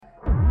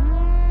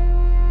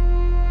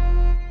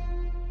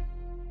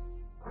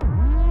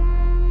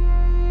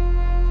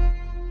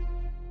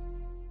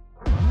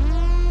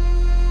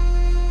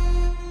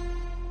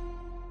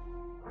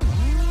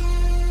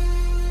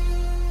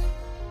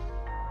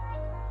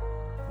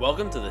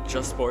Welcome to the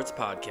Just Sports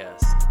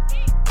Podcast.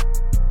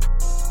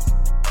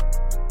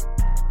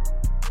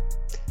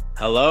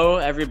 Hello,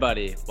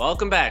 everybody.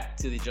 Welcome back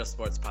to the Just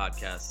Sports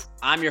Podcast.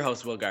 I'm your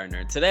host, Will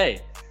Gardner.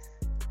 Today,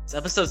 it's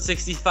episode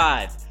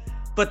 65,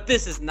 but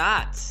this is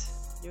not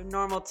your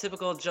normal,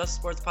 typical Just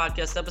Sports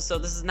Podcast episode.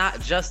 This is not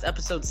just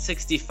episode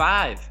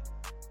 65.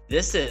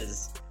 This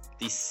is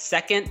the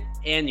second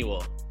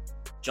annual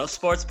Just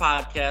Sports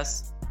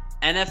Podcast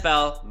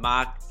NFL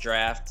mock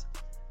draft.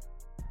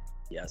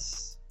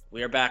 Yes.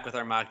 We are back with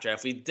our mock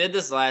draft. We did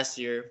this last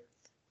year.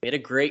 We had a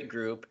great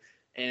group.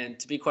 And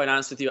to be quite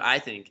honest with you, I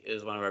think it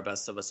was one of our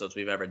best episodes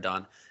we've ever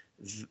done.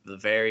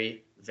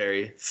 Very,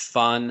 very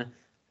fun,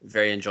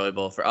 very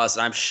enjoyable for us.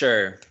 And I'm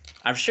sure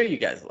you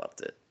guys loved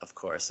it, of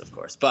course.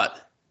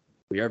 But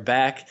we are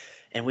back,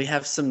 and we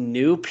have some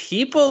new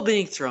people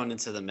being thrown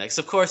into the mix.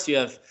 Of course, you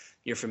have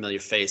your familiar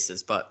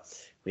faces, but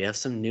we have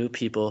some new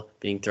people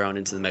being thrown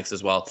into the mix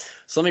as well.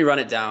 So let me run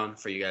it down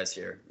for you guys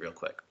here real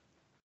quick.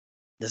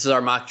 This is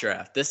our mock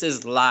draft. This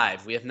is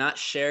live. We have not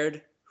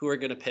shared who we're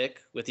going to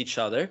pick with each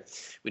other.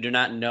 We do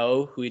not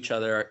know who we're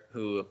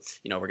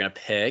going to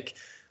pick.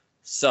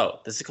 So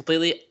this is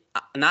completely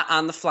not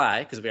on the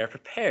fly because we are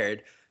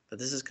prepared, but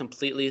this is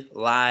completely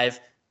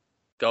live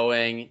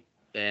going,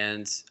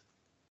 and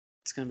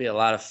it's going to be a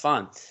lot of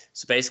fun.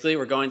 So basically,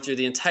 we're going through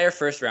the entire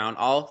first round,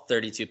 all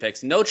 32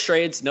 picks. No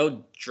trades,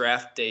 no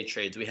draft day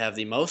trades. We have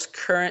the most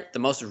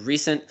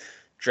recent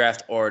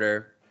draft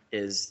order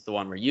is the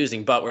one we're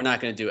using, but we're not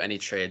going to do any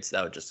trades.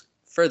 That would just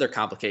further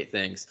complicate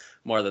things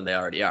more than they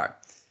already are.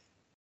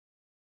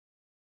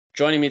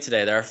 Joining me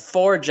today, there are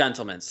four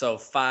gentlemen, so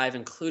five,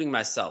 including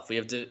myself. We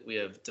have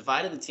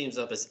divided the teams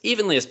up as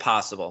evenly as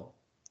possible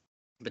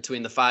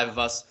between the five of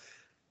us,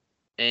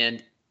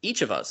 and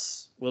each of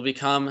us will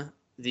become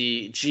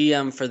the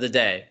GM for the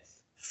day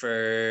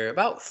for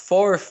about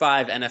 4 or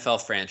 5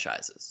 NFL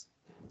franchises.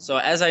 So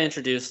as I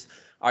introduce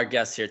our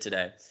guests here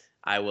today,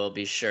 I will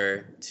be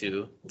sure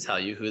to tell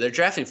you who they're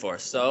drafting for.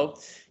 So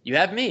you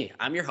have me.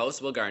 I'm your host,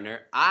 Will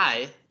Gardner.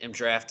 I am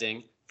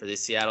drafting for the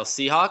Seattle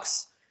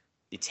Seahawks,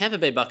 the Tampa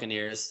Bay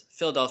Buccaneers,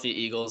 Philadelphia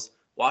Eagles,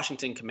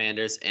 Washington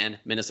Commanders, and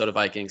Minnesota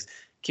Vikings.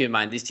 Keep in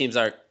mind, these teams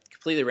are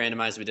completely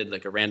randomized. We did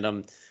like a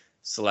random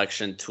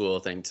selection tool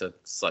thing to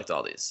select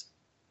all these.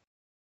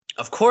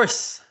 Of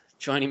course,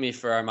 joining me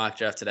for our mock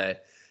draft today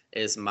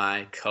is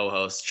my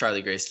co-host,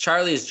 Charlie Grace.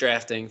 Charlie is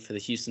drafting for the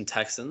Houston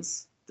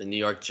Texans, the New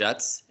York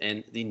Jets,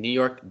 and the New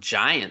York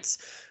Giants.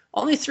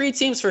 Only 3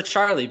 teams for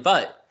Charlie,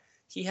 but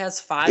he has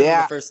 5 of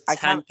the first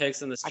 10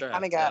 picks in this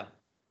draft.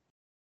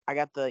 I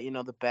got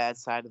the bad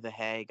side of the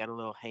hay. Got a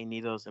little hay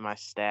needles in my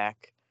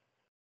stack.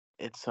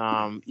 It's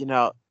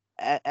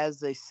as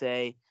they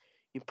say,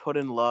 you put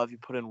in love, you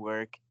put in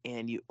work,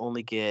 and you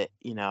only get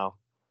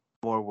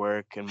more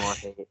work and more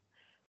hate.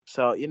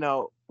 So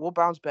we'll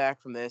bounce back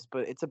from this,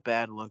 but it's a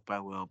bad look by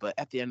Will. But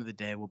at the end of the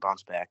day, we'll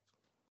bounce back.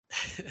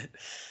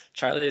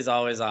 Charlie is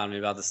always on me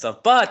about this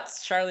stuff, but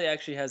Charlie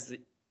actually has the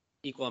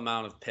equal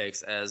amount of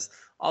picks as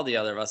all the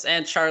other of us,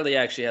 and Charlie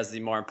actually has the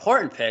more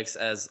important picks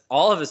as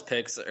all of his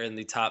picks are in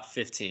the top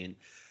 15.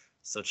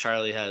 So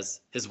Charlie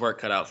has his work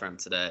cut out for him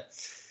today.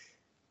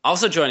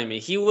 Also joining me,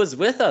 he was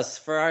with us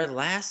for our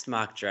last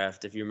mock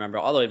draft, if you remember,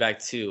 all the way back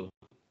to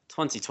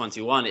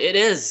 2021. It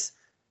is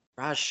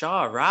Raj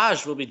Shah.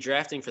 Raj will be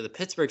drafting for the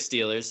Pittsburgh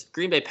Steelers,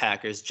 Green Bay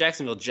Packers,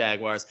 Jacksonville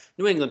Jaguars,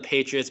 New England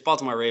Patriots,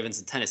 Baltimore Ravens,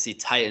 and Tennessee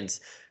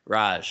Titans.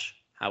 Raj,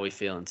 how are we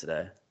feeling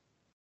today?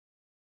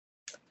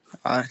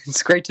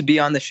 It's great to be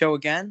on the show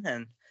again,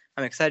 and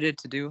I'm excited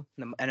to do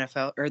the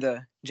NFL or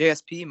the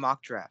JSP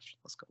mock draft.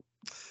 Let's go.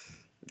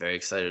 Very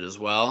excited as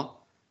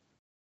well.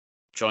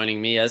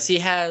 Joining me, as he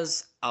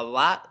has a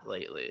lot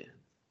lately,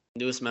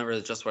 newest member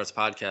of the Just Sports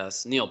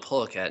Podcast, Neal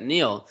Pullukat.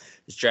 Neal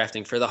is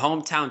drafting for the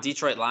hometown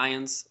Detroit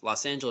Lions,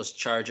 Los Angeles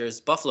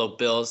Chargers, Buffalo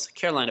Bills,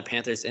 Carolina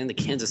Panthers, and the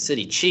Kansas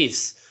City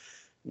Chiefs.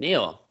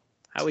 Neal,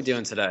 how are we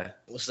doing today?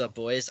 What's up,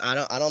 boys? I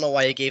don't know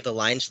why you gave the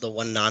Lions to the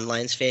one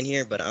non-Lions fan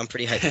here, but I'm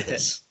pretty hyped for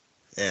this.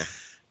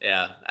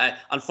 Yeah.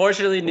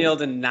 Unfortunately, Neal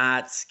did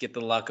not get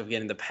the luck of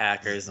getting the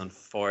Packers,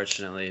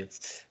 unfortunately.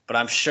 But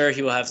I'm sure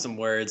he will have some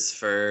words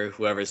for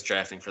whoever's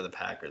drafting for the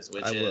Packers,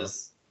 which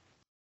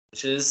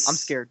is I'm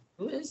scared.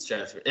 Who is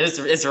drafting?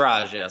 It's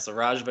Raj, yeah. So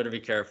Raj better be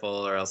careful,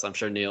 or else I'm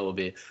sure Neal will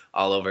be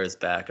all over his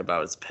back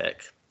about his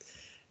pick.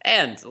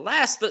 And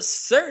last but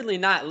certainly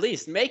not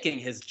least, making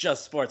his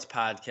Just Sports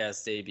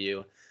Podcast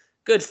debut,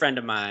 good friend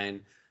of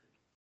mine,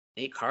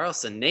 Nate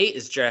Carlson. Nate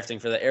is drafting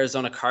for the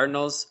Arizona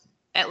Cardinals,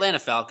 Atlanta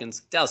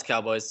Falcons, Dallas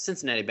Cowboys,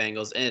 Cincinnati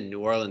Bengals, and New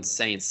Orleans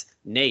Saints.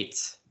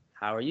 Nate,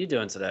 how are you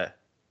doing today?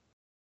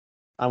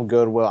 I'm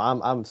good, Will.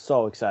 I'm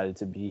so excited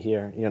to be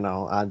here.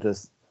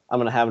 I'm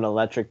gonna have an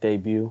electric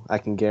debut. I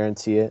can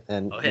guarantee it.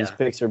 And these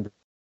picks are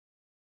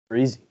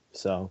easy,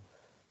 so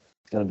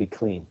it's gonna be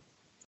clean.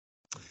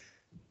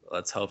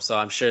 Let's hope so.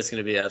 I'm sure it's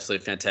gonna be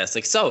absolutely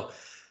fantastic. So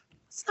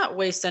let's not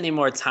waste any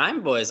more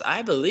time, boys.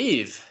 I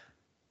believe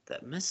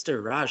that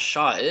Mr. Raj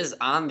Shah is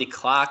on the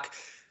clock.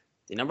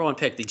 The number 1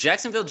 pick, the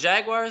Jacksonville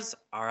Jaguars,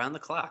 are on the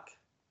clock.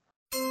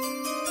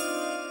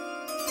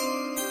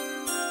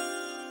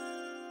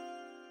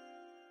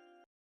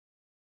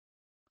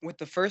 with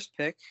the first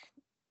pick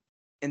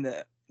in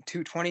the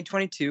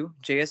 2022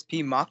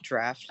 JSP mock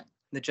draft,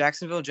 the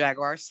Jacksonville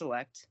Jaguars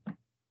select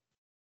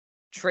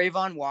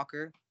Trayvon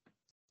Walker,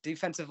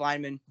 defensive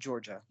lineman,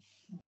 Georgia.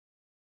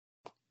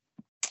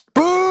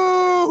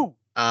 Boo!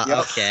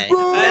 Okay.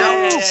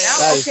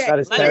 That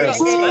is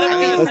terrible. Let him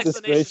get his That's explanation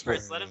disgraceful.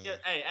 first. Let him get.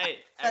 Hey,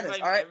 Dennis,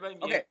 everybody, all right, everybody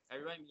mute. okay.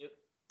 Everybody mute.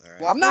 All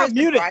right. Walker I'm not has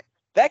been muted. ri-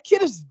 That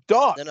kid is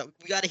dumb. No,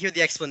 we got to hear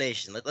the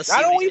explanation. Let's see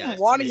I what don't he's even got.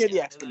 want to hear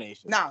the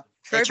explanation. Now,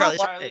 Hey, Trayvon Charlie,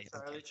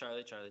 Walker,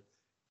 Charlie.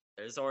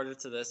 There's order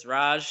to this.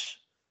 Raj,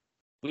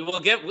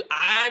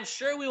 I'm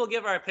sure we will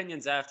give our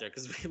opinions after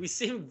because we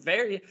seem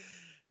very,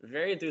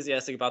 very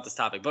enthusiastic about this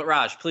topic. But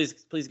Raj,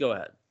 please go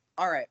ahead.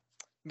 all right.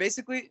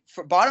 Basically,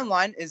 for bottom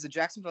line is the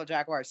Jacksonville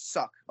Jaguars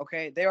suck.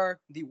 Okay, they are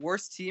the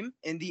worst team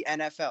in the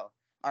NFL.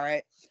 All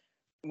right,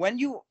 when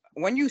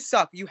you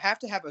suck, you have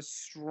to have a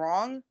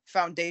strong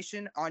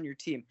foundation on your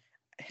team.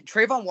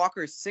 Trayvon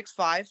Walker is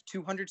 6'5",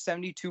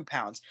 272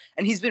 pounds,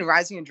 and he's been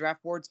rising in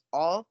draft boards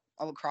all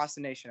across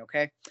the nation.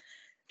 Okay,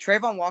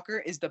 Trayvon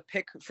Walker is the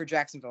pick for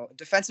Jacksonville.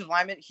 Defensive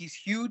lineman, he's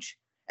huge,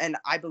 and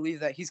I believe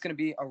that he's going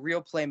to be a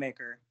real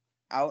playmaker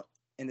out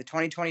in the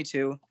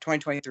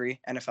 2022-2023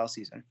 NFL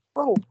season.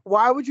 Bro,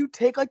 why would you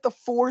take like the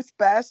fourth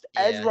best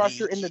edge Yeah,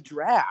 rusher in the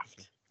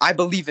draft? I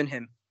believe in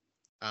him.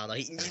 I don't know.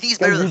 He's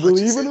better You than believe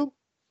in Hutchinson. him?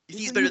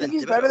 He's You think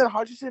he's better than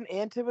Hutchinson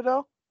and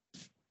Thibodeau?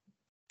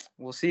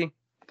 We'll see.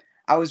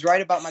 I was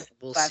right about my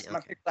We'll my see,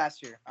 pick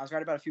last year. I was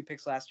right about a few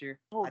picks last year.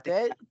 Oh, I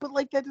think but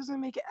that doesn't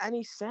make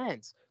any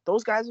sense.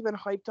 Those guys have been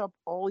hyped up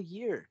all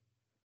year.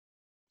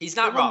 He's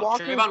not Trayvon wrong.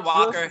 Walker Trayvon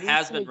Walker just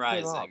has been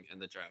recently came up. rising in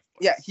the draft.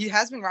 yeah, he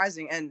has been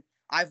rising, and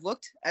I've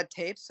looked at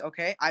tapes.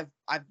 Okay, I've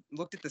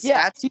looked at the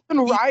Yeah, stats. he's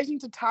been rising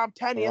to top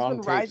 10. He has Wrong been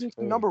tapes, rising to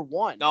too. number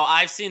 1. No,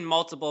 I've seen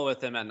multiple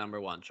with him at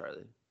number 1,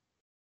 Charlie.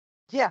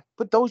 Yeah,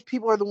 but those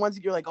people are the ones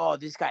that you're like, oh,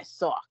 this guy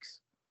sucks.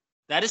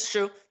 That is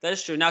true.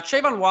 Now,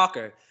 Trayvon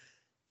Walker,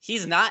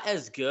 he's not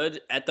as good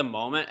at the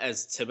moment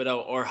as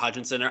Thibodeau or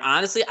Hutchinson. Or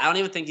honestly, I don't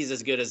even think he's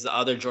as good as the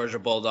other Georgia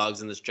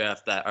Bulldogs in this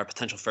draft that are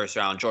potential first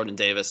round, Jordan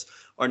Davis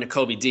or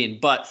Nakobe Dean.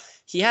 But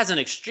he has an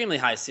extremely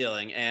high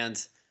ceiling,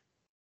 and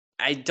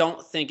I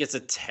don't think it's a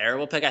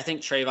terrible pick. I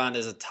think Trayvon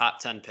is a top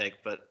 10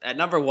 pick, but at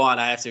number 1,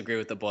 I have to agree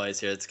with the boys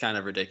here. It's kind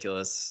of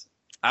ridiculous.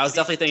 I was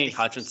definitely thinking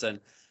Hutchinson.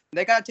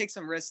 They got to take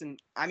some risks,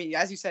 and I mean,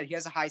 as you said, he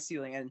has a high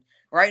ceiling, and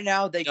right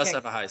now He does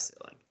have a high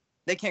ceiling.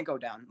 they can't go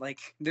down. Like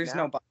there's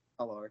no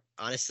lower.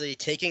 Honestly,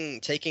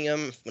 taking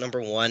him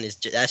number 1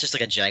 that's just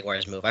like a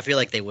Jaguars move. I feel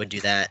like they would do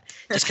that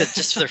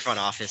just for their front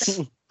office.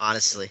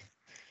 Honestly.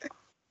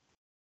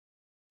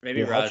 Maybe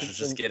Yeah, Raj was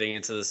Hutchinson. just getting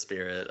into the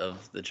spirit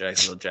of the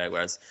Jacksonville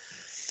Jaguars.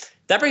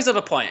 That brings up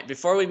a point.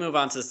 Before we move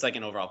on to the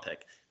second overall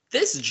pick,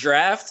 this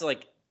draft,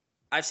 like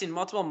I've seen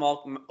multiple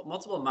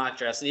mock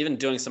drafts, and even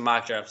doing some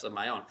mock drafts of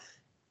my own.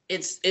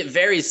 It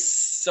varies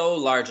so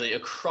largely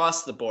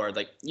across the board.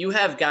 Like you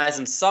have guys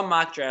in some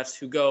mock drafts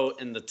who go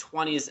in the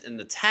 20s and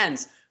the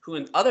 10s, who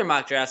in other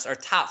mock drafts are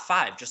top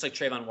 5, just like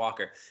Trayvon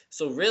Walker.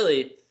 So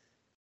really,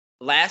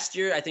 last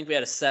year I think we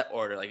had a set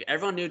order. Like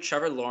everyone knew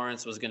Trevor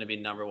Lawrence was going to be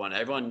number 1.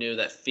 Everyone knew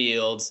that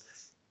Fields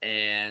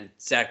and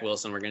Zach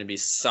Wilson were going to be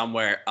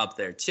somewhere up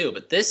there too.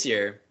 But this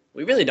year,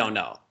 we really don't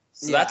know.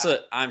 So that's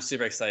what I'm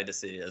super excited to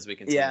see as we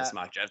continue this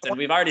mock draft. And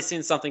we've already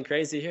seen something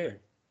crazy here.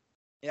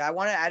 Yeah, I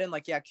want to add in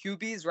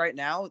QBs right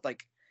now.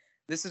 Like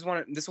this is one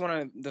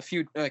of the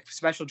few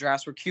special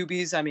drafts where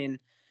QBs. I mean,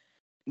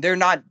 they're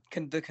not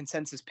the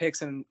consensus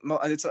picks, and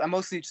it's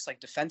mostly just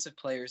like defensive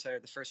players that are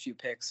the first few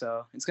picks.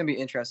 So it's gonna be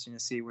interesting to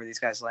see where these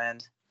guys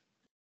land.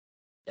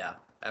 Yeah,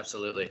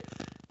 absolutely.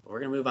 We're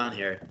gonna move on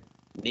here.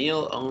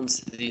 Neal owns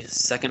the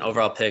second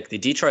overall pick. The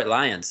Detroit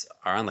Lions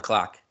are on the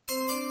clock.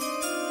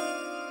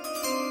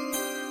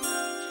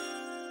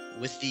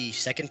 With the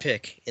second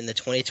pick in the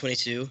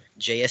 2022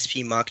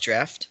 JSP mock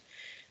draft,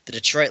 the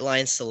Detroit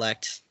Lions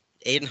select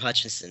Aiden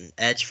Hutchinson,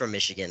 edge from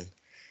Michigan.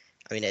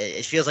 I mean,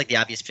 it feels like the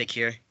obvious pick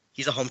here.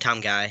 He's a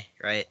hometown guy,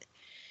 right?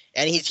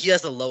 And he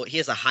has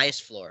the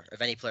highest floor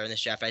of any player in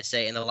this draft, I'd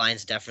say. And the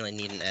Lions definitely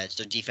need an edge.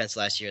 Their defense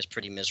last year is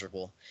pretty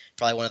miserable,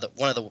 probably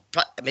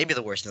maybe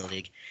the worst in the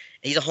league.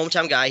 And he's a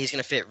hometown guy. He's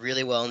going to fit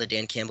really well into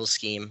Dan Campbell's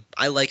scheme.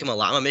 I like him a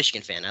lot. I'm a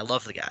Michigan fan. I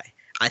love the guy.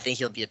 I think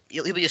he'll be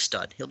a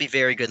stud. He'll be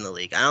very good in the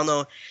league. I don't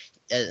know.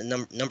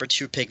 Number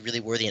 2 pick really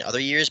worthy in other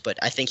years, but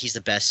I think he's the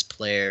best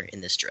player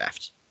in this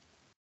draft.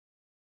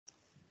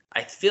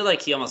 I feel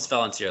like he almost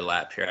fell into your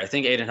lap here. I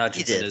think Aiden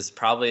Hutchinson is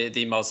probably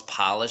the most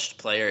polished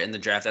player in the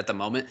draft at the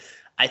moment.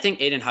 I think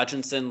Aiden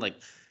Hutchinson, like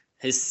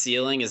his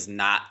ceiling is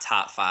not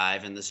top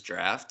 5 in this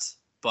draft,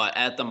 but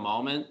at the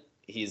moment,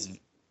 he's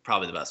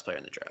probably the best player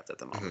in the draft at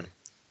the moment.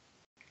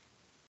 Mm-hmm.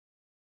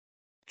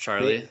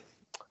 Charlie?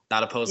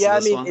 Not opposed to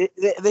this one?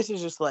 This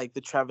is just like the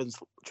Trevor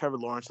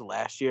Lawrence of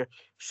last year.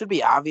 Should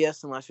be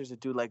obvious unless there's a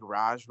dude like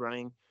Raj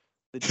running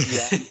the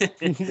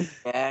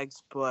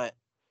Jags. But,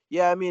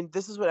 yeah, I mean,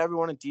 this is what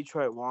everyone in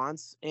Detroit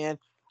wants. And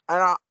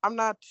I'm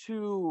not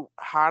too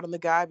hot on the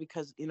guy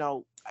because,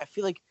 I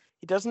feel like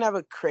he doesn't have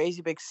a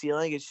crazy big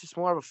ceiling. It's just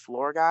more of a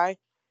floor guy.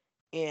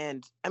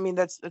 And I mean,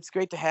 that's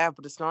great to have,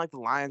 but it's not like the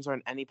Lions are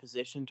in any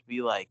position to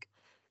be like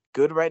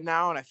good right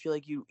now. And I feel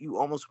like you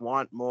almost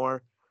want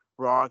more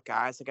raw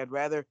guys. Like I'd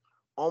rather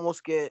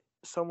almost get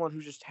someone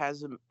who just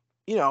has them,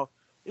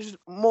 it's just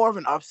more of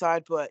an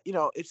upside. But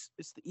it's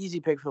the easy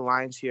pick for the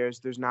Lions here. Is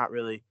there's not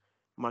really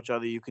much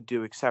other you could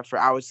do except for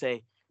I would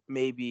say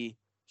maybe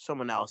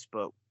someone else.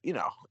 But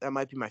that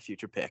might be my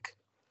future pick.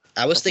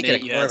 I was thinking a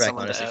cornerback,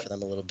 honestly, for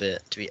them a little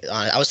bit. To be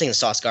honest, I was thinking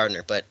Sauce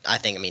Gardner, but I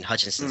mean,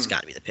 Hutchinson's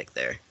got to be the pick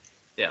there.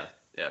 Yeah,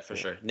 for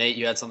sure. Nate,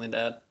 you had something to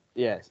add?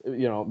 Yes,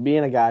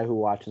 being a guy who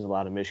watches a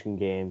lot of Michigan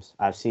games,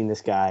 I've seen this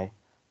guy.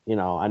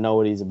 I know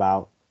what he's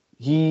about.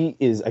 He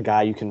is a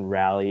guy you can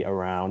rally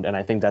around, and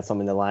I think that's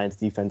something the Lions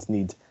defense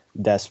needs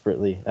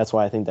desperately. That's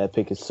why I think that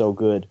pick is so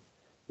good.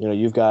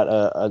 You've got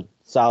a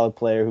solid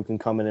player who can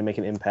come in and make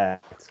an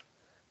impact.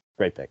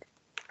 Great pick.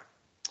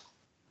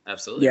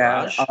 Absolutely.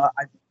 Yeah, Raj?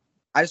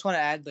 I just want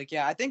to add,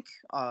 I think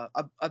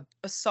a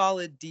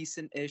solid,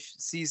 decent-ish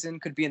season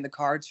could be in the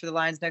cards for the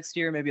Lions next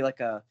year. Maybe like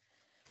a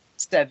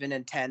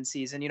 7-10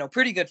 season.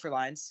 Pretty good for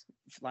Lions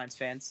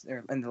fans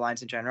and the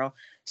Lions in general.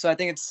 So I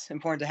think it's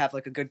important to have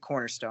like a good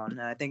cornerstone.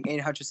 And I think Aiden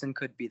Hutchinson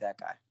could be that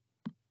guy.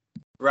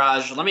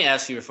 Raj, let me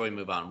ask you before we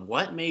move on.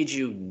 What made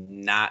you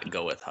not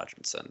go with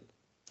Hutchinson?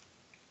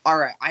 All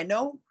right, I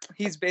know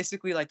he's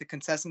basically like the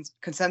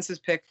consensus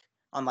pick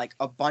on like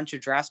a bunch of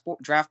draft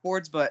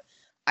boards, but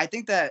I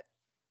think that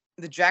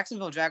the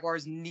Jacksonville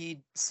Jaguars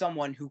need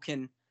someone who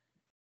can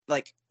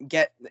like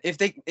get if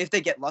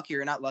they get lucky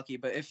or not lucky,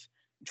 but if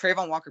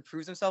Trayvon Walker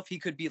proves himself, he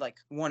could be like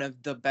one of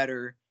the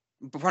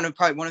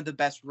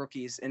best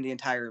rookies in the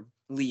entire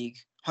league,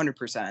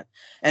 100%.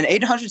 And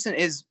Aiden Hutchinson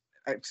is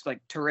like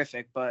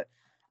terrific, but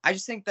I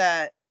just think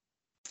that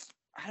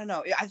I don't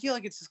know. I feel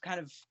like it's just kind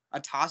of a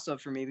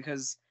toss-up for me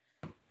because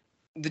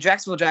the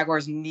Jacksonville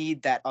Jaguars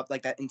need that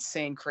that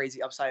insane,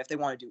 crazy upside if they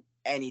want to do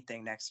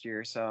anything next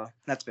year. So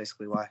that's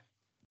basically why.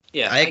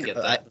 Yeah, I get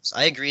that.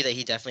 I agree that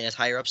he definitely has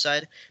higher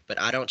upside, but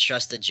I don't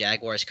trust the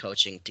Jaguars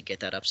coaching to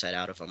get that upside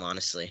out of him,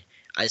 honestly.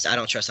 I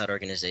don't trust that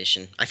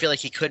organization. I feel like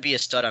he could be a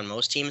stud on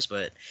most teams,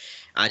 but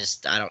I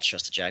don't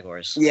trust the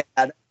Jaguars.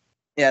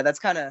 Yeah, that's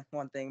kind of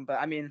one thing. But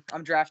I mean,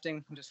 I'm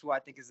drafting just who I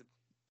think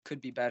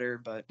could be better.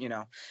 But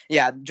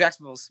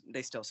Jacksonville's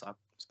they still suck.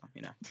 So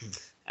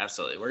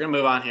Absolutely. We're gonna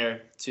move on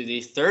here to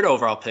the third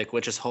overall pick,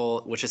 which is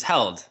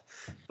held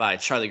by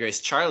Charlie Grace.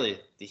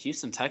 Charlie, the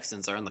Houston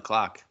Texans are on the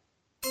clock.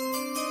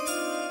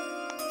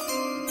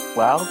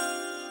 Well,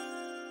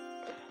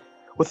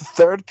 with the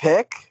third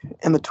pick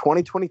in the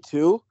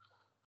 2022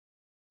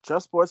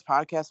 Just Sports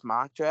Podcast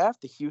mock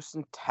draft, the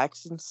Houston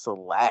Texans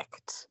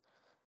select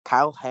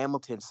Kyle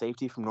Hamilton,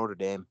 safety from Notre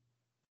Dame.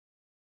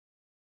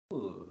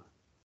 Ooh.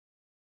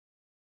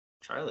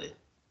 Charlie.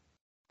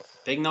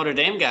 Big Notre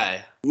Dame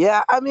guy.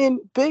 Yeah, I mean,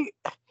 big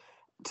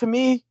to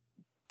me,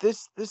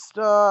 this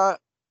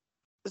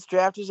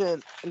draft is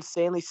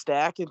insanely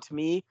stacked, and to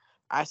me,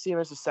 I see him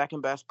as the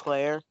second best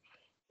player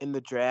in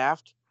the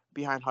draft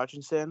behind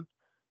Hutchinson.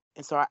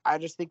 And so I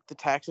just think the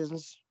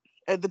Texans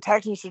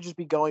should just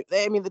be going.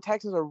 The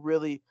Texans are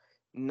really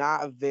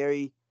not a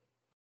very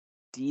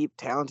deep,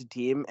 talented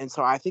team. And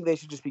so I think they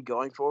should just be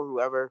going for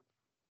whoever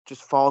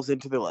just falls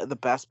into the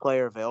best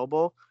player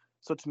available.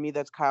 So to me,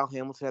 that's Kyle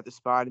Hamilton at the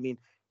spot. I mean,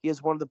 he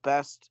has one of the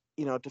best,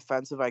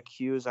 defensive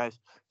IQs I've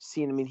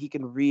seen. I mean, he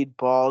can read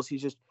balls.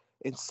 He's just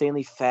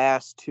insanely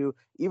fast too.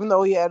 Even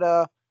though he had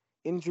a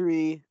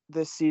injury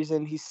this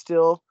season, he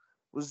still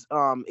was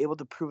able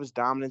to prove his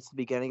dominance at the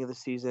beginning of the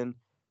season.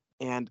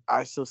 And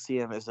I still see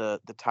him as the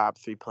top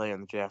 3 player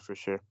in the draft for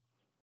sure.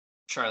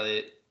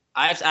 Charlie,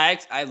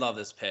 I love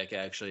this pick,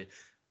 actually.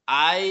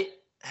 I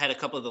had a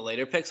couple of the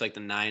later picks, like the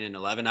 9 and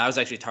 11. I was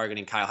actually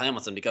targeting Kyle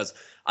Hamilton because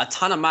a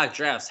ton of mock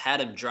drafts had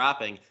him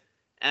dropping.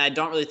 And I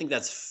don't really think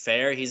that's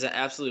fair. He's an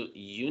absolute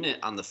unit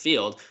on the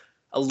field.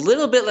 A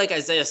little bit like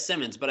Isaiah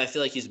Simmons, but I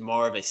feel like he's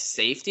more of a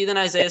safety than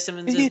Isaiah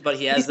Simmons is, but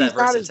he has that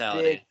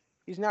versatility.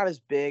 He's not as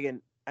big,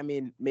 and I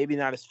mean, maybe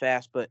not as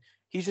fast, but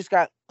he's just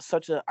got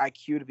such an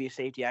IQ to be a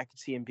safety. I could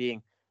see him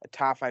being a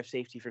top 5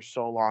 safety for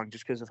so long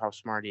just because of how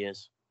smart he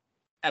is.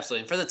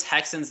 Absolutely. And for the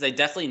Texans, they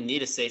definitely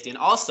need a safety. And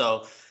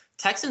also,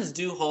 Texans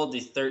do hold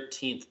the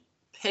 13th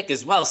pick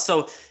as well.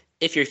 So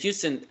if you're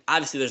Houston,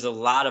 obviously there's a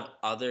lot of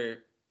other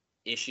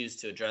issues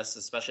to address,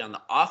 especially on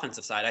the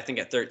offensive side. I think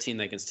at 13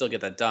 they can still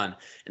get that done,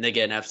 and they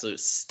get an absolute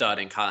stud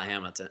in Kyle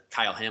Hamilton.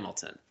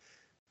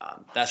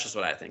 That's just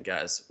what I think,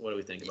 guys. What do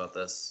we think about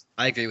this?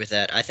 I agree with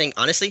that. I think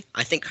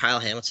Kyle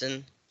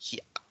Hamilton, he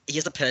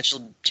has the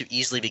potential to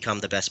easily become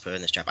the best player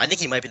in this draft. I think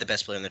he might be the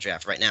best player in the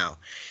draft right now.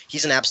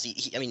 He's an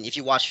absolute. If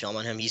you watch film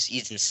on him,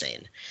 he's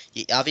insane.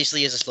 He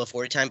obviously has a slow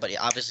 40 time, but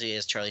obviously,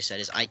 as Charlie said,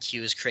 his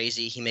IQ is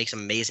crazy. He makes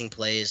amazing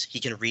plays. He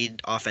can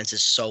read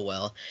offenses so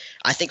well.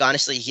 I think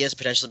honestly, he has the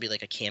potential to be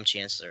like a Cam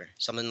Chancellor,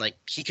 something like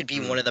he could be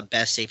one of the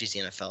best safeties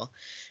in the NFL.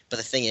 But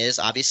the thing is,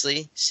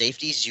 obviously,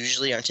 safeties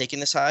usually aren't taken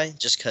this high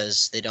just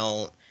because they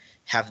don't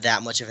have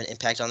that much of an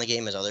impact on the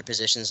game as other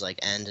positions like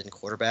end and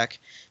quarterback.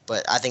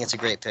 But I think it's a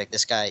great pick.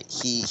 This guy,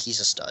 he's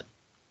a stud.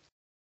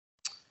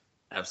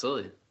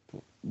 Absolutely.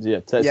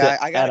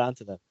 to add on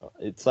to that,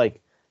 it's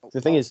like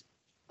the thing is,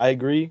 I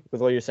agree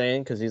with what you're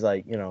saying because he's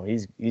like,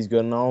 he's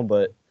good and all,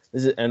 but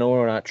I know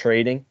we're not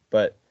trading,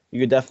 but you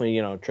could definitely,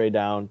 trade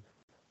down.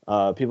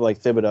 People like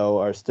Thibodeau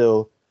are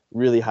still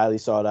really highly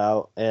sought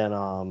out,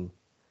 and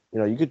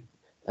you could.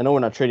 I know we're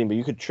not trading, but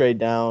you could trade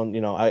down.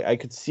 I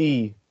could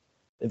see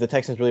if the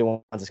Texans really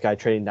want this guy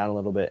trading down a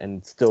little bit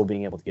and still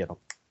being able to get him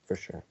for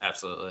sure.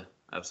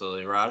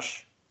 Absolutely,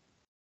 Raj.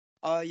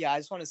 Yeah, I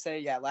just want to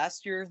say,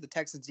 last year the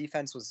Texans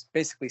defense was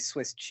basically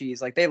Swiss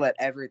cheese. Like they let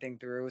everything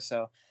through.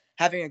 So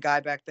having a guy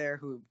back there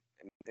who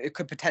it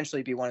could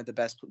potentially be one of the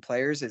best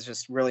players is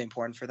just really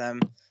important for them.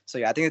 So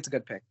yeah, I think it's a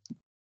good pick.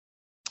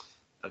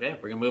 Okay,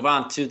 we're gonna move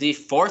on to the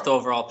 4th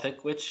overall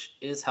pick, which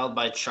is held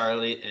by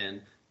Charlie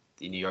and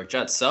the New York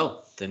Jets.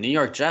 So the New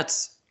York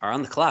Jets are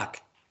on the clock.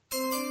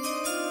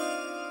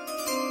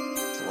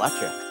 It's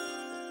electric.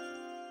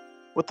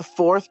 With the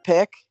 4th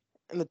pick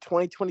in the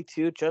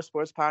 2022 Just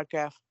Sports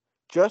Podcast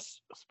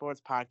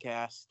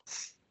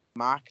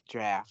mock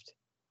draft,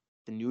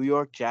 the New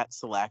York Jets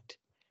select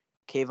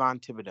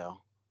Kayvon Thibodeau,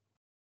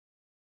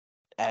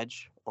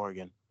 edge,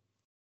 Oregon.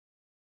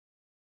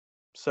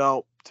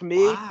 So to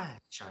me,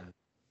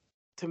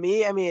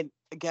 I mean,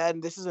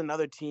 again, this is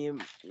another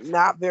team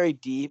not very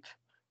deep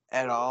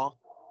at all,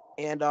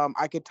 and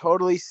I could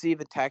totally see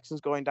the Texans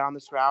going down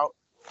this route,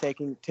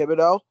 taking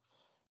Thibodeau.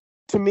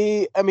 To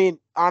me, I mean,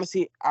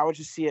 honestly, I would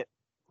just see it.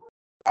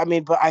 I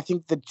mean, but I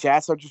think the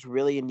Jets are just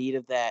really in need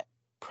of that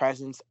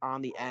presence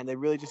on the end. They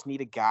really just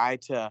need a guy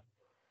to,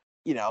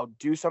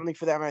 do something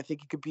for them. I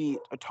think he could be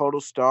a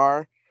total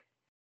star.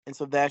 And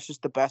so that's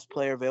just the best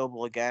player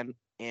available again.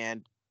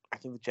 And I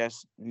think the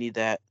Jets need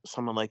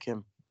someone like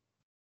him.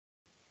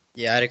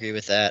 Yeah, I'd agree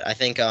with that. I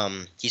think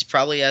he's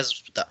probably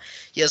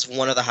he has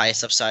one of the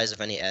highest upsides of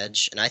any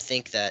edge, and I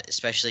think that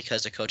especially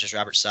because the coach is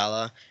Robert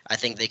Saleh, I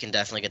think they can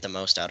definitely get the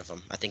most out of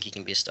him. I think he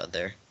can be a stud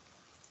there.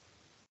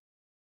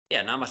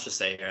 Yeah, not much to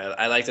say here.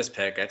 I like this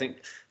pick. I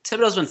think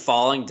Thibodeau's been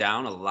falling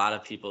down a lot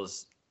of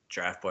people's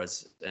draft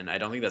boards, and I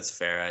don't think that's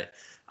fair.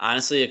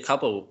 Honestly, a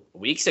couple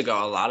weeks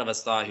ago, a lot of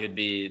us thought he would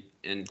be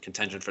in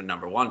contention for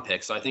number 1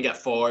 pick. So I think at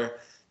 4,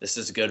 this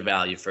is good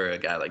value for a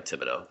guy like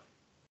Thibodeau.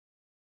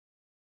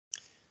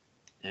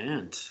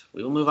 And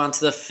we will move on to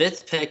the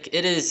 5th pick.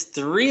 It is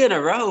 3 in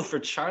a row for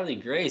Charlie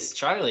Grace.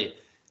 Charlie,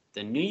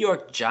 the New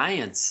York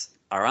Giants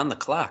are on the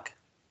clock.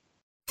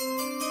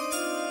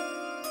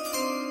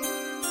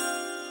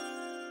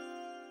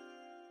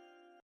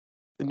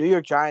 The New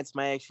York Giants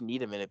might actually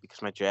need a minute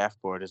because my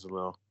draft board is a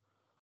little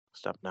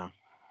stuck now.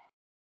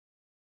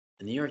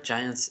 The New York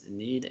Giants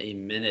need a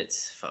minute,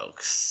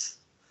 folks.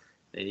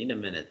 They need a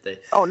minute.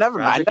 Never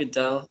mind.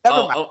 Goodell.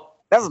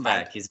 Never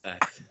mind. He's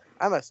back.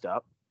 I messed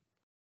up.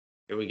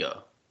 Here we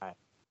go. All right.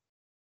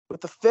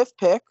 With the 5th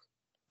pick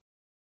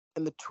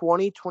in the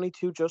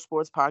 2022 Joe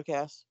Sports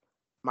Podcast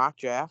mock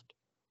draft,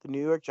 the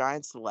New York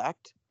Giants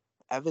select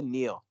Evan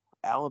Neal,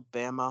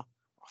 Alabama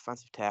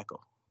offensive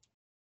tackle.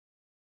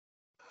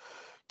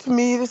 To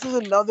me, this is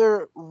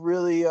another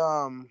really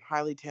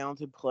highly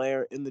talented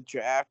player in the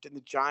draft, and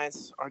the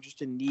Giants are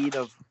just in need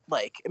of,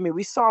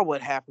 we saw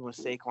what happened when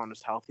Saquon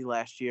was healthy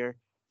last year.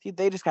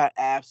 They just got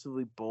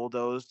absolutely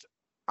bulldozed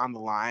on the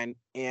line,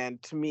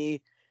 and to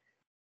me,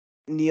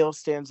 Neal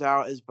stands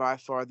out as by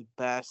far the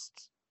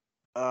best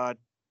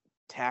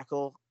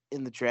tackle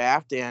in the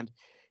draft, and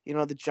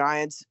the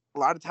Giants a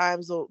lot of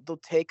times they'll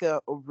take a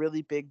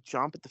really big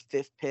jump at the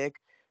 5th pick.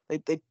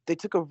 They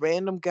took a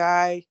random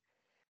guy.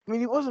 I mean,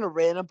 he wasn't a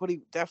random, but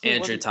he definitely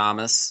Andrew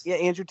Thomas. Yeah,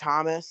 Andrew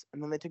Thomas,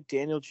 and then they took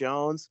Daniel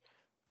Jones.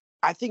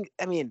 I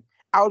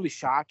would be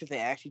shocked if they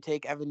actually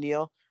take Evan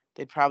Neal.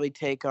 They'd probably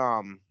take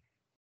they'd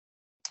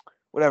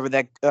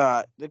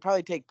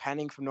probably take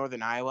Penning from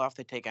Northern Iowa if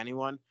they take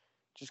anyone,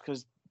 just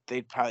because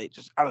they'd probably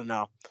I don't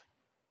know.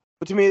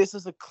 But to me, this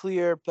is a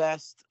clear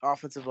best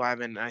offensive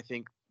lineman. And I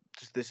think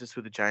this is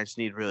who the Giants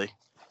need, really.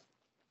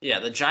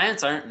 Yeah, the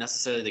Giants aren't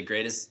necessarily the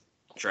greatest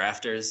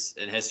drafters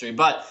in history,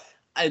 but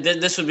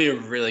this would be a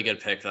really good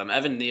pick for them.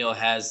 Evan Neal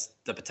has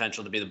the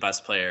potential to be the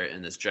best player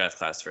in this draft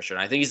class for sure.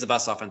 And I think he's the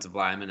best offensive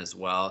lineman as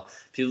well.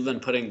 People have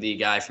been putting the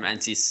guy from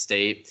NC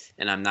State,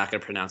 and I'm not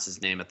going to pronounce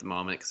his name at the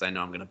moment because I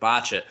know I'm going to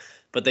botch it,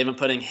 but they've been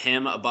putting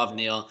him above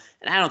Neal,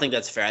 and I don't think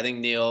that's fair. I think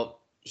Neal,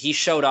 he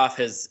showed off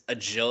his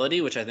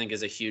agility, which I think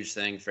is a huge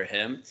thing for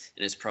him.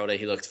 In his pro day,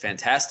 he looked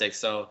fantastic.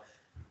 So,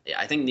 yeah,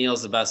 I think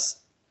Neal's the best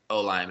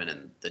O-lineman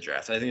in the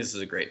draft. I think this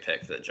is a great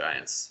pick for the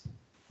Giants.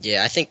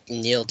 Yeah, I think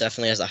Neal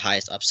definitely has the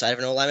highest upside of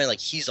an O-lineman.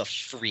 He's a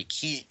freak.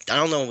 I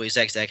don't know his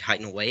exact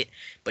height and weight,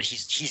 but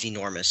he's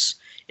enormous.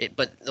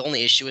 But the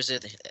only issue is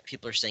that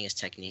people are saying his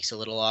technique's a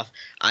little off.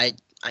 I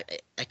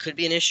could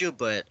be an issue,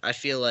 but I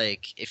feel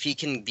like if he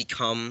can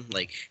become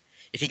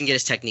if he can get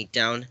his technique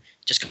down,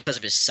 just because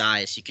of his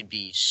size, he could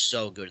be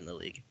so good in the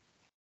league.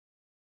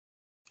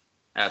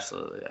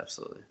 Absolutely.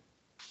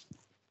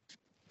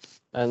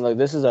 And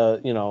this is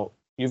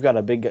you've got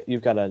a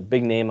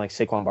big name like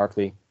Saquon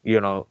Barkley.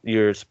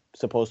 You're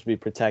supposed to be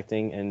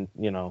protecting, and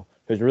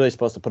who's really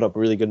supposed to put up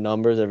really good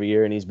numbers every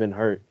year, and he's been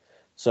hurt.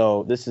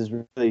 So this is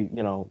really,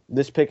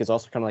 this pick is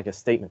also kind of like a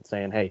statement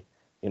saying, hey,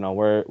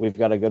 we've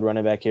got a good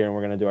running back here, and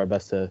we're going to do our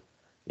best to,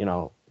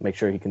 make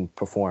sure he can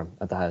perform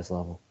at the highest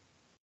level.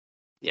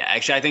 Yeah,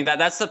 actually, I think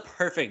that's the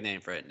perfect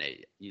name for it,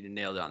 Nate. You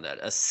nailed it on that.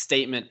 A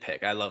statement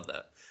pick. I love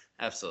that.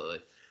 Absolutely.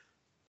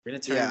 We're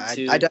going to turn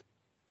to...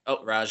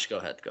 Oh, Raj, go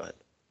ahead.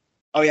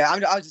 Oh, yeah,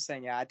 I was just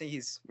saying, I think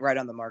he's right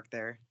on the mark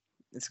there.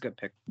 It's a good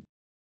pick.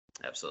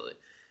 Absolutely.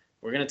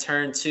 We're going to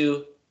turn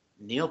to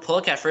Neal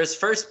Pullukat for his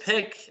first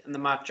pick in the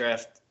mock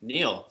draft.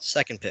 Neal.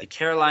 Second pick. The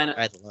Carolina.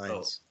 I had the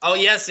Lions. Oh,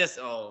 yes.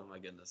 Oh, my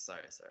goodness.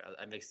 Sorry.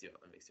 I mixed you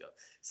up.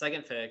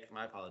 Second pick.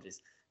 My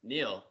apologies.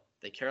 Neal,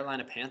 the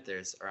Carolina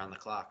Panthers are on the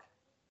clock.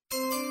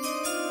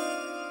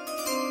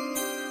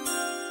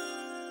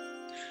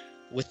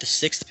 With the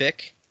 6th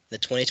pick, the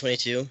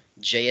 2022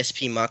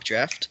 JSP mock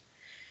draft,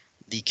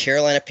 the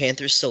Carolina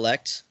Panthers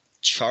select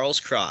Charles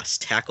Cross,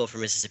 tackle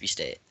from Mississippi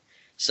State.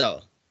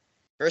 So,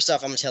 first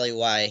off, I'm going to tell you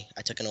why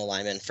I took an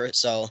O-lineman.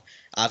 So,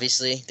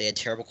 obviously, they had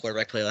terrible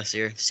quarterback play last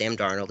year, Sam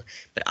Darnold,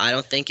 but I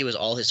don't think it was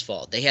all his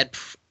fault. They had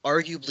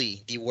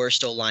arguably the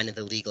worst O-line in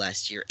the league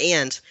last year,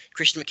 and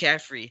Christian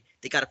McCaffrey,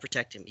 they got to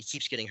protect him. He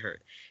keeps getting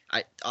hurt.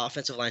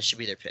 Offensive line should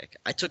be their pick.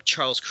 I took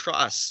Charles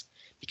Cross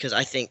because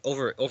I think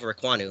over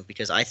Ekwonu,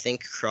 because I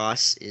think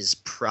Cross is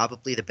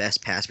probably the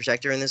best pass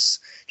protector in this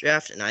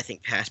draft, and I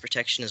think pass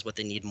protection is what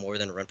they need more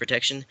than run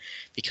protection,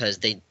 because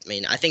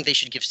I think they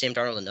should give Sam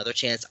Darnold another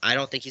chance. I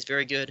don't think he's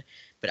very good,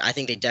 but I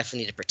think they definitely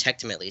need to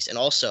protect him at least. And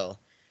also,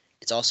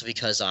 it's also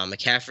because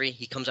McCaffrey,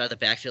 he comes out of the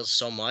backfield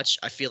so much.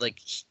 I feel like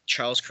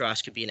Charles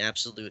Cross could be an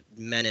absolute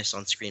menace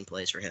on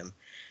screenplays for him.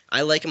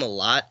 I like him a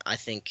lot. I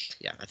think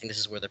this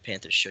is where the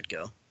Panthers should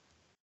go.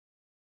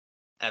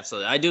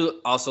 Absolutely. I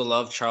do also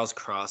love Charles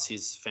Cross.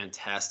 He's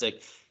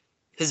fantastic.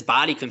 His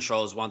body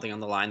control is one thing on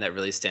the line that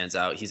really stands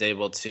out. He's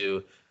able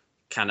to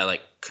kind of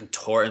like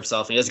contort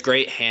himself. He has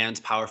great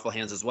hands, powerful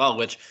hands as well,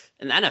 which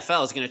in the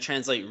NFL is going to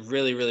translate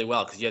really, really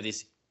well because you have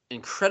these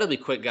incredibly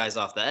quick guys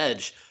off the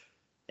edge,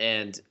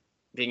 and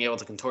being able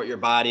to contort your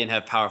body and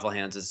have powerful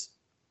hands is,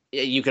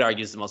 you could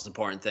argue, is the most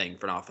important thing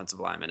for an offensive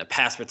lineman, a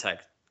pass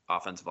protect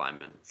offensive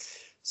lineman.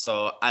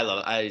 So I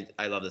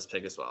love this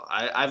pick as well.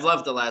 I've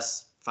loved the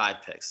last 5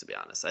 picks, to be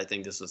honest. I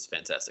think this was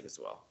fantastic as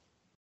well.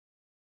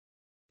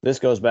 This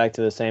goes back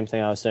to the same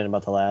thing I was saying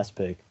about the last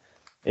pick.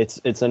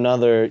 It's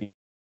another,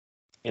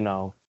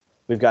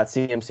 we've got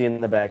CMC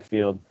in the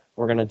backfield.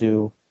 We're going to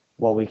do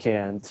what we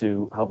can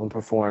to help him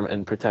perform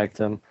and protect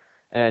him.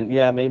 And,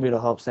 yeah, maybe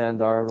it'll help Sam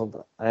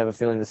Darnold. I have a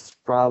feeling this is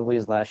probably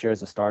his last year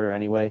as a starter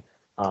anyway.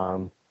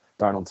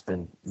 Darnold's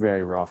been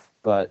very rough.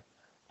 But,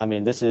 I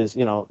mean, this is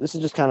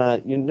just kind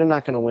of, you're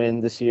not going to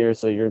win this year,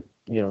 so you're,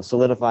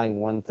 solidifying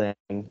one thing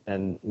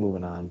and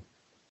moving on.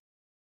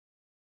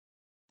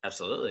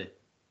 Absolutely.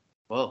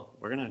 Well,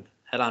 we're going to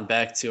head on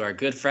back to our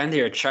good friend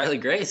here, Charlie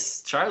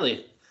Grace.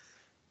 Charlie,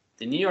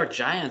 the New York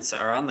Giants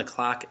are on the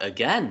clock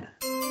again.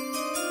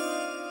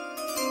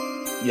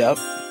 Yep.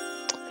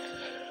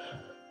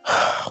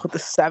 With the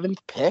 7th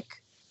pick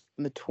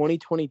in the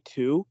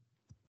 2022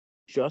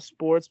 Just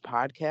Sports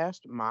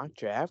Podcast mock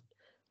draft,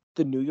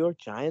 the New York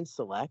Giants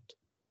select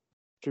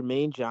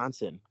Jermaine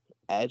Johnson,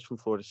 edge from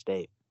Florida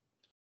State.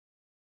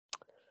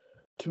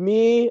 To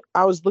me,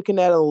 I was looking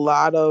at a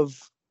lot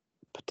of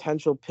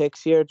potential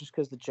picks here just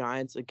because the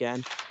Giants,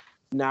 again,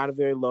 not a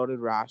very loaded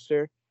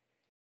roster.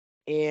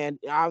 And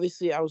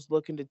obviously I was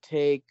looking to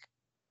take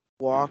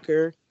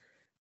Walker,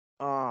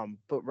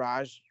 but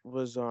Raj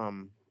was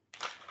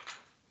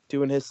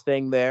doing his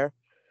thing there.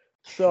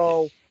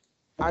 So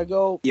I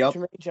go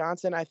Jermaine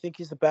Johnson. I think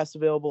he's the best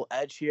available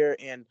edge here,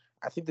 and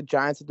I think the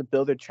Giants have to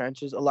build their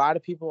trenches. A lot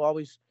of people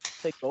always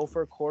say go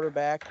for a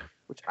quarterback,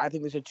 which I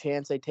think there's a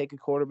chance they take a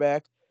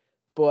quarterback.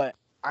 But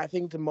I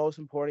think the most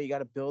important, you got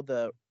to build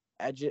the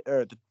edge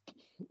or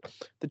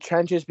the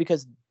trenches,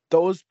 because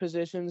those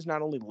positions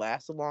not only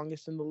last the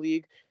longest in the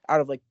league out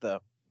of like the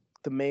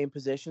main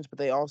positions, but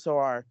they also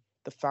are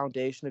the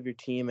foundation of your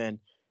team and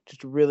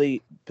just to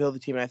really build the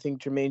team. And I think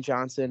Jermaine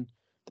Johnson,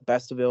 the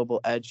best available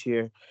edge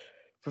here,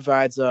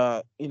 provides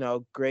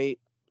great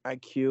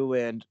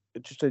IQ and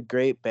just a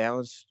great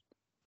balance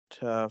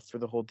for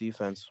the whole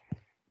defense.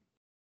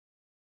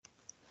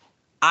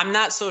 I'm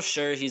not so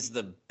sure he's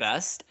the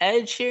best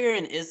edge here,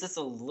 and is this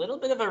a little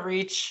bit of a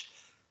reach?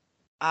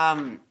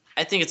 I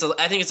think it's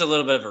a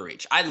little bit of a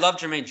reach. I love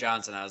Jermaine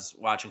Johnson. I was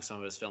watching some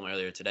of his film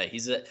earlier today.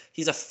 He's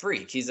a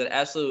freak. He's an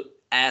absolute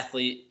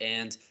athlete,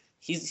 and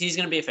he's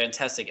going to be a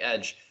fantastic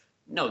edge,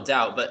 no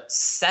doubt. But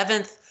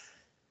 7th,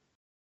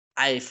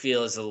 I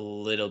feel, is a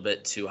little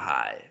bit too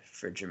high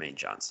for Jermaine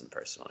Johnson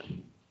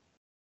personally.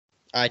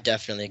 I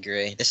definitely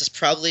agree. This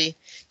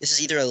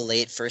is either a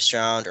late first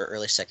round or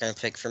early second round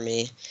pick for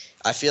me.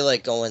 I feel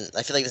like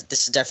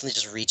this is definitely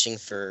just reaching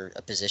for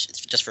a position,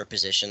 just for a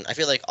position. I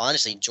feel like,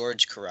 honestly,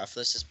 George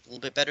Karaflis is a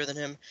little bit better than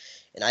him,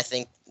 and I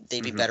think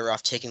they'd be better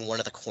off taking one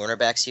of the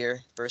cornerbacks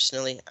here,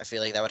 personally. I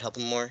feel like that would help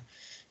him more.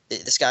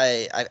 This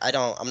guy,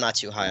 I'm not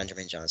too high on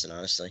Jermaine Johnson,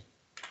 honestly.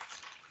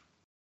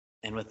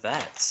 And with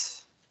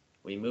that,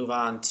 we move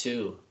on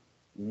to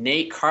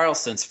Nate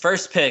Carlson's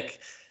first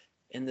pick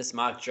in this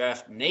mock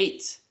draft.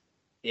 Nate,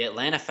 the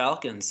Atlanta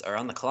Falcons are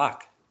on the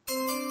clock.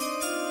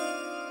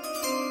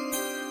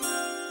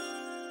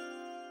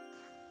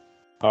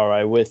 All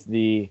right, with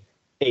the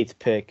 8th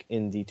pick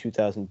in the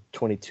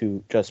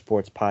 2022 Just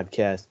Sports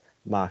Podcast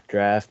mock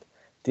draft,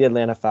 the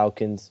Atlanta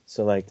Falcons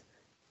select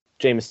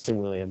Jameson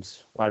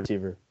Williams, wide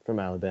receiver from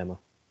Alabama.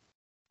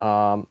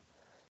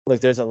 Look,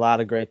 there's a lot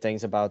of great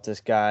things about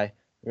this guy.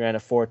 He ran a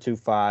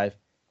 4.25.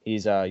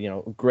 He's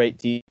a great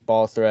deep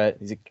ball threat.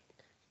 He's a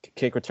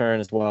kick return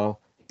as well.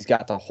 He's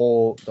got the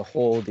whole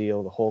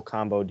deal, the whole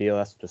combo deal.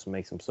 That's what just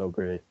makes him so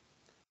great.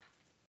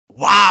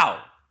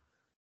 Wow.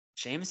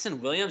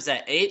 Jameson Williams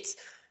at 8.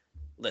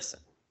 Listen,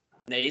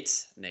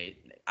 Nate.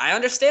 I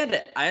understand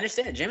it.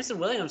 Jameson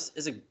Williams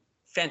is a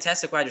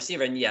fantastic wide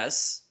receiver. And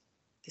yes,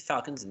 the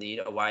Falcons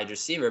need a wide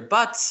receiver.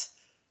 But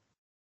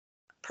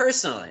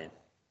personally,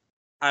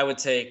 I would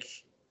take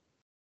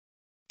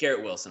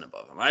Garrett Wilson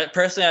above him. I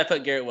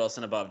put Garrett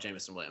Wilson above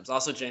Jameson Williams.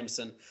 Also,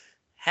 Jameson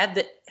had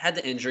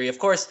the injury. Of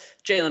course,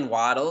 Jalen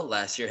Waddle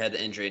last year had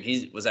the injury, and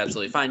he was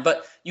absolutely fine.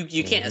 But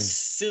you can't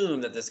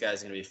assume that this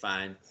guy's going to be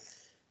fine.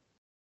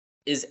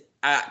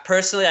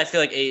 Personally, I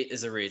feel like 8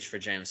 is a reach for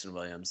Jameson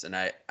Williams, and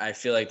I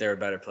feel like there are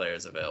better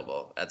players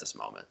available at this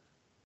moment.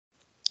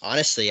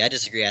 Honestly, I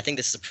disagree. I think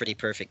this is a pretty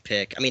perfect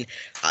pick. I mean,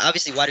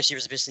 obviously, wide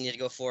receivers are the best thing you need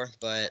to go for,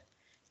 but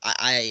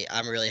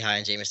I'm really high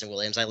on Jameson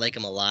Williams. I like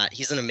him a lot.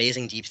 He's an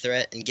amazing deep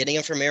threat, and getting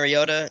him from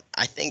Mariota,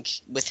 I think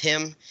with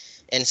him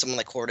and someone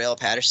like Cordell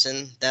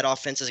Patterson, that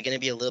offense is going to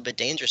be a little bit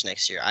dangerous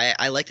next year.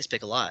 I like this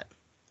pick a lot.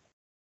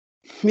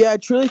 Yeah, I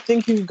truly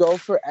think you can go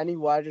for any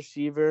wide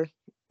receiver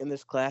in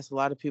this class. A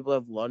lot of people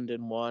have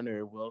London 1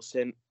 or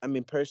Wilson. I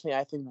mean, personally,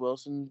 I think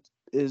Wilson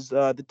is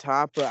the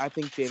top, but I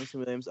think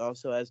Jameson Williams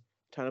also has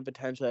a ton of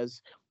potential.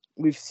 As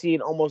we've seen,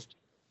 almost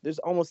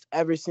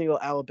every single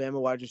Alabama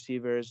wide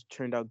receiver has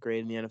turned out great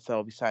in the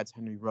NFL besides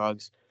Henry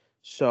Ruggs.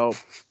 So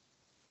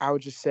I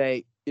would just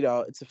say,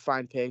 it's a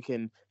fine pick,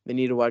 and they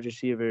need a wide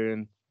receiver,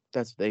 and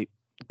that's a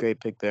great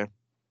pick there.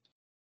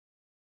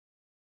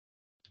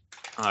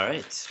 All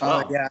right.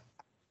 Well, yeah.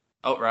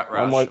 Oh,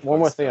 Raj. One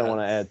more thing I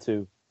want to add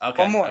too.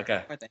 Okay.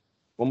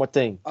 One more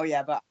thing. Oh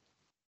yeah, but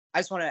I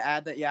just want to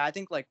add that I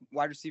think like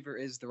wide receiver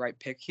is the right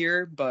pick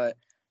here, but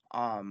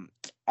all I'm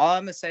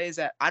gonna say is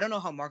that I don't know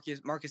how Marcus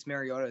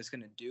Mariota is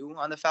gonna do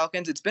on the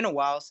Falcons. It's been a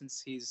while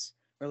since he's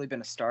really been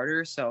a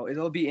starter, so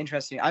it'll be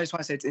interesting. I just want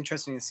to say it's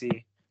interesting to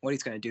see what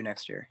he's gonna do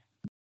next year.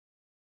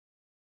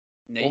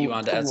 Nate, you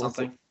wanted to add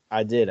something?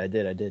 I did.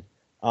 The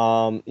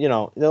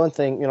only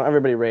thing,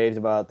 everybody raved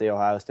about the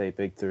Ohio State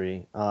Big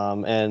Three,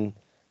 and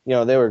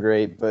they were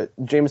great, but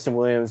Jameson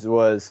Williams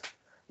was,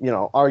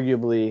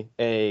 arguably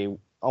a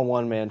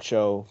one-man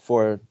show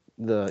for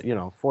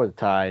the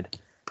Tide.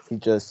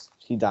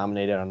 He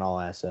dominated on all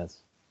assets,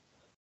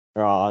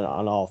 or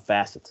on all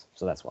facets,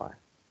 so that's why.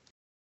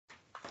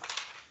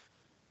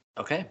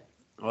 Okay,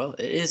 well,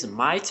 it is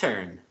my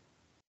turn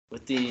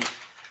with the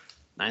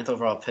 9th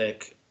overall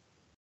pick.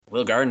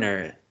 Will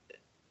Gardner,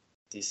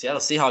 the Seattle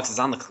Seahawks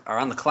are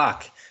on the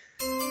clock.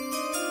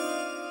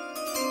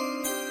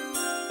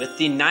 With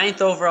the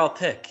 9th overall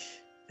pick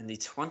in the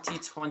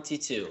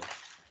 2022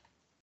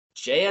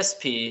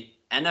 JSP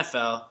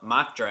NFL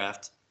mock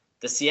draft,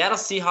 the Seattle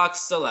Seahawks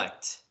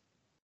select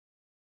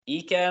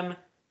Ikem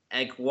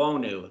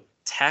Ekwonu,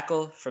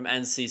 tackle from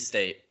NC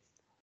State.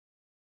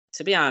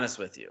 To be honest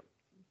with you,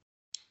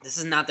 this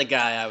is not the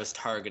guy I was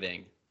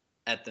targeting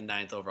at the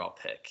 9th overall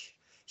pick.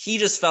 He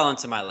just fell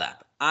into my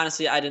lap.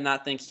 Honestly, I did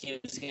not think he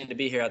was going to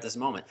be here at this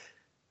moment.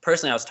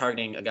 Personally, I was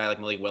targeting a guy like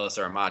Malik Willis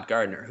or Ahmad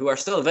Gardner, who are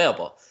still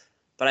available.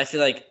 But I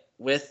feel like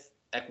with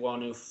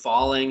Ekwonu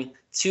falling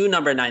to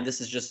number 9,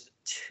 this is just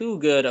too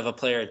good of a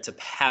player to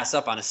pass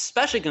up on,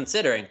 especially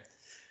considering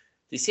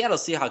the Seattle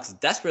Seahawks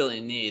desperately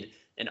need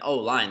an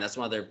O-line. That's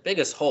one of their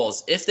biggest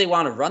holes. If they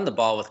want to run the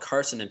ball with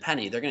Carlson and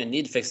Penny, they're going to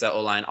need to fix that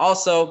O-line.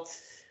 Also,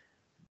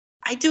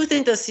 I do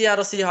think the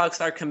Seattle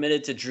Seahawks are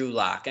committed to Drew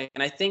Lock, and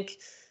I think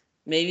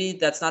maybe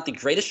that's not the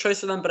greatest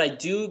choice for them, but I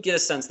do get a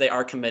sense they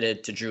are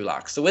committed to Drew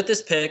Lock. So with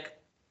this pick,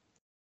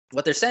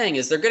 what they're saying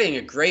is they're getting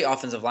a great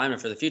offensive lineman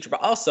for the future,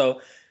 but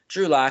also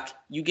Drew Lock,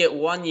 you get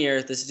 1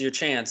 year. This is your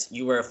chance.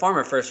 You were a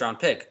former first-round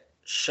pick.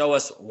 Show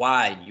us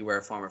why you were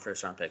a former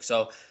first-round pick.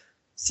 So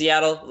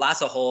Seattle,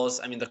 lots of holes.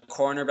 I mean, the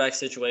cornerback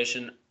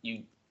situation,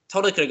 you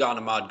totally could have gone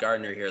to Ahmad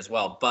Gardner here as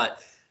well,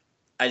 but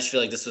I just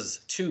feel like this was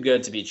too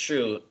good to be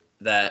true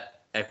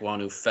that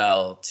Ekwonu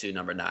fell to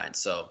number 9.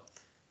 So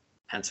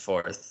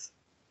henceforth,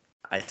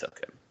 I took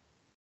him.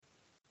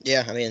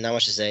 Yeah, I mean, not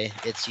much to say.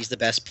 He's the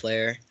best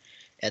player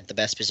at the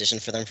best position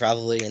for them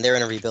probably, and they're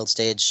in a rebuild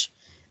stage.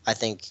 I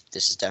think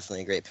this is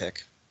definitely a great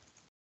pick.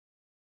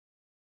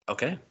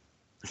 Okay,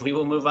 we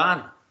will move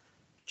on.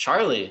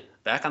 Charlie,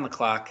 back on the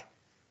clock.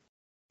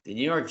 The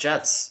New York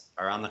Jets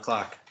are on the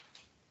clock.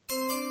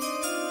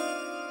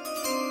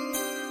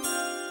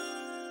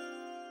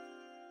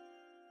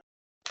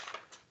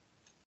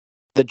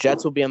 The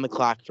Jets will be on the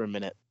clock for a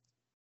minute.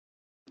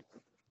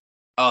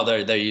 Oh,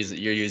 you're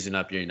using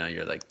up your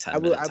like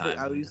 10 minute time.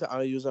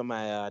 I'll use up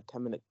my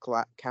 10-minute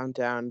clock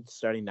countdown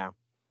starting now.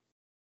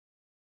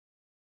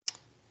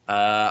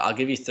 I'll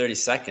give you 30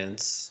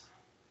 seconds.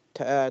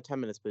 10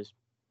 minutes, please.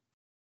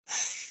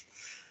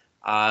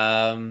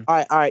 All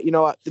right. You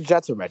know what? The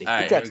Jets are ready. All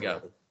right, the Jets here we go.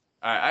 Ready.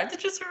 All right, the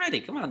Jets are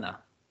ready. Come on now.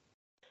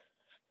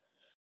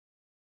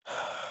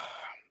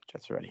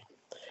 Jets are ready.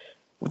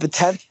 With the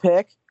 10th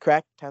pick,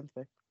 correct? 10th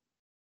pick.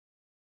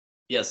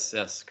 Yes,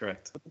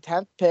 correct. With the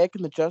 10th pick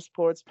in the Just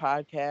Sports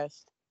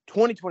Podcast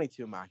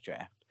 2022 mock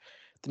draft,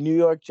 the New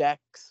York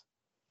Jets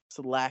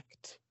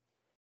select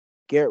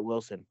Garrett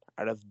Wilson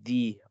out of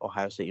the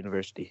Ohio State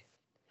University.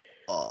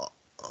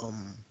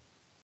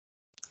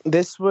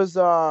 This was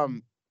if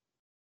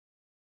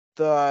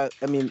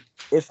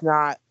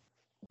not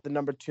the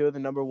number 2, the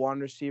number 1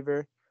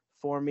 receiver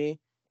for me.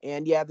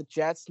 And yeah, the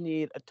Jets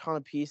need a ton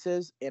of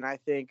pieces, and I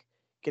think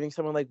getting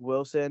someone like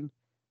Wilson,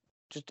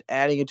 just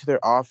adding it to their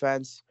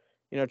offense,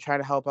 trying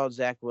to help out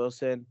Zach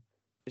Wilson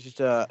is just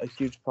a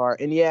huge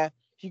part. And yeah,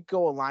 he could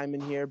go a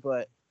lineman here,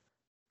 but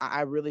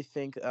I really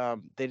think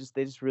they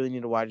just really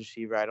need a wide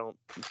receiver. I don't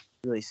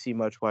really see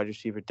much wide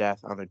receiver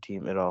depth on their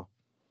team at all.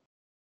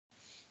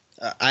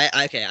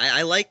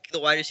 I like the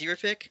wide receiver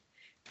pick,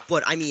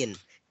 but I mean,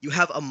 you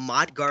have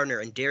Ahmad Gardner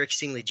and Derek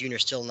Stingley Jr.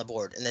 still on the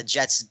board, and the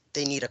Jets,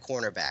 they need a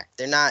cornerback.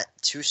 They're not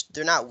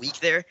weak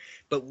there,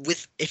 but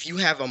if you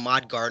have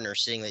Ahmad Gardner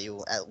sitting at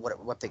you at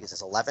what pick is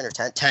this, 11 or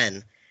 10?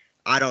 10.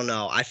 I don't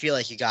know. I feel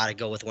like you got to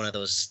go with one of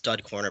those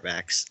stud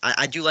cornerbacks.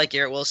 I do like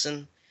Garrett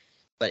Wilson,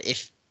 but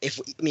if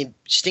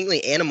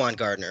Stingley and Ahmad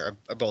Gardner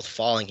are both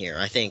falling here,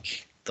 I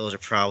think those are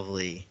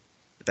probably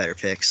the better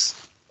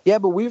picks. Yeah,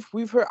 but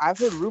I've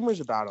heard rumors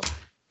about them.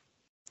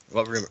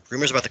 What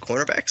rumors about the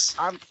cornerbacks?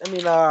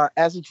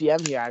 As a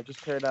GM here, I've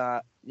just heard,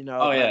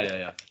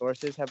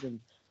 sources have been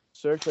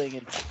circling,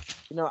 and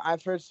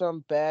I've heard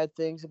some bad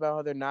things about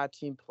how they're not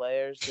team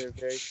players. They're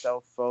very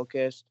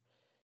self-focused,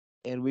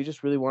 and we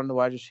just really wanted a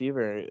wide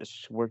receiver.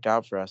 It's worked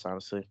out for us,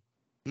 honestly.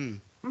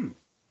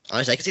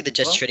 Honestly, I can see the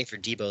Jets trading for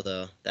Debo,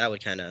 though. That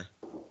would kind of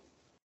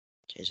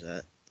change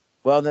that.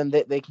 Well, then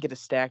they can get a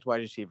stacked wide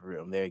receiver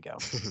room. There you go.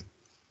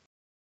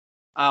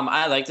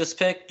 I like this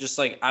pick. Just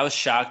like I was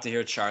shocked to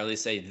hear Charlie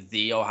say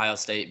the Ohio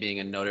State being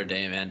a Notre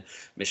Dame and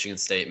Michigan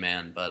State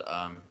man, but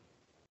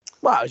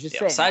well, I was just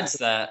saying. Besides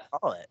that,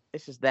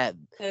 it's just that.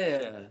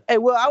 Yeah. Hey,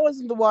 well, I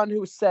wasn't the one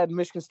who said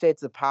Michigan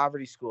State's a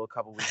poverty school a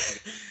couple weeks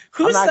ago.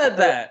 Who said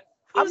that?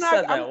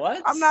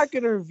 What? I'm not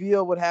gonna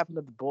reveal what happened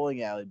at the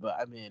bowling alley, but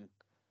I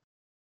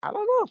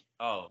don't know.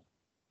 Oh,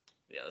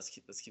 yeah. Let's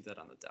keep that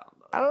on the down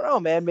low. I don't know,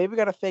 man. Maybe we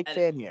got a fake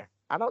fan here.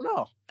 I don't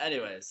know.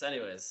 Anyways.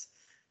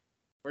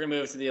 We're going to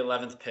move to the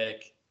 11th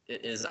pick.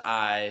 It is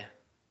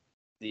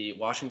the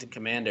Washington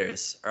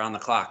Commanders are on the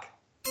clock.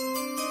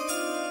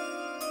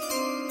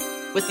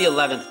 With the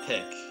 11th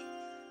pick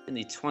in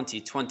the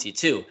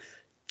 2022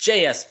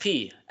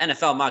 JSP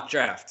NFL mock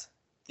draft,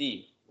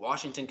 the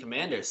Washington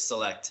Commanders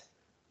select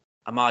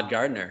Ahmad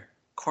Gardner,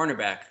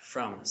 cornerback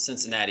from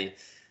Cincinnati.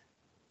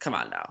 Come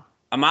on now.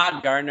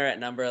 Ahmad Gardner at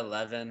number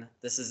 11.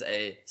 This is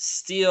a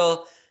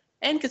steal.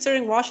 And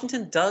considering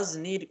Washington does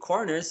need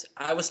corners,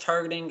 I was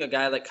targeting a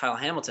guy like Kyle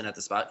Hamilton at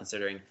the spot,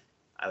 considering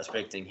I was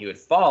predicting he would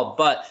fall.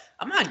 But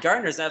Ahmad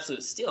Gardner is an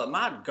absolute steal.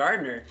 Ahmad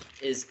Gardner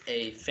is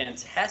a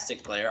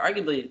fantastic player,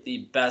 arguably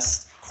the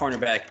best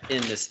cornerback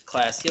in this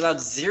class. He allowed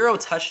 0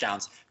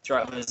 touchdowns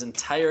throughout his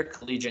entire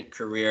collegiate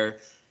career.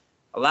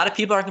 A lot of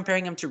people are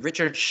comparing him to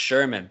Richard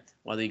Sherman,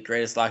 one of the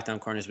greatest lockdown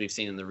corners we've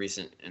seen in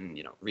recent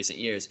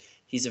years.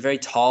 He's a very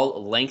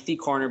tall, lengthy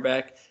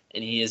cornerback,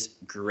 and he is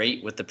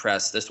great with the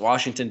press. This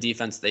Washington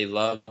defense, they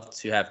love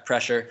to have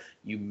pressure.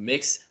 You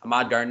mix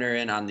Ahmad Gardner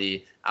in on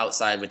the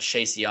outside with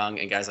Chase Young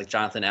and guys like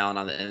Jonathan Allen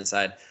on the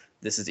inside.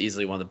 This is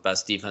easily one of the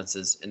best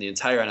defenses in the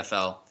entire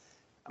NFL.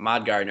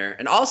 Ahmad Gardner.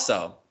 And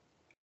also,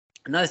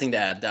 another thing to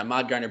add that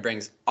Ahmad Gardner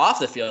brings off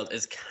the field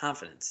is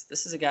confidence.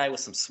 This is a guy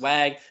with some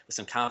swag, with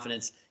some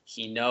confidence.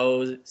 He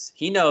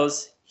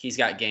knows he's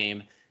got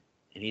game,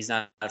 and he's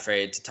not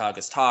afraid to talk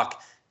his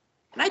talk.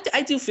 And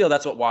I do feel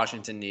that's what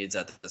Washington needs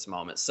at this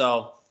moment.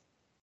 So,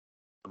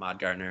 Ahmad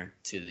Gardner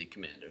to the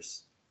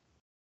Commanders.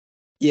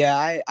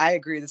 Yeah, I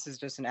agree. This is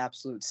just an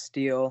absolute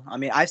steal.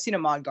 I've seen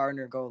Ahmad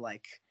Gardner go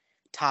like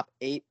top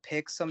 8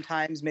 picks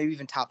sometimes, maybe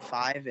even top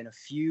 5 in a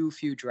few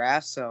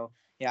drafts. So,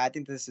 yeah, I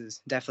think this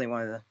is definitely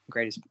one of the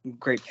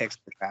great picks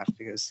of the draft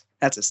because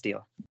that's a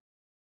steal.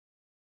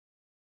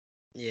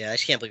 Yeah, I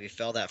just can't believe he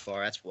fell that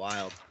far. That's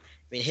wild.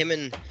 Him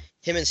and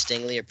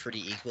Stingley are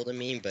pretty equal to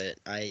me, but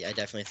I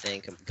definitely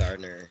think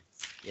Gardner,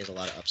 he has a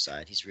lot of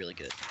upside. He's really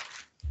good.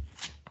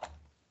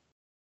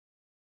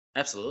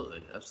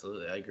 Absolutely.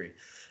 I agree.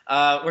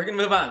 We're going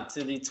to move on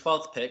to the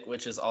 12th pick,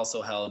 which is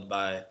also held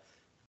by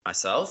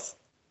myself.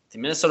 The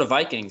Minnesota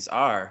Vikings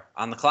are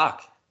on the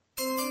clock.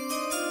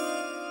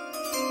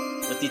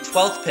 With the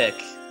 12th pick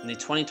in the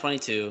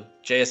 2022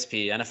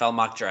 JSP NFL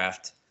mock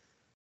draft,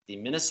 the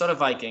Minnesota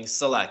Vikings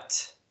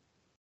select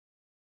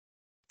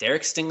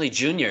Derek Stingley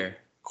Jr.,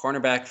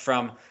 cornerback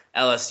from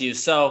LSU.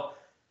 So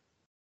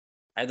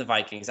I had the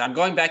Vikings. I'm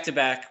going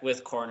back-to-back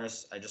with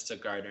corners. I just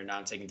took Gardner. Now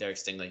I'm taking Derek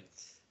Stingley.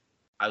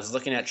 I was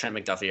looking at Trent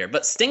McDuffie here.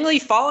 But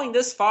Stingley falling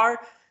this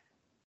far,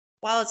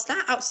 while it's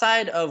not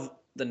outside of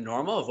the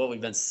normal of what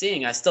we've been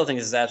seeing, I still think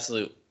this is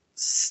absolute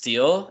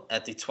steal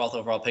at the 12th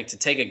overall pick to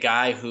take a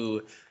guy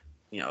who,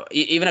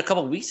 even a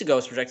couple of weeks ago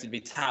was projected to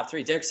be top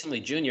 3. Derek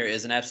Stingley Jr.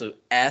 is an absolute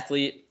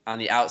athlete on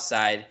the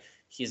outside.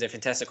 He's a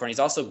fantastic corner. He's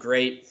also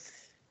great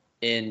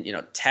in,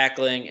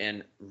 tackling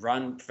and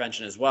run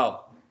prevention as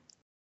well.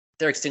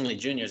 Derek Stingley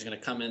Jr. is going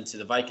to come into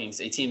the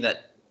Vikings, a team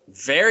that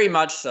very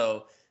much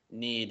so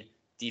need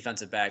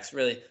defensive backs.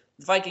 Really,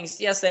 the Vikings,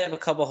 yes, they have a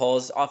couple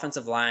holes.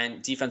 Offensive line,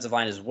 defensive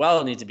line as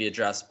well need to be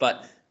addressed.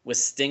 But with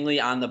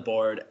Stingley on the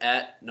board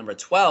at number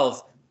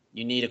 12,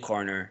 you need a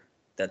corner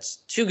that's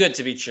too good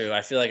to be true.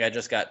 I feel like I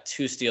just got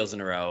 2 steals in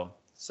a row.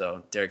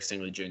 So Derek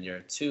Stingley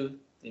Jr. to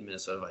the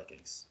Minnesota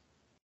Vikings.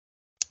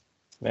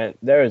 Man,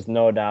 there is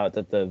no doubt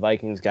that the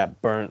Vikings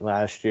got burnt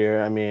last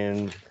year. I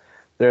mean,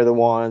 they're the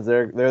ones.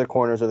 They're the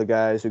corners of the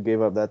guys who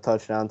gave up that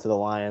touchdown to the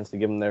Lions to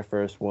give them their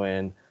first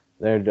win.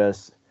 They're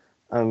just.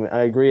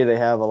 I agree they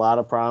have a lot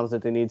of problems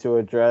that they need to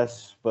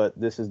address, but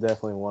this is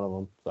definitely one of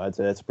them. So I'd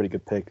say that's a pretty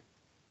good pick.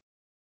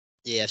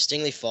 Yeah, if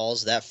Stingley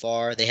falls that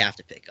far, they have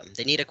to pick him.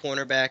 They need a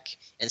cornerback,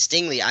 and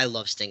Stingley, I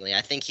love Stingley.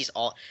 I think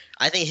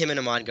him and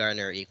Ahmad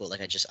Gardner are equal,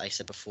 like I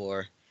said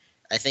before.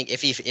 I think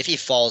if he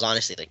falls,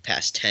 honestly, like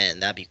past 10,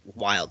 that'd be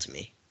wild to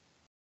me.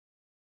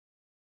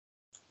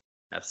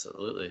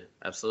 Absolutely.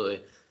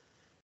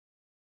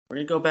 We're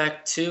going to go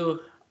back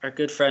to our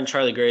good friend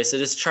Charlie Grace.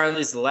 It is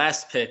Charlie's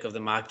last pick of the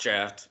mock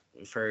draft.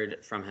 We've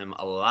heard from him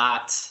a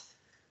lot.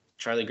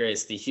 Charlie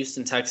Grace, the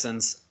Houston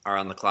Texans are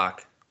on the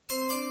clock.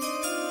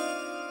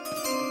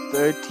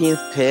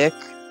 13th pick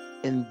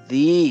in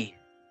the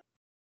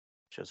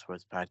Just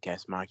Sports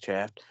Podcast mock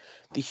draft.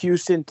 The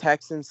Houston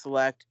Texans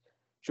select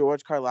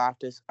George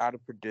Karlaftis out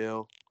of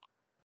Purdue.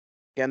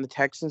 Again, the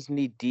Texans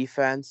need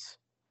defense,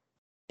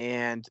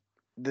 and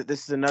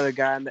this is another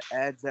guy on the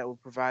edge that will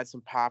provide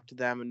some pop to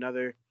them.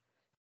 Another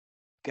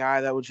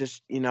guy that will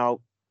just,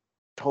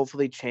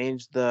 hopefully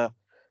change the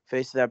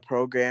face of that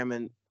program.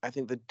 And I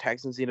think the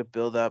Texans need to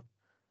build up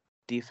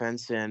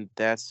defense, and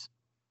that's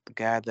the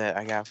guy that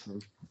I got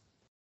from.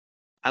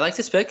 I like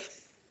this pick.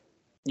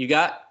 You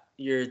got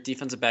your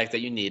defensive back that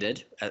you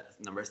needed at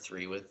number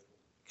 3 with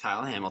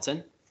Kyle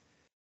Hamilton.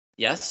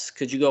 Yes,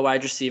 could you go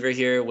wide receiver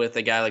here with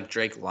a guy like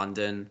Drake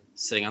London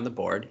sitting on the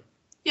board?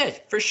 Yeah,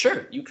 for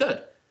sure, you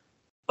could.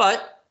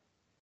 But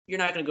you're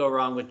not going to go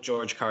wrong with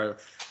George however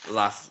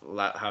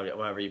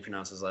you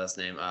pronounce his last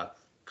name,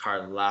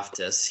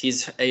 Karlaftis.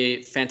 He's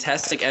a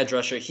fantastic edge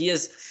rusher. He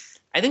is,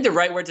 I think the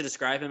right word to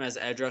describe him as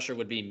edge rusher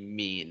would be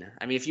mean.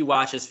 I mean, if you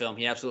watch his film,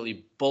 he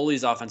absolutely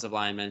bullies offensive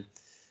linemen.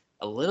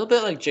 A little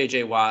bit like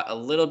J.J. Watt. A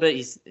little bit,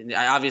 he's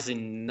obviously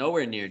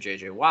nowhere near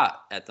J.J.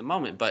 Watt at the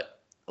moment, but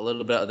a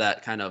little bit of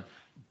that kind of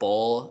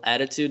bull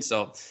attitude.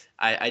 So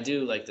I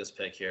do like this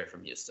pick here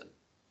from Houston.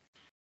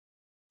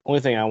 Only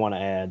thing I want to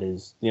add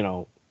is,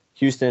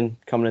 Houston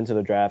coming into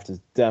the draft is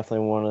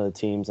definitely one of the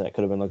teams that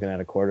could have been looking at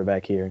a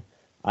quarterback here.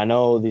 I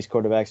know these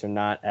quarterbacks are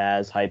not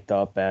as hyped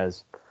up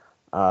as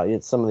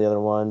some of the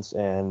other ones,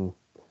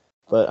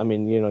 but I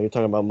mean, you're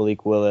talking about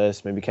Malik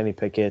Willis, maybe Kenny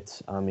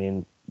Pickett. I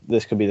mean,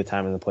 this could be the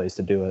time and the place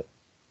to do it.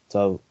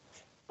 So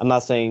I'm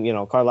not saying,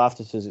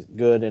 Karlaftis is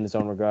good in his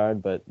own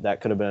regard, but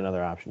that could have been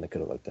another option they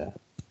could have looked at.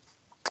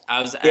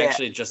 I was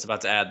actually just about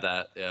to add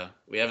that. Yeah,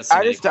 we haven't seen.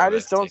 I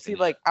just don't see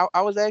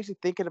I was actually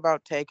thinking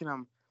about taking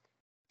him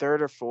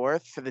 3rd or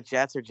 4th for the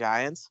Jets or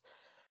Giants,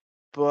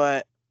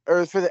 I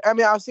was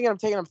thinking I'm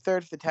taking him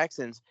 3rd for the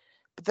Texans,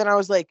 but then I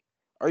was like,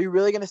 are you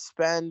really going to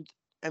spend?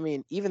 I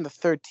mean, even the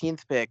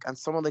 13th pick on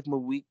someone like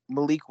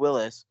Malik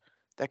Willis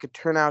that could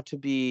turn out to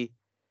be,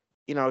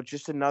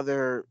 just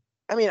another.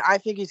 I mean, I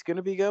think he's going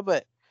to be good,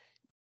 but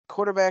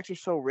quarterbacks are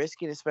so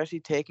risky, and especially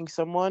taking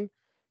someone,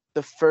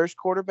 the first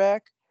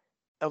quarterback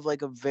of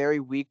like a very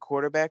weak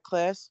quarterback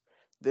class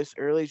this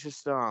early is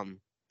just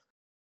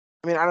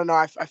I mean, I don't know.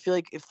 I feel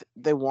like if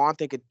they want,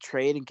 they could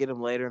trade and get him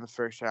later in the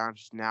first round.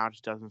 Just now, it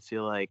just doesn't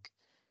feel like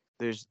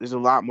there's a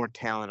lot more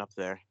talent up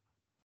there.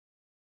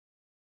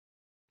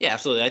 Yeah,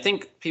 absolutely. I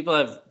think people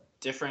have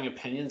differing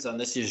opinions on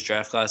this year's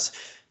draft class.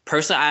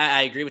 Personally,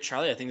 I agree with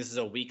Charlie. I think this is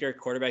a weaker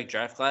quarterback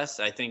draft class.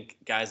 I think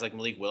guys like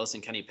Malik Willis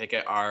and Kenny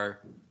Pickett are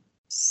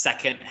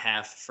second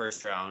half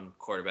first round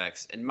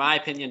quarterbacks, in my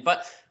opinion.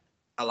 But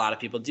a lot of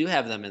people do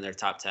have them in their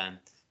top 10.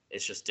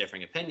 It's just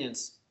differing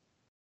opinions.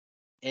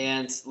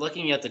 And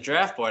looking at the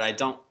draft board, I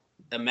don't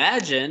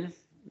imagine,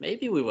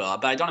 maybe we will,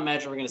 but I don't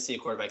imagine we're going to see a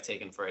quarterback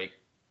taken for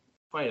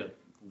quite a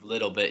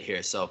little bit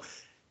here. So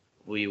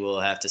we will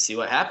have to see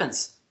what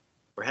happens.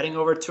 We're heading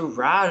over to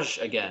Raj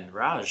again.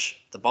 Raj,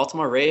 the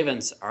Baltimore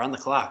Ravens are on the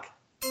clock.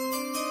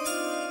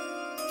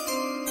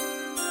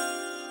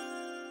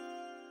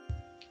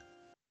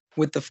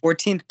 With the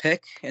 14th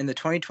pick in the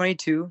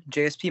 2022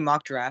 JSP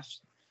mock draft,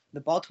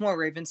 the Baltimore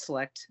Ravens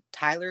select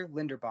Tyler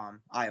Linderbaum,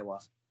 Iowa,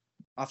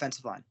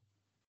 offensive line.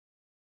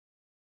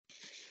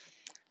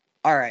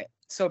 All right.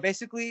 So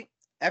basically,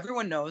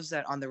 everyone knows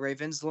that on the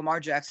Ravens,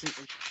 Lamar Jackson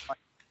is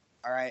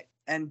all right.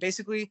 And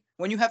basically,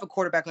 when you have a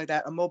quarterback like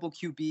that, a mobile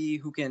QB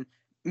who can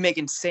make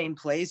insane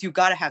plays, you've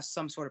got to have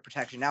some sort of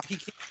protection. Now,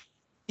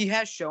 he he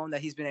has shown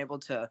that he's been able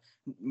to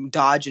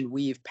dodge and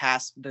weave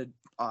past the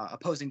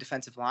opposing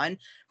defensive line.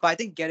 But I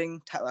think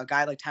getting a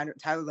guy like Tyler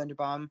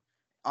Linderbaum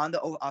on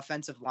the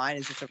offensive line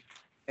is just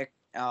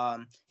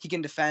he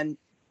can defend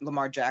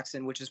Lamar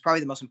Jackson, which is probably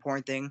the most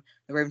important thing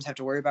the Ravens have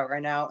to worry about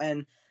right now.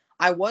 And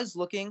I was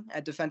looking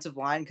at defensive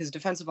line because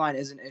defensive line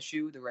is an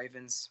issue the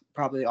Ravens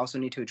probably also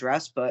need to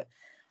address. But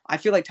I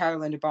feel like Tyler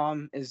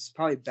Linderbaum is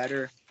probably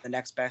better, the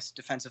next best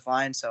defensive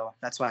line. So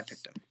that's why I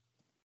picked him.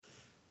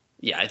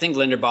 Yeah, I think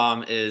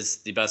Linderbaum is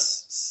the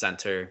best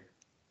center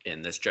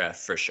in this draft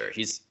for sure.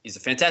 He's a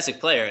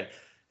fantastic player.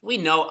 We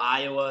know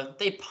Iowa,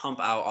 they pump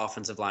out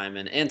offensive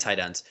linemen and tight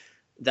ends.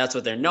 That's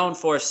what they're known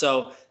for.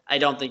 So I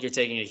don't think you're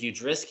taking a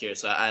huge risk here.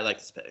 So I like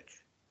this pick.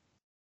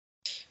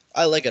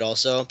 I like it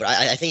also, but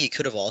I think he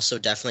could have also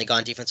definitely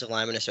gone defensive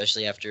lineman,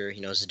 especially after,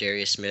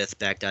 Zadarius Smith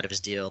backed out of his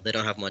deal. They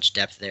don't have much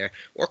depth there.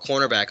 Or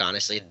cornerback,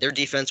 honestly. Their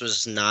defense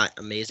was not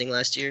amazing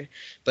last year,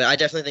 but I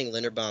definitely think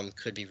Linderbaum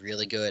could be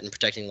really good, and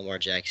protecting Lamar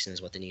Jackson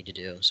is what they need to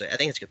do. So I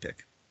think it's a good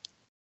pick.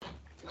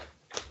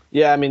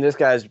 Yeah, I mean, this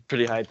guy's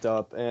pretty hyped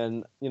up,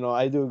 and,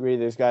 I do agree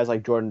there's guys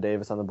like Jordan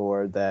Davis on the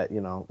board that,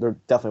 they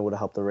definitely would have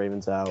helped the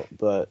Ravens out,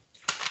 but,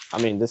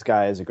 I mean, this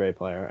guy is a great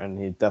player, and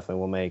he definitely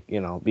will make,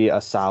 be a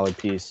solid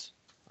piece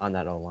on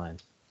that O-line.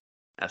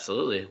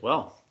 Absolutely.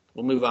 Well,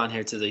 we'll move on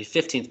here to the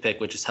 15th pick,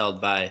 which is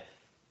held by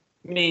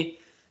me.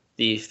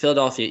 The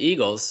Philadelphia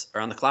Eagles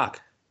are on the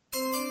clock.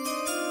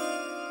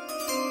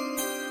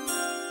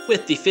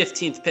 With the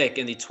 15th pick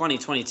in the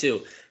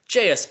 2022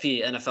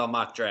 JSP NFL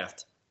Mock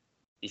Draft,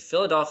 the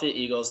Philadelphia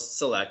Eagles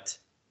select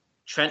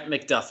Trent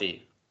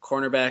McDuffie,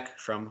 cornerback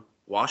from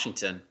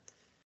Washington.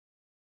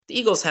 The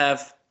Eagles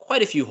have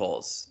quite a few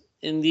holes.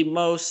 In the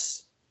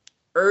most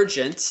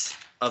urgent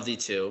of the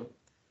two,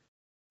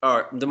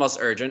 or the most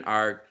urgent,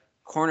 are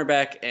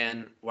cornerback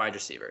and wide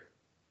receiver.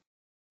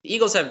 The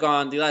Eagles have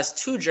the last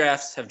two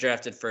drafts have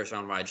drafted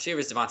first-round wide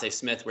receivers. Devontae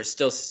Smith, we're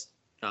still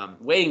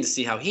waiting to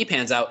see how he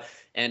pans out.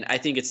 And I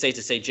think it's safe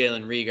to say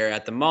Jalen Reagor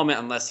at the moment,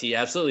 unless he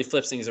absolutely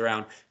flips things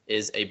around,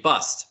 is a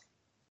bust.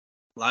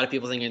 A lot of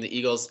people thinking the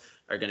Eagles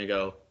are going to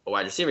go a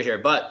wide receiver here,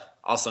 but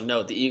also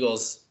note the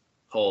Eagles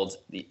hold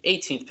the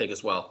 18th pick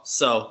as well.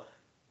 So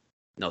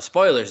no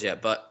spoilers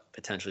yet, but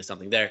potentially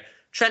something there.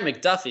 Trent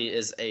McDuffie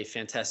is a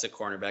fantastic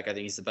cornerback. I think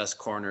he's the best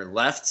corner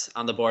left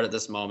on the board at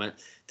this moment.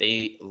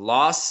 They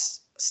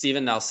lost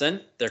Steven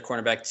Nelson, their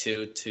cornerback,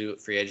 to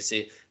free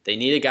agency. They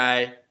need a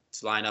guy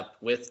to line up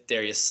with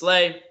Darius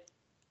Slay.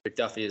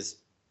 McDuffie is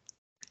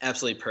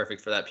absolutely perfect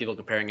for that. People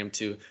comparing him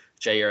to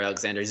Jair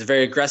Alexander. He's a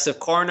very aggressive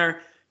corner,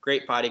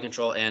 great body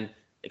control, and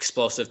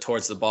explosive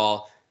towards the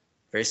ball.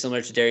 Very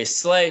similar to Darius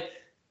Slay.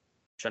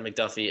 Trent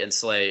McDuffie and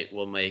Slay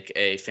will make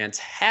a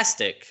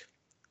fantastic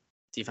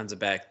defensive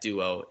back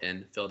duo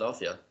in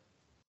Philadelphia.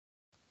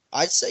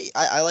 I'd say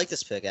I like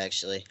this pick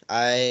actually.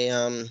 I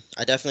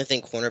definitely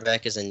think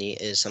cornerback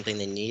is something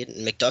they need.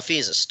 And McDuffie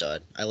is a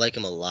stud. I like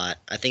him a lot.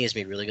 I think he's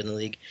gonna be really good in the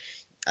league.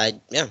 I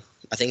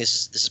think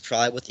this is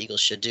probably what the Eagles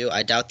should do.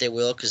 I doubt they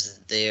will because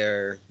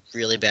they're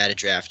really bad at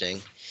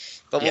drafting.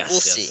 But we'll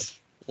see.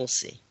 We'll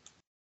see.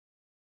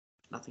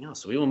 Nothing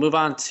else. So we will move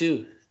on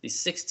to the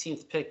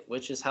 16th pick,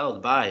 which is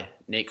held by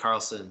Nate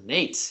Carlson.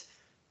 Nate,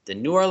 the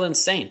New Orleans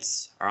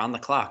Saints are on the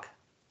clock.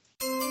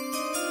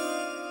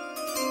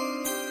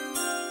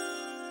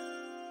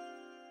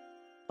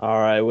 All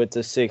right, with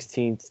the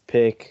 16th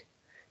pick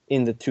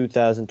in the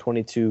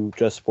 2022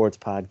 Just Sports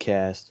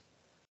Podcast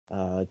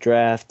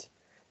draft,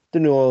 the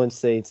New Orleans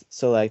Saints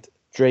select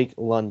Drake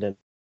London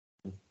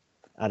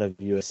out of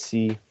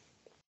USC.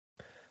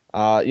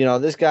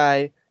 This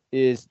guy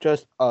is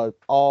just an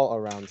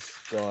all-around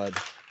stud.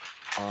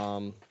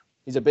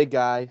 He's a big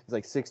guy. He's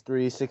like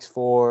 6'3",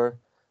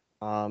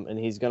 6'4", and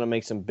he's going to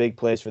make some big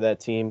plays for that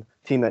team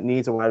that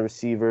needs a wide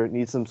receiver,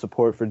 needs some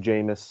support for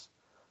Jameis.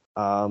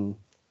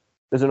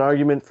 There's an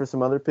argument for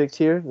some other picks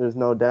here. There's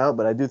no doubt,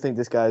 but I do think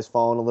this guy's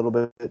fallen a little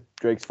bit.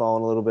 Drake's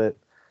fallen a little bit,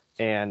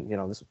 and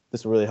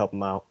this will really help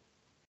him out.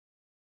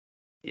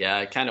 Yeah,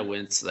 I kind of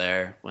wince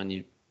there when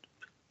you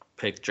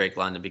pick Drake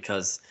London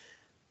because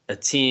a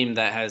team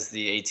that has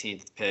the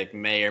 18th pick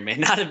may or may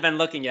not have been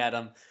looking at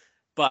him,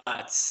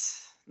 but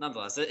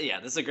nonetheless,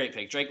 yeah, this is a great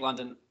pick. Drake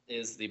London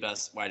is the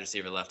best wide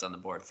receiver left on the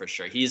board for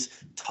sure.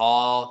 He's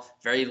tall,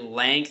 very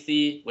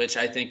lengthy, which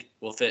I think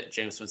will fit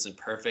Jameis Winston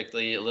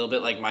perfectly. A little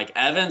bit like Mike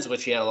Evans,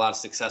 which he had a lot of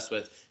success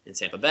with in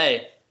Tampa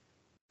Bay.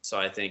 So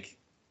I think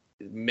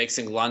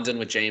mixing London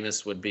with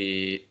Jameis would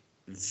be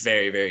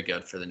very, very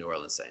good for the New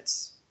Orleans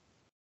Saints.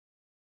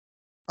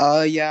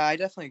 Yeah, I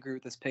definitely agree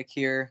with this pick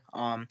here.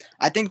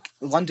 I think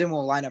London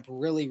will line up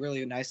really,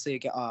 really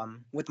nicely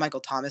with Michael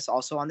Thomas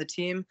also on the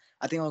team.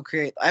 I think it'll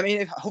create. I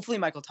mean, hopefully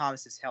Michael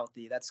Thomas is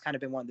healthy. That's kind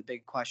of been one of the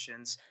big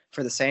questions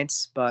for the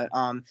Saints. But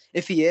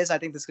if he is, I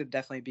think this could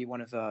definitely be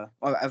one of a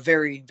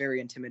very,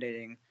 very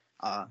intimidating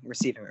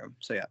receiving room.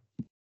 So yeah.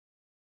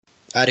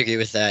 I'd agree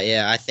with that.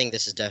 Yeah, I think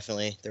this is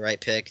definitely the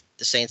right pick.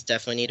 The Saints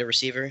definitely need a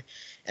receiver,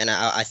 and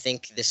I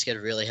think this could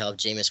really help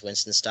Jameis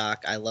Winston's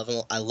stock. I love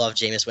him. I love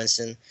Jameis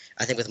Winston.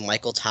 I think with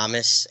Michael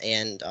Thomas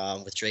and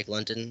with Drake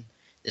London,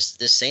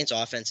 This Saints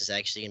offense is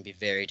actually going to be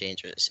very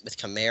dangerous with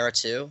Kamara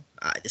too.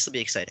 This will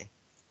be exciting.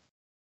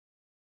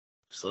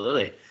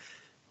 Absolutely.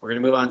 We're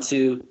going to move on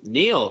to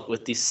Neal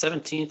with the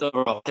 17th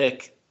overall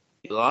pick.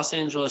 The Los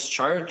Angeles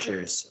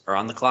Chargers are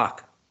on the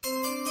clock.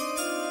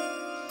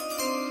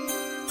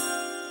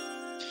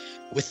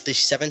 With the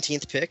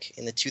 17th pick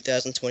in the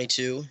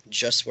 2022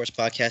 Just Sports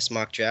Podcast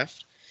mock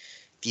draft,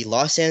 the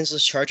Los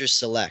Angeles Chargers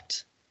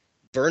select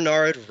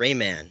Bernard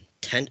Rayman,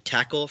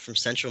 tackle from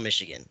Central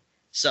Michigan.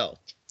 So,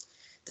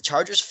 the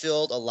Chargers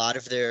filled a lot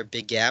of their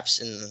big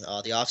gaps in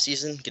the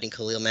offseason, getting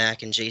Khalil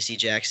Mack and J.C.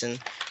 Jackson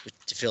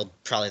to fill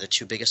probably the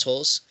two biggest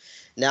holes.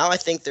 Now I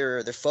think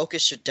their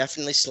focus should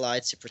definitely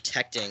slide to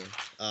protecting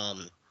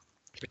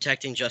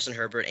Justin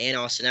Herbert and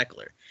Austin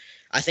Eckler.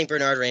 I think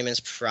Bernard Raymond's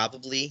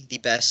probably the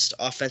best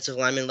offensive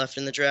lineman left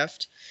in the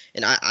draft.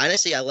 And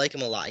I like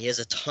him a lot. He has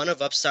a ton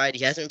of upside.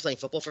 He hasn't been playing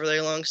football for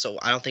very long, so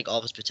I don't think all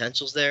of his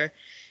potential's there.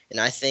 And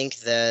I think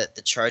that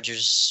the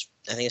Chargers,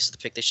 I think this is the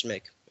pick they should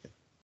make.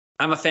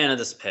 I'm a fan of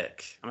this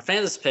pick. I'm a fan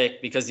of this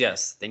pick because,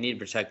 yes, they need to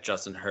protect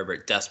Justin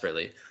Herbert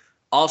desperately.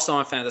 Also,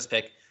 I'm a fan of this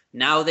pick.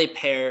 Now they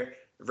pair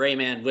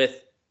Rayman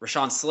with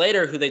Rashawn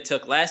Slater, who they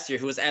took last year,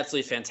 who was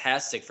absolutely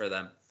fantastic for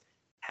them.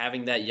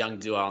 Having that young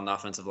duo on the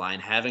offensive line,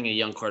 having a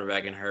young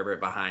quarterback in Herbert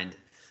behind,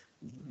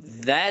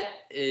 that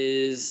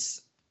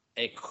is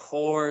a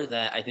core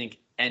that I think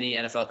any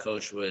NFL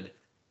coach would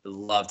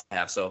love to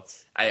have. So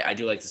I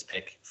do like this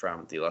pick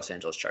from the Los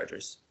Angeles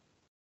Chargers.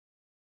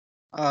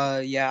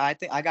 Yeah, I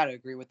think I got to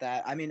agree with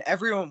that. I mean,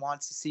 everyone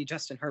wants to see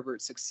Justin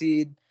Herbert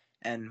succeed,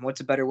 and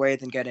what's a better way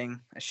than getting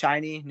a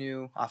shiny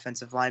new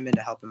offensive lineman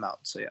to help him out?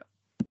 So, yeah.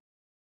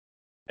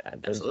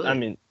 Absolutely. I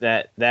mean,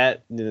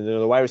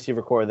 the wide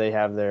receiver core they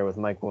have there with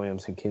Mike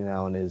Williams and Keenan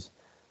Allen is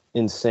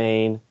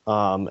insane.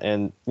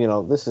 And,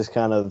 this is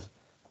kind of,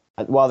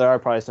 while there are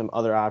probably some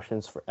other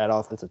options at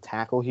offensive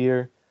tackle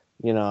here,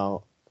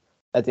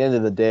 at the end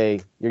of the day,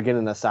 you're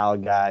getting a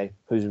solid guy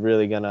who's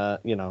really going to,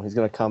 he's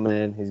going to come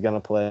in, he's going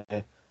to play,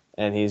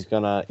 and he's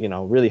going to,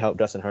 really help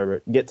Justin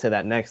Herbert get to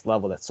that next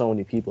level that so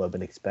many people have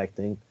been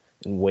expecting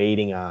and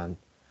waiting on.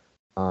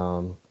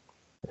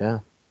 Yeah.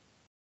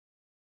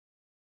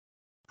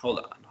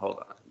 Hold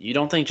on. You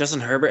don't think Justin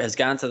Herbert has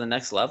gotten to the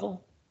next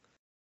level?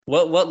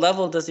 What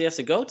level does he have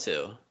to go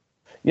to?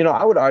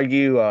 I would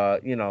argue,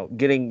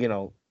 getting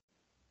into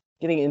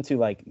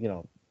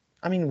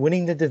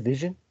winning the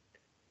division.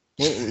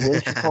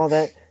 Wouldn't you call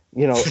that,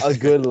 a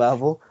good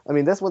level? I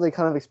mean, that's what they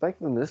kind of expect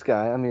from this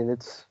guy. I mean,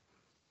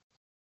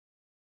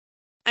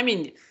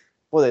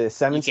 well, they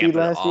 7 seed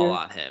last year. You can't put it all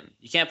on him.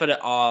 You can't put it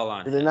all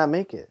on him. Did they not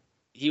make it?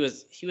 He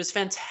was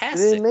fantastic.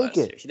 They didn't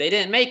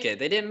make it.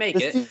 They didn't make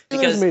it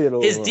because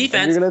his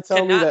defense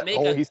cannot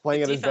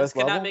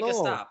make a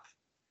stop.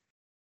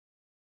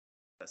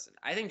 Listen,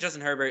 I think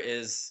Justin Herbert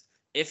is,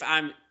 if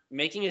I'm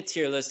making a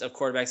tier list of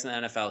quarterbacks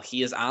in the NFL,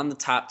 he is on the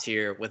top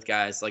tier with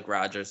guys like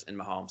Rodgers and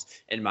Mahomes,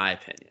 in my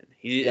opinion.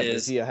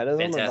 Is he ahead of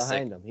them or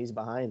behind them? He's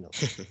behind them.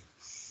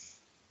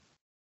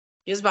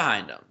 He's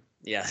behind them.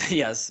 Yeah,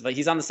 yes, but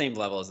he's on the same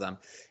level as them.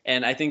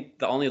 And I think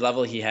the only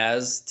level he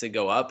has to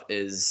go up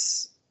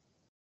is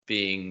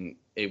being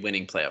a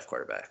winning playoff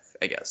quarterback,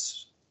 I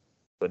guess,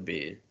 would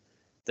be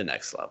the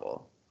next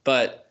level.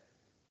 But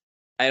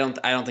I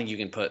don't think you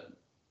can put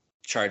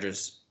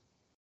Chargers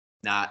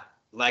not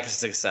lack of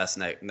success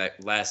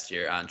last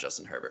year on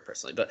Justin Herbert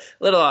personally. But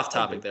a little off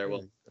topic there.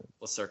 We'll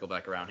circle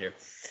back around here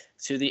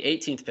to the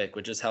 18th pick,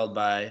 which is held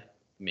by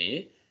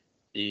me.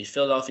 The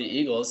Philadelphia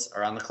Eagles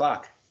are on the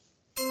clock.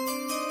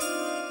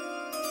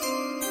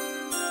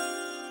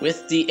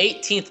 With the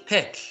 18th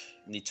pick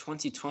in the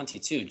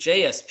 2022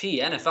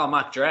 JSP NFL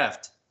mock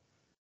draft,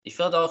 the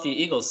Philadelphia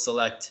Eagles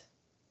select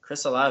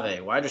Chris Olave,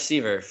 wide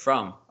receiver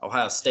from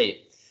Ohio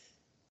State.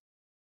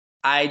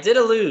 I did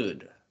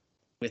allude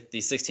with the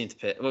 15th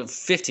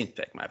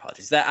pick, my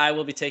apologies, that I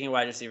will be taking a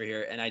wide receiver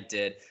here, and I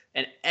did.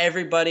 And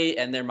everybody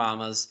and their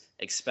mamas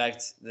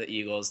expect the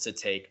Eagles to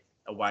take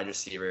a wide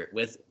receiver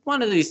with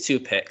one of these two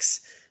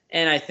picks,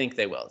 and I think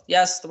they will.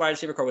 Yes, the wide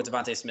receiver core with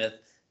Devontae Smith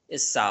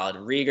is solid.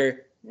 Rieger,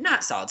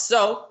 not solid.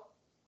 So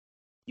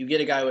you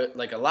get a guy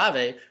like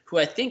Olave, who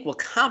I think will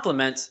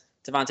complement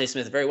Devontae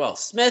Smith very well.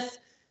 Smith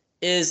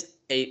is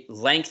a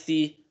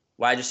lengthy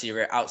wide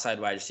receiver, outside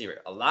wide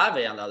receiver.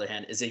 Olave, on the other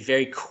hand, is a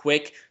very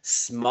quick,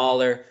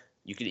 smaller,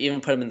 you could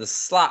even put him in the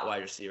slot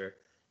wide receiver,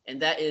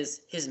 and that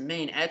is his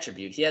main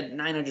attribute. He had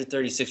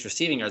 936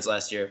 receiving yards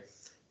last year,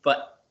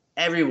 but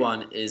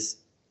everyone is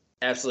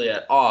absolutely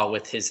at awe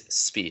with his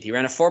speed. He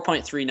ran a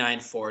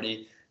 4.39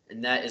 40,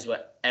 and that is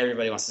what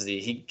everybody wants to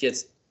see. He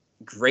gets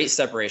great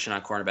separation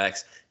on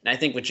cornerbacks, and I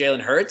think with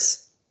Jalen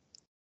Hurts,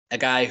 a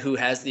guy who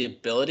has the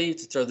ability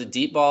to throw the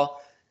deep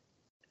ball,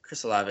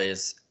 Chris Olave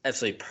is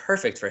absolutely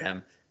perfect for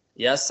him.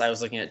 Yes, I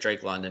was looking at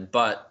Drake London,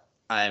 but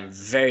I am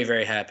very,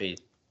 very happy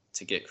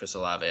to get Chris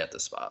Olave at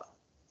this spot.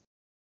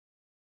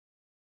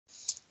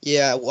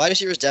 Yeah, wide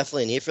receiver is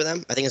definitely a need for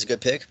them. I think it's a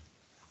good pick.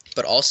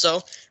 But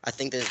also, I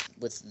think that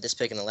with this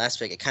pick and the last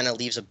pick, it kind of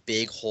leaves a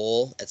big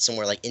hole at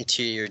somewhere like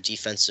interior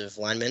defensive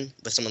lineman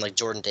with someone like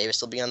Jordan Davis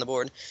still being on the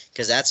board,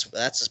 because that's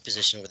a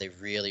position where they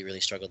really, really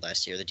struggled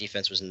last year. The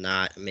defense was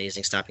not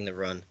amazing stopping the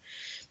run.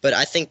 But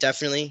I think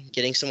definitely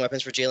getting some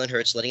weapons for Jalen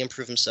Hurts, letting him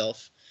prove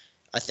himself.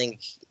 I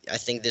think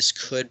this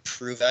could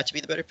prove out to be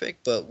the better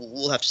pick, but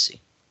we'll have to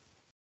see.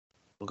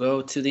 We'll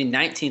go to the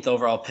 19th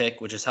overall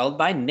pick, which is held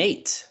by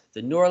Nate.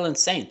 The New Orleans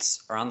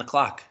Saints are on the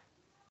clock.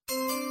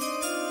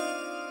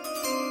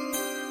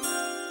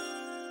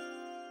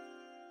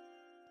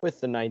 With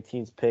the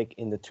 19th pick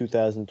in the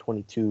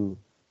 2022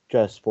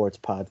 Just Sports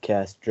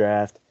Podcast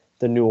Draft,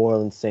 the New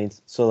Orleans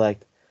Saints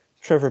select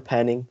Trevor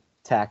Penning,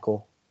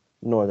 tackle,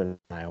 Northern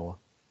Iowa.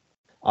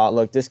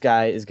 Look, this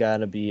guy is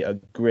going to be a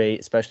great,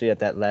 especially at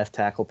that left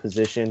tackle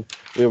position.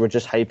 We were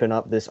just hyping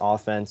up this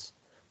offense,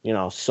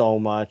 so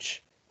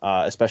much,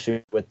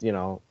 especially with,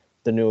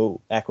 the new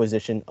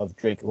acquisition of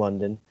Drake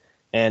London.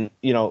 And,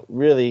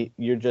 really,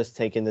 you're just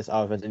taking this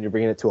offense and you're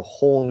bringing it to a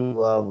whole new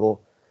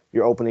level.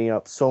 You're opening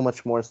up so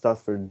much more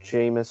stuff for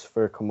Jameis,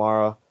 for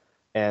Kamara,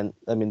 and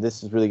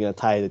this is really going to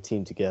tie the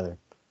team together.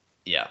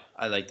 Yeah,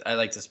 I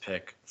like this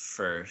pick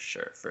for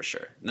sure.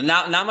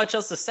 Not much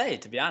else to say,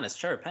 to be honest.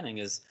 Trevor Penning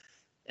is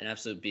an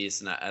absolute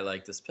beast, and I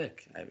like this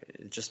pick.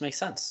 It just makes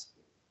sense.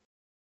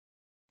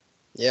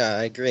 Yeah,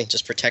 I agree.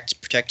 Just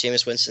protect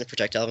Jameis Winston,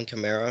 protect Alvin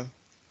Kamara.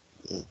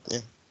 Yeah.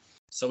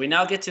 So we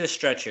now get to a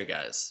stretch here,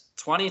 guys.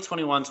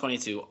 2021,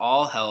 22,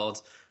 all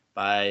held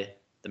by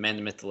the man,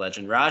 the myth, the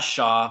legend, Raj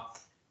Shah.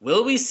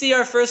 Will we see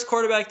our first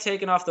quarterback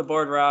taken off the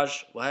board,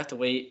 Raj? We'll have to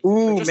wait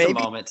for just a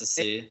moment to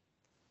see.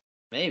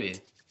 Maybe.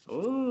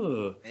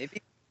 Ooh.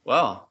 Maybe.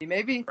 Well,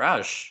 maybe.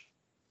 Raj,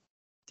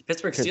 the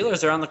Pittsburgh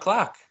Steelers are on the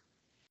clock.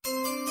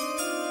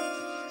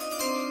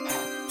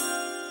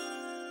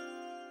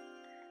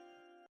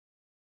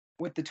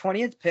 With the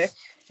 20th pick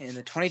in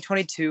the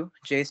 2022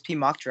 JSP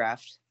mock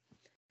draft,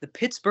 the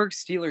Pittsburgh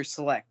Steelers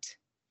select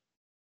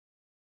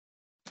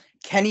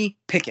Kenny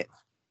Pickett,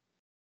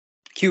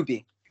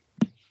 QB.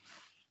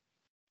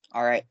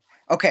 All right.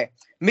 Okay.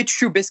 Mitch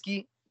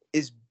Trubisky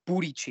is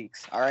booty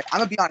cheeks. All right. I'm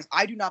going to be honest.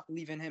 I do not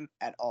believe in him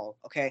at all.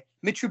 Okay.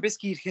 Mitch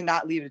Trubisky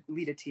cannot lead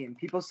a team.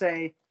 People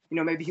say,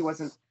 maybe he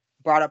wasn't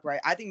brought up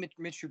right. I think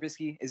Mitch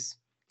Trubisky is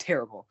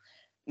terrible.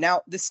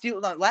 Now, the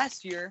Steelers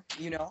last year,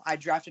 I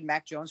drafted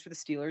Mac Jones for the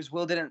Steelers.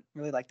 Will didn't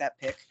really like that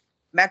pick.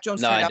 Mac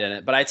Jones. No, I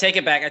didn't. But I take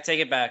it back.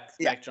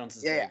 Yeah. Mac Jones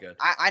is very good.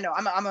 I know.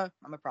 I'm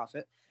a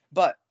prophet.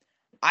 But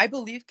I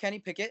believe Kenny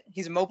Pickett.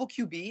 He's a mobile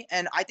QB,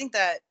 and I think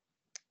that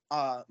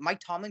Mike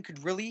Tomlin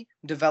could really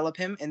develop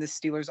him in the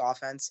Steelers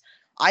offense.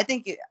 I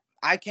think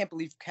I can't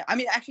believe.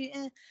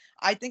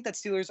 I think that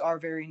Steelers are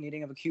very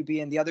needing of a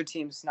QB, and the other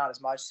teams not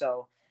as much.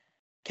 So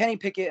Kenny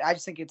Pickett, I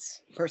just think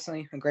it's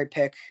personally a great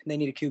pick. They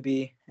need a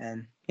QB,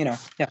 and yeah.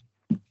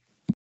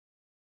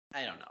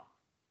 I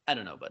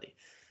don't know, buddy.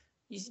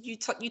 You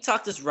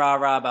talk this rah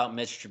about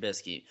Mitch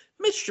Trubisky.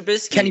 Mitch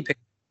Trubisky Kenny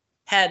Pickett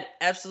had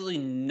absolutely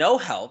no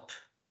help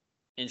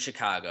in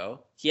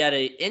Chicago. He had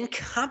an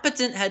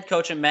incompetent head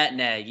coach in Matt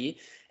Nagy,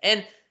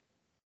 and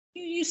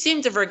you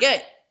seem to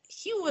forget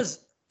he was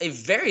a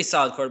very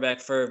solid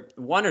quarterback for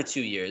 1 or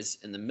 2 years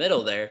in the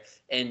middle there.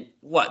 And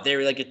they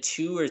were like a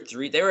 2 or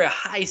 3. They were a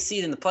high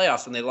seed in the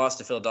playoffs when they lost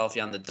to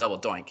Philadelphia on the double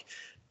doink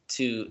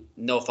to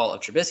no fault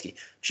of Trubisky.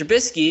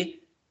 Trubisky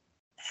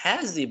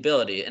has the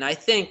ability, and I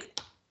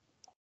think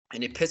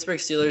in a Pittsburgh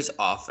Steelers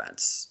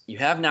offense, you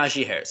have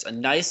Najee Harris, a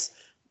nice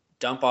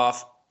dump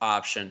off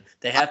option.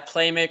 They have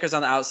playmakers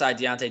on the outside,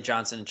 Deontay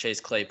Johnson and Chase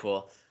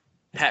Claypool.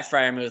 Pat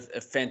Freiermuth, a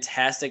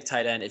fantastic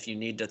tight end if you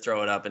need to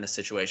throw it up in a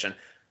situation.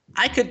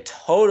 I could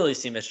totally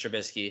see Mitch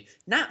Trubisky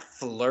not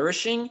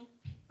flourishing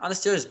on the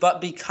Steelers, but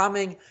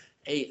becoming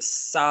a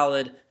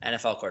solid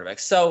NFL quarterback.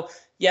 So,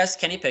 yes,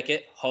 Kenny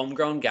Pickett,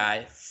 homegrown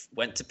guy,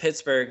 went to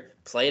Pittsburgh,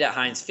 played at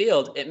Heinz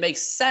Field. It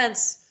makes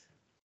sense.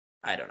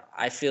 I don't know.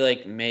 I feel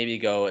like maybe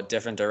go a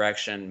different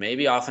direction.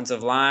 Maybe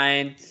offensive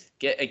line,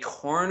 get a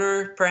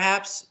corner,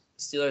 perhaps.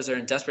 Steelers are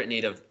in desperate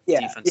need of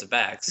defensive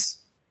backs.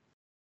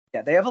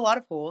 Yeah, they have a lot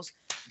of holes.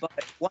 But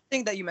one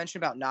thing that you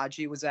mentioned about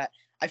Najee was that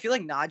I feel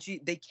like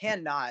Najee, they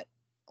cannot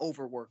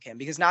overwork him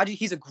because Najee,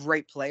 he's a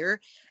great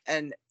player.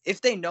 And if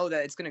they know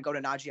that it's going to go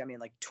to Najee,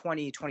 like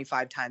 20,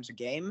 25 times a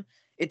game,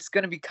 it's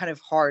going to be kind of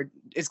hard.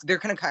 They're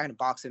going to kind of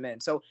box him in.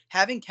 So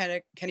having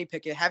Kenny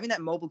Pickett, having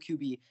that mobile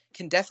QB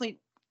can definitely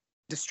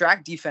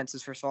distract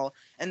defenses, first of all,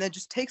 and then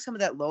just take some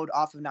of that load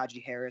off of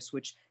Najee Harris,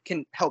 which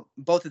can help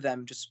both of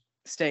them just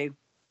stay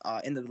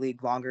in the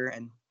league longer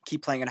and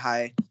keep playing at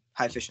high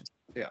efficiency.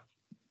 Yeah.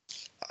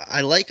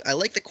 I like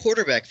the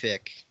quarterback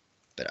pick,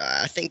 but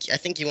I think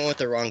you went with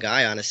the wrong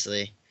guy,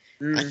 honestly.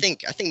 Mm-hmm.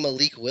 I think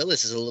Malik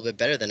Willis is a little bit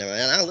better than him.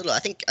 And I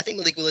think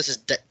Malik Willis is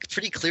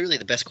pretty clearly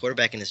the best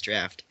quarterback in this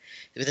draft.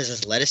 With his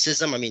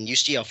athleticism, you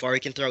see how far he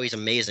can throw. He's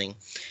amazing.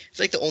 I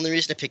feel like the only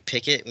reason to pick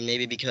Pickett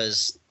maybe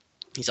because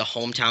he's a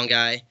hometown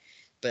guy,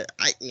 but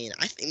I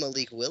think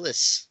Malik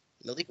Willis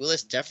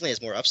definitely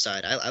has more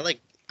upside.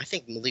 I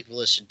think Malik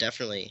Willis should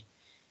definitely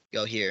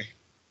go here.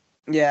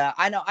 Yeah,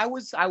 I know. I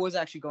was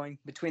actually going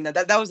between that.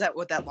 That was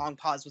what that long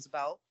pause was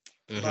about.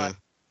 Mm-hmm. But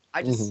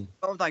I just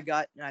went with my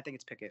gut, and I think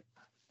it's Pickett.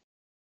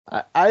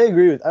 I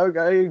agree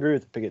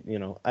with Pickett.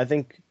 I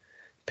think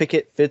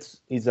Pickett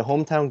fits. He's a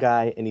hometown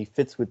guy, and he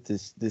fits with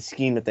the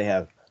scheme that they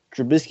have.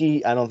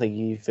 Trubisky, I don't think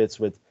he fits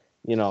with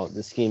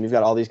the scheme. You've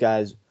got all these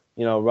guys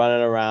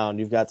running around.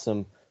 You've got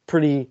some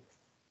pretty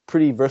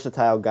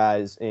versatile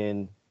guys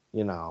in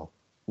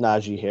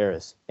Najee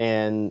Harris,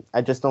 and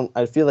I just don't.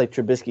 I feel like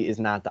Trubisky is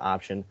not the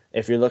option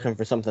if you're looking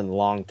for something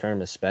long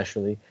term,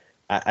 especially.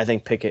 I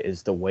think Pickett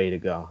is the way to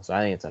go. So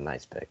I think it's a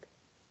nice pick.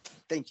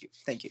 Thank you.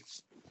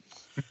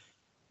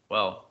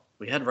 Well,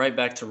 we head right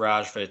back to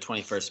Raj for the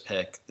 21st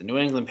pick. The New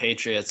England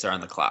Patriots are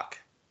on the clock.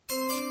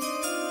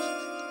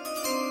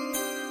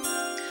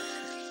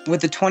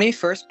 With the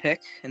 21st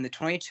pick in the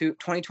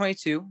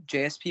 2022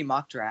 JSP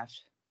mock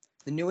draft,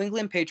 the New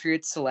England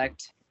Patriots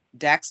select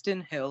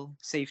Daxton Hill,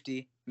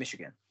 safety,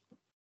 Michigan.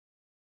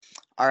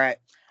 All right.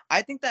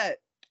 I think that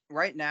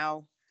right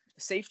now,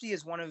 safety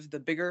is one of the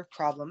bigger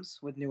problems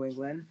with New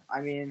England.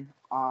 I mean,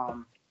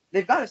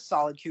 they've got a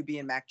solid QB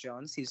in Mac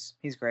Jones. He's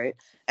great.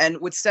 And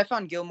with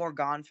Stephon Gilmore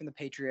gone from the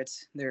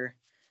Patriots,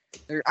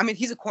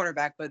 he's a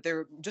cornerback, but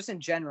they're just in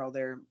general,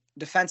 their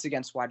defense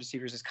against wide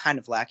receivers is kind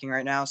of lacking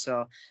right now.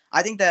 So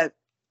I think that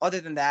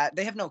other than that,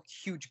 they have no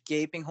huge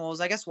gaping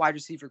holes. I guess wide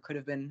receiver could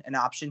have been an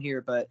option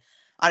here, but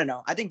I don't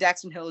know. I think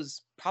Daxton Hill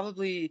is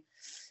probably,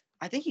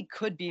 I think he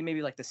could be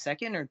maybe like the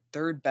second or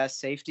third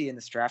best safety in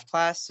this draft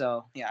class.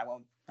 So yeah,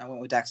 I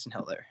went with Daxton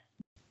Hill there.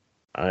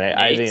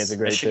 I think it's a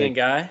great Michigan pick.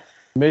 guy.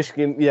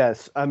 Michigan,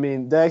 yes. I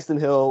mean, Daxton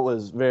Hill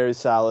was very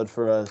solid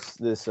for us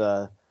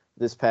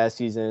this past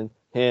season.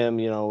 Him,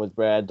 with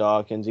Brad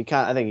Dawkins,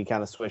 I think he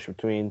kind of switched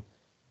between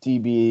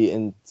DB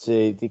and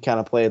safety. He kind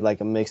of played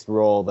like a mixed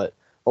role, but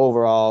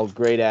overall,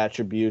 great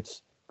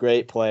attributes,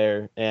 great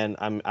player, and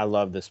I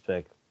love this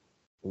pick.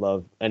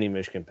 Love any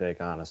Michigan pick,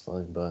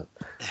 honestly, but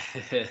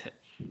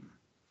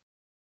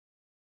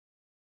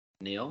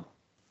Neal?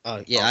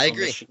 Oh yeah, I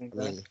agree.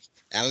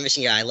 I'm a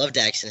Michigan guy. I love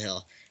Daxton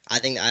Hill.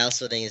 I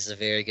also think it's a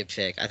very good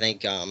pick. I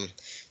think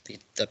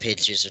the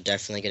Patriots are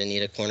definitely going to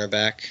need a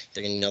cornerback.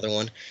 They're going to need another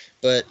one.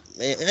 But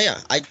yeah,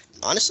 I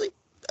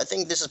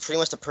think this is pretty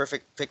much the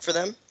perfect pick for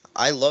them.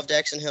 I love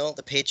Daxton Hill.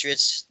 The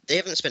Patriots, they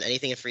haven't spent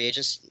anything in free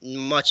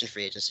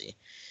agency,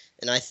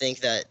 and I think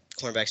that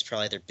cornerback's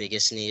probably their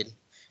biggest need.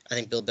 I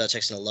think Bill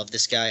Belichick's going to love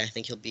this guy. I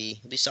think he'll be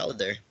solid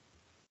there.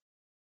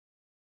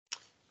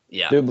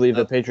 Yeah, I do believe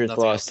the Patriots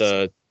lost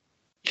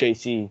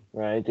JC,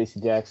 right?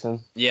 JC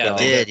Jackson. Yeah,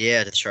 they did.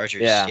 Yeah, the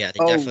Chargers. Yeah, they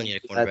definitely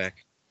need a cornerback.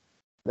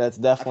 That's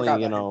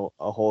definitely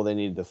a hole they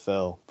needed to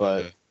fill,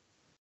 but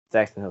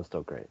Daxton Hill's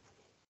still great.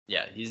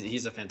 Yeah,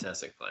 he's a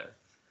fantastic player.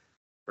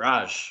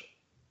 Raj,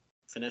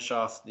 finish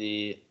off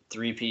the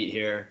three-peat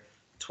here.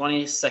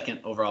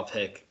 22nd overall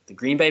pick. The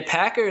Green Bay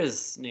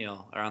Packers,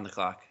 Neal, are on the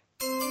clock.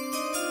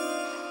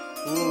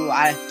 Ooh,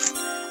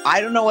 I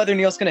don't know whether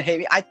Neal's gonna hate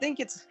me. I think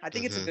it's a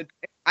good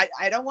pick.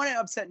 I don't want to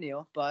upset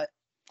Neal, but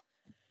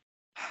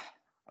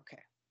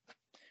okay.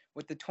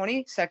 With the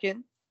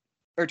 22nd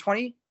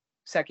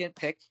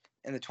pick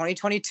in the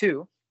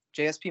 2022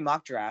 JSP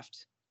mock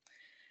draft,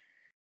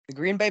 the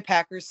Green Bay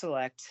Packers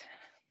select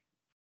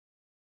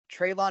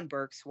Treylon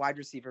Burks, wide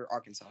receiver,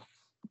 Arkansas.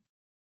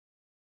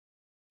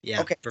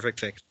 Yeah, okay.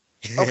 Perfect pick.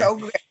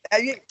 Okay.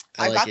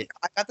 I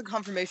got the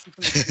confirmation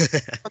from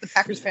the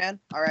Packers fan.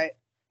 All right.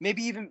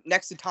 Maybe even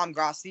next to Tom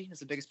Grossi as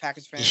the biggest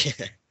Packers fan.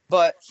 Yeah.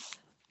 But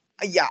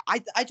yeah,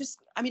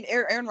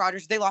 Aaron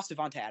Rodgers, they lost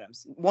Devonta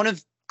Adams.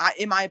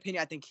 In my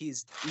opinion, I think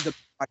he's the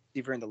wide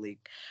receiver in the league.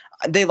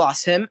 They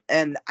lost him,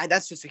 and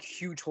that's just a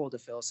huge hole to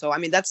fill. So, I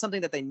mean, that's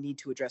something that they need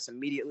to address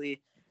immediately.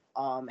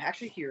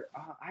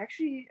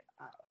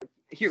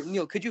 Here,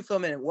 Neal, could you fill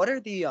me in? What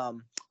are the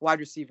wide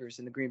receivers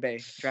in the Green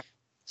Bay draft?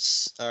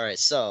 All right,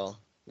 so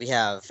we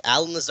have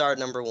Allen Lazard,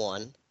 number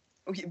 1.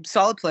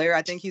 Solid player.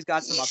 I think he's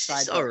got some upside.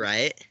 He's all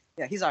right.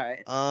 Yeah, he's all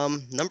right.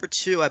 Number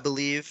 2, I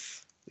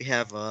believe we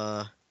have.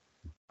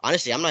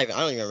 Honestly, I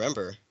don't even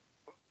remember.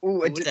 Ooh, who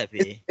would that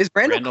be? Is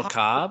Randall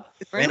Cobb?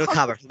 Randall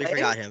Cobb. We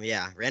forgot him.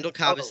 Yeah, Randall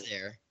Cobb is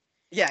there.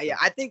 Yeah.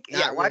 I think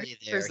not really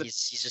there.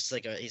 He's just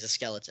like he's a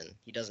skeleton.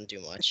 He doesn't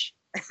do much.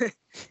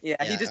 Yeah.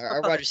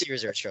 Our wide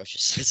receivers are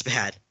atrocious. It's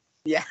bad.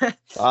 Yeah.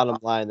 Bottom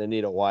line, they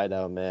need a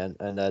wideout, man,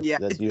 and that's you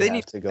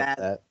have to go with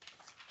that.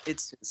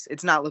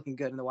 It's not looking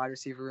good in the wide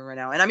receiver room right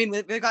now. And I mean,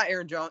 they've got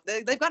Aaron Jones.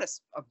 They've got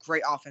a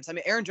great offense. I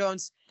mean, Aaron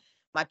Jones,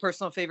 my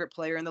personal favorite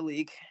player in the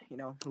league.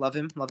 Love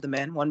him, love the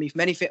man. Won me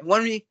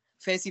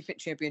fantasy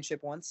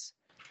championship once.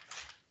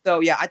 So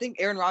yeah, I think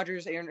Aaron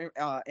Rodgers,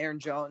 Aaron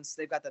Jones,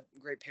 they've got the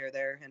great pair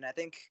there, and I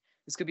think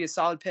this could be a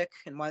solid pick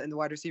in the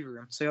wide receiver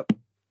room. So yep.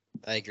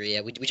 I agree. Yeah,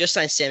 we just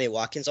signed Sammy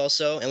Watkins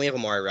also, and we have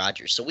Amari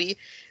Rodgers. So we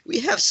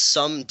have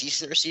some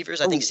decent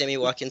receivers. I think Sammy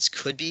Watkins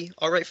could be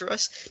all right for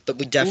us, but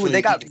we definitely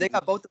they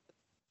got both.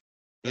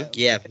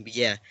 Yeah.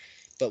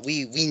 but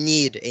we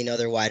need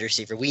another wide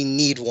receiver. We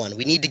need one.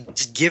 We need to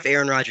just give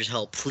Aaron Rodgers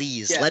help,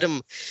 please. Yeah. Let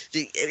him.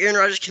 Aaron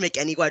Rodgers can make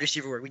any wide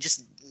receiver work. We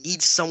just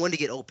need someone to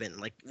get open.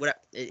 Like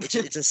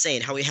it's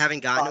insane how we haven't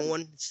gotten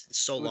one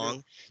so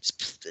long.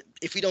 Just,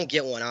 if we don't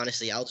get one,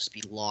 honestly, I'll just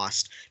be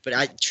lost. But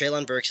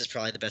Treylon Burks is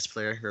probably the best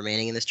player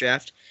remaining in this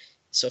draft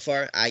so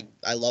far. I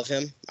love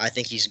him. I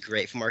think he's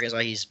great for Arkansas.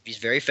 He's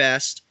very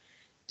fast.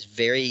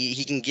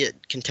 He can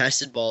get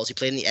contested balls. He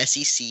played in the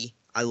SEC.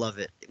 I love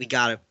it. We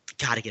gotta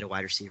get a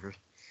wide receiver.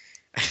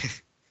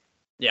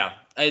 You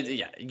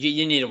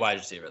need a wide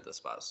receiver at this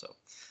spot. So,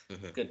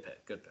 Good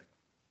pick.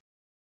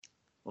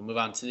 We'll move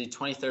on to the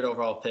 23rd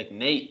overall pick.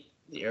 Nate,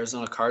 the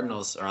Arizona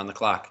Cardinals are on the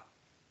clock.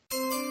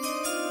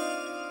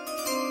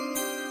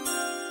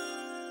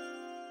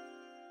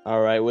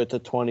 All right, with the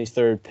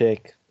 23rd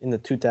pick in the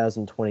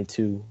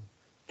 2022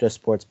 Just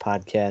Sports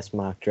Podcast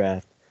mock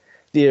draft,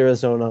 the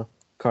Arizona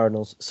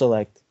Cardinals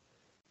select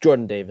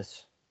Jordan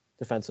Davis,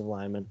 defensive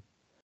lineman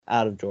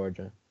out of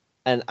Georgia.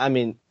 And, I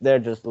mean, they're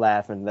just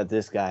laughing that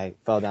this guy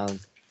fell down.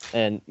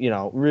 And,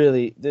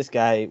 really, this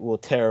guy will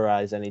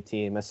terrorize any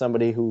team. As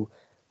somebody who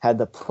had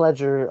the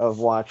pleasure of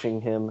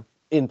watching him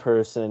in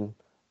person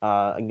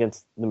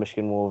against the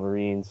Michigan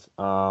Wolverines,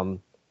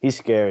 he's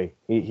scary.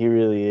 He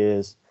really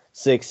is.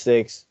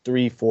 6'6",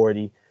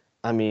 340.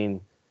 I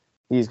mean,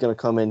 he's going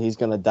to come in. He's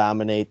going to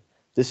dominate.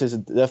 This is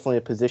definitely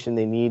a position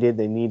they needed.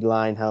 They need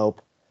line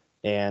help,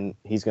 and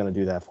he's going to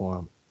do that for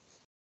them.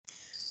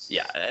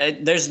 Yeah,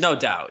 there's no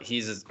doubt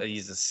he's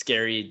a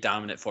scary,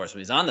 dominant force when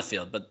he's on the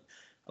field. But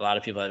a lot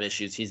of people have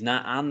issues. He's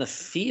not on the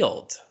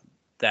field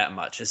that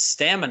much. His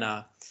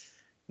stamina,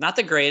 not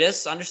the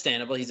greatest,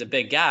 understandable. He's a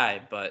big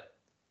guy, but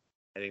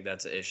I think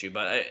that's an issue.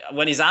 But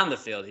when he's on the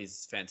field,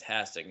 he's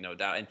fantastic, no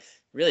doubt. And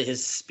really,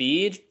 his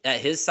speed at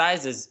his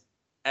size is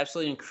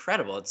absolutely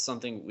incredible. It's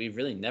something we've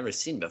really never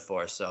seen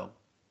before. So,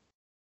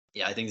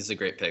 yeah, I think this is a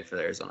great pick for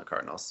the Arizona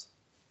Cardinals.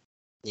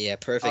 Yeah,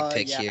 perfect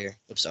pick here.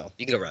 So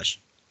you can go,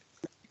 Raj.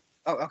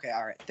 Oh, okay,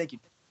 all right, thank you.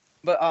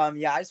 But I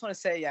just want to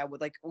say,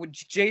 with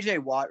J.J.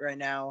 Watt right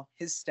now,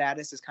 his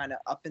status is kind of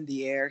up in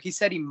the air. He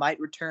said he might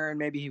return,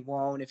 maybe he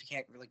won't if he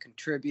can't really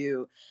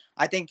contribute.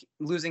 I think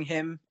losing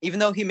him, even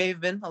though he may have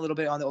been a little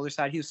bit on the older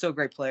side, he was still a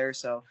great player.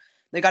 So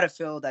they got to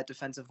fill that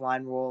defensive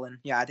line role, and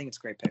I think it's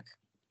a great pick.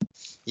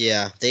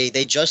 Yeah,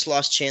 they just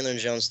lost Chandler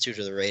Jones too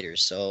to the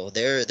Raiders, so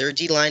their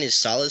D line is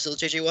solid still,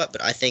 J.J. Watt.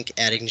 But I think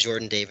adding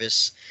Jordan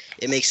Davis,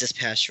 it makes this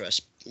pass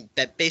rush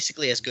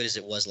basically as good as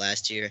it was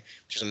last year,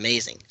 which was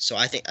amazing. So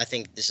I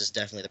think this is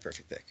definitely the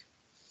perfect pick.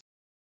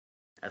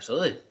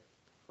 Absolutely.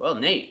 Well,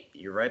 Nate,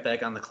 you're right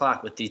back on the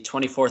clock with the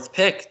 24th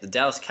pick. The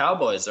Dallas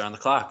Cowboys are on the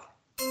clock.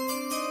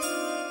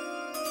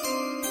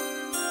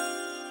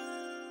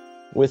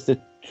 With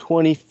the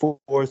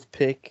 24th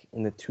pick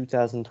in the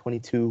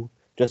 2022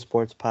 Just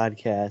Sports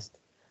Podcast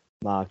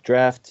mock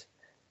draft,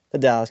 the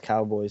Dallas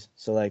Cowboys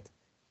select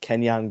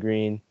Kenyon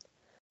Green,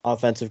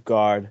 offensive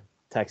guard,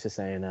 Texas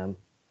A&M.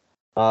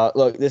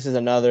 Look, this is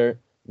another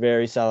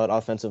very solid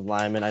offensive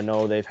lineman. I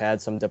know they've had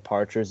some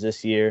departures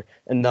this year.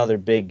 Another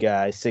big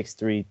guy,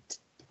 6'3",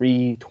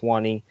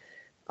 320.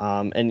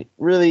 And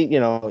really,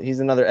 he's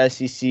another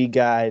SEC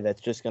guy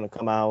that's just going to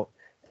come out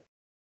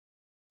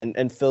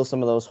and fill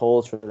some of those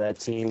holes for that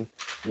team.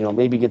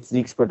 Maybe get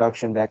Zeke's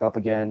production back up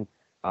again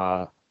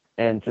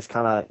and just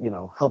kind of,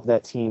 help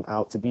that team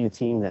out to be a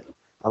team that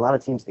a lot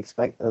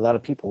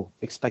of people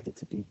expect it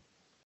to be.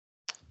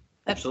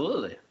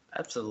 Absolutely.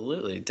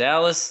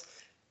 Dallas,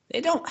 they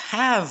don't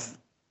have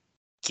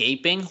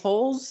gaping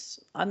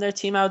holes on their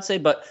team, I would say,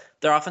 but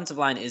their offensive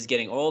line is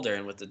getting older,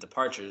 and with the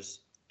departures,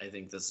 I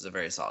think this is a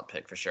very solid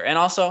pick for sure. And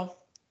also,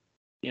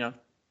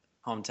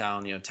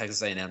 hometown,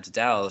 Texas A&M to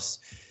Dallas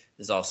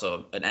is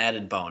also an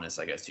added bonus,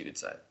 I guess you could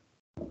say.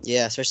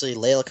 Yeah, especially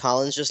Layla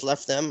Collins just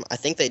left them. I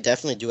think they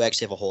definitely do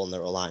actually have a hole in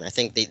their O-line. I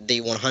think they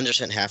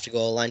 100% have to go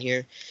O-line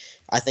here.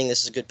 I think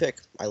this is a good pick.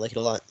 I like it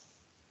a lot.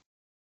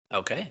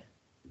 Okay.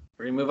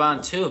 We're going to move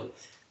on to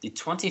the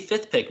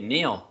 25th pick.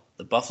 Neal,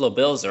 the Buffalo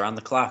Bills are on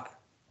the clock.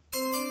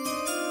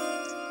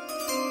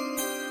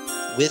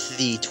 With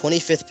the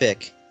 25th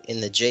pick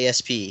in the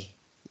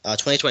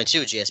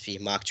 2022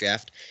 JSP mock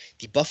draft,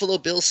 the Buffalo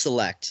Bills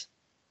select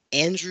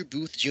Andrew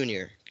Booth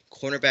Jr.,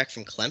 cornerback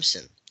from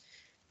Clemson.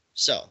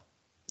 So,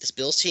 this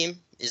Bills team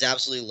is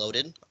absolutely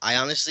loaded.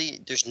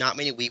 There's not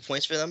many weak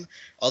points for them,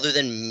 other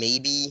than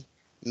maybe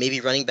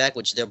running back,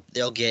 which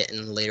they'll get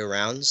in later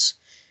rounds.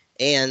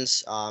 And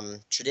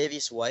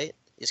Tre'Davious White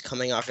is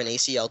coming off an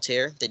ACL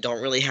tear. They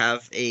don't really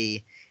have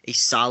a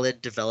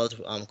solid developed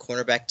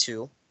cornerback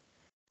too.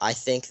 I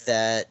think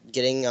that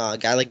getting a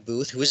guy like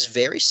Booth, who is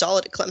very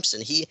solid at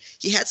Clemson, he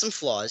had some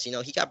flaws.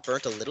 He got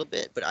burnt a little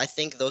bit, but I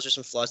think those are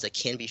some flaws that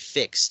can be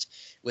fixed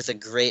with a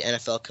great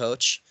NFL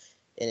coach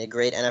and a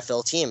great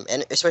NFL team.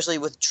 And especially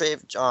with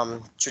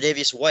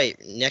Tre'Davious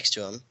White next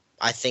to him,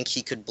 I think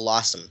he could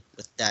blossom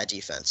with that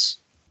defense.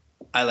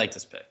 I like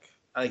this pick.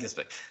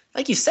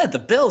 Like you said, the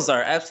Bills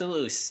are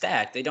absolutely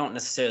stacked. They don't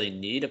necessarily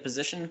need a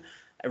position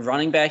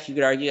running back, you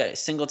could argue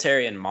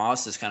Singletary and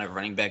Moss is kind of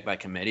running back by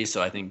committee.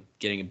 So I think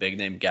getting a big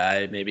name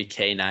guy, maybe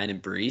K9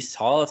 and Breece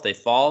Hall, if they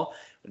fall,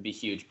 would be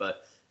huge.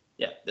 But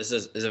yeah, this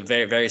is a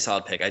very, very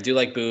solid pick. I do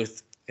like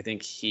Booth. I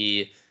think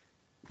he,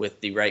 with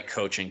the right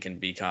coaching, can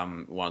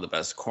become one of the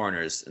best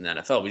corners in the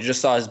NFL. We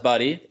just saw his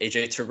buddy,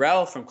 A.J.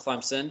 Terrell from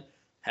Clemson,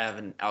 have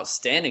an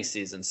outstanding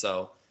season.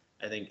 So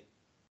I think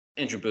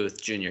Andrew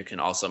Booth Jr. can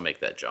also make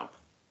that jump.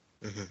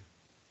 Mm-hmm.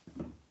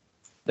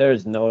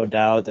 There's no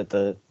doubt that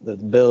the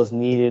Bills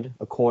needed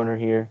a corner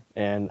here,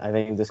 and I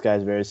think this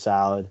guy's very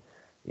solid.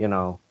 You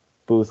know,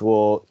 Booth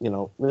will,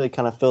 really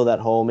kind of fill that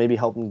hole, maybe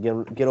help them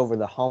get over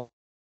the hump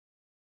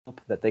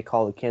that they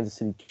call the Kansas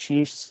City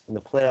Chiefs in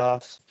the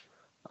playoffs,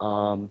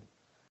 and,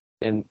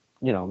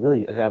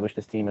 really establish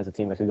this team as a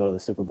team that could go to the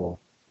Super Bowl.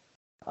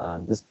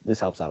 This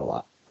helps out a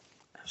lot.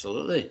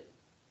 Absolutely.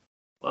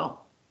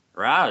 Well,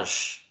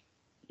 Raj,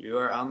 you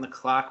are on the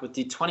clock with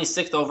the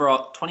 26th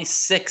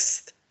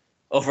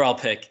overall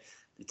pick.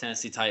 The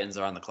Tennessee Titans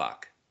are on the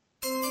clock.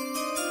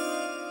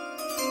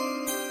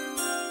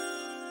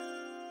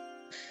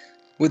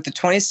 With the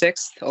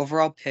 26th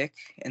overall pick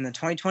in the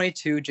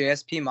 2022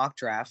 JSP mock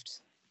draft,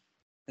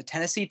 the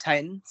Tennessee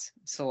Titans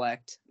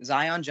select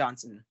Zion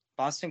Johnson,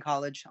 Boston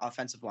College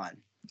offensive line.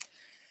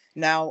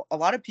 Now, a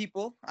lot of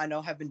people I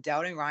know have been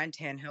doubting Ryan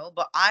Tannehill,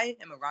 but I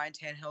am a Ryan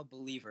Tannehill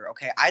believer.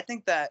 Okay, I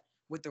think that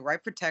with the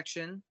right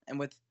protection and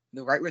with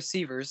the right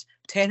receivers,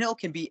 Tannehill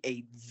can be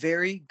a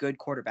very good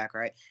quarterback,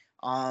 right?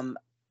 I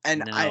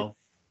do.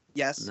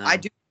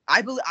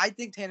 I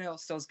think Tannehill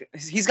still's good.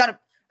 He's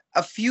got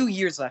a few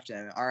years left in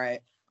him. All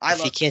right.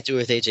 If he can't do it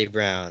with A.J.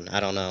 Brown, I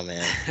don't know,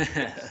 man.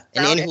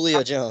 and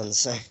Julio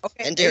Jones.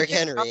 Okay, and Derrick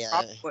Henry. They've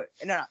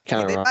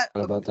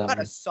got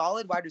a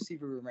solid wide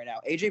receiver room right now.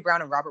 A.J.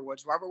 Brown and Robert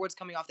Woods. Robert Woods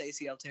coming off the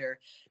ACL tear.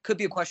 Could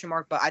be a question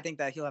mark, but I think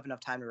that he'll have enough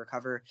time to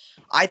recover.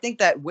 I think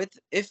that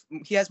if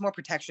he has more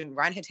protection,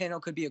 Ryan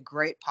Tannehill could be a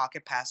great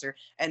pocket passer.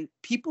 And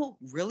people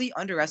really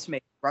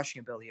underestimate rushing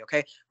ability,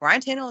 okay?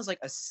 Ryan Tannehill is like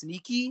a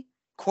sneaky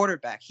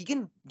quarterback. He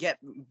can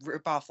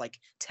rip off like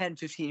 10,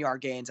 15-yard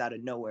gains out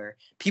of nowhere.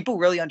 People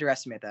really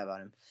underestimate that about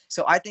him.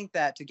 So I think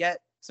that to get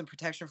some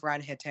protection for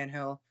Ryan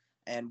Tannehill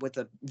and with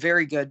a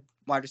very good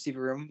wide receiver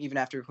room, even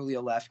after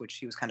Julio left, which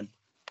he was kind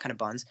of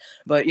buns.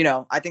 But,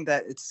 I think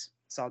that it's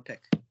a solid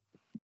pick.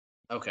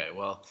 Okay,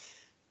 well,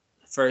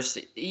 first,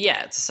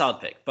 yeah, it's a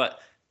solid pick. But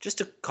just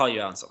to call you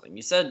out on something,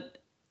 you said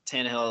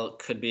Tannehill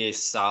could be a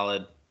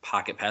solid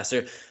pocket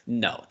passer.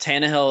 No,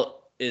 Tannehill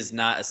is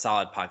not a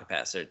solid pocket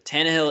passer.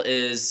 Tannehill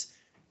is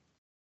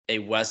a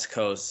West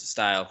Coast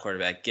style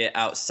quarterback. Get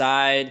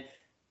outside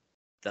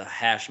the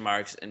hash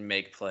marks and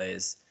make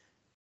plays.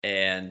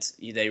 And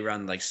they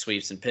run like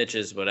sweeps and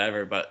pitches,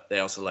 whatever, but they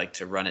also like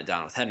to run it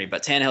down with Henry.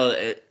 But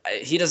Tannehill,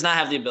 he does not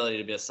have the ability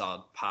to be a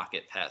solid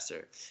pocket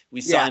passer.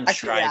 We saw him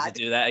try to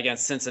do that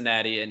against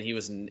Cincinnati, and he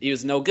was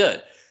no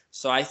good.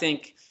 So I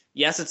think,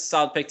 yes, it's a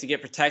solid pick to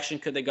get protection.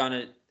 Could you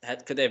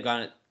have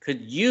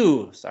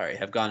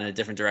gone in a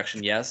different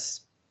direction?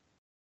 Yes.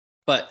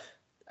 But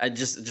I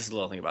just a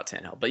little thing about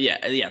Tannehill. But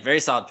yeah, very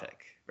solid pick.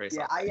 Very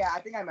solid. I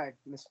think I might have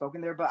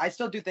misspoken there, but I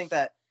still do think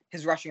that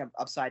his rushing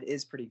upside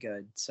is pretty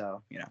good.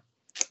 So, yeah.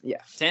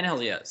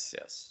 Tannehill, yes.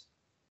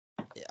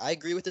 Yeah, I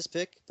agree with this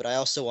pick, but I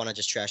also want to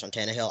just trash on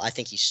Tannehill. I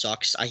think he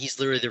sucks. He's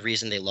literally the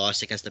reason they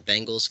lost against the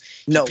Bengals.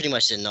 He pretty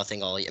much did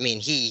nothing all year. I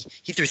mean, he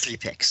threw 3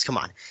 picks. Come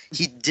on.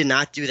 He did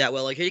not do that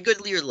well. Like, he had a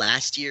good year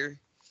last year.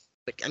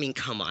 But, I mean,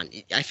 come on.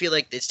 I feel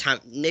like it's time.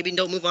 Maybe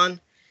don't move on,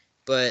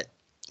 but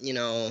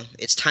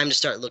it's time to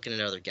start looking at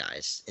other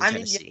guys in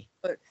Tennessee.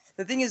 Yeah, but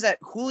the thing is that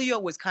Julio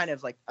was kind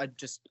of like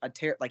just a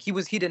tear. Like he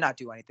did not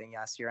do anything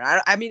last year. And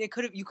I mean,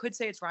 you could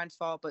say it's Ryan's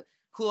fault, but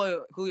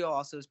Julio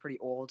also is pretty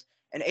old.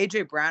 And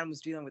A.J. Brown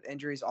was dealing with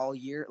injuries all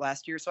year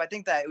last year. So I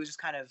think that it was just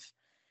kind of,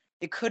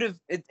 it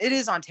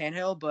is on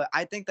Tannehill, but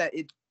I think that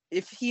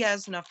if he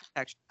has enough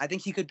protection, I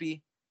think he could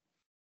be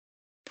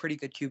pretty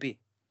good QB.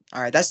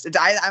 All right.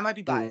 I might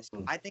be biased.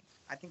 I think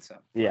so.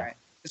 Yeah. All right.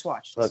 Just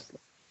watch. Look,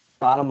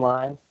 bottom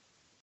line,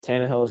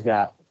 Tannehill's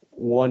got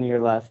 1 year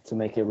left to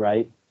make it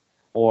right,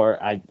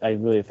 or I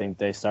really think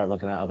they start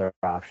looking at other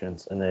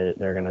options and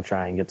they're going to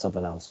try and get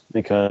something else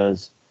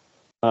because,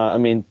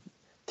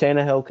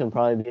 Tannehill can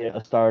probably be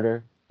a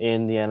starter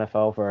in the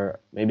NFL for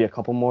maybe a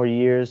couple more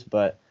years,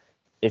 but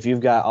if you've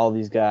got all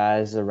these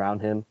guys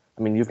around him,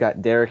 you've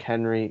got Derrick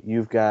Henry,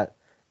 you've got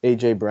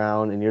A.J.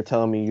 Brown, and you're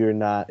telling me you're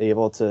not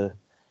able to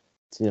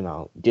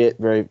get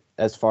very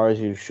as far as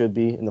you should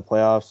be in the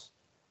playoffs,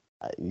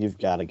 you've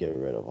got to get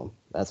rid of him.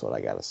 That's what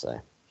I got to say.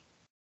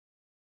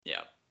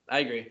 Yeah, I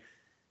agree.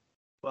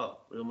 Well,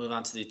 we'll move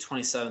on to the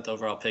 27th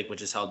overall pick,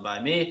 which is held by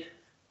me.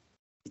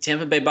 The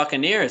Tampa Bay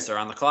Buccaneers are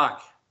on the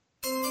clock.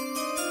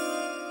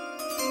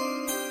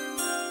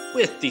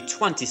 With the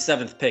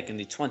 27th pick in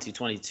the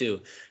 2022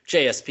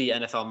 JSP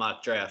NFL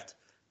mock draft,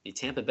 the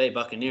Tampa Bay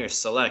Buccaneers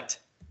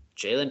select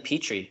Jalen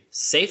Petrie,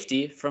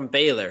 safety from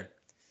Baylor.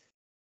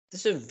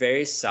 This is a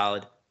very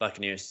solid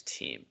Buccaneers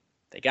team.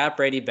 They got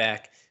Brady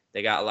back.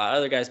 They got a lot of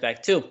other guys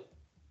back too.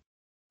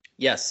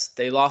 Yes,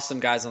 they lost some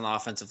guys on the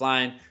offensive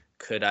line.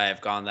 Could I have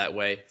gone that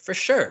way? For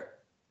sure.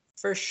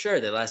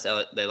 They lost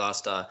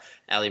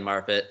Ali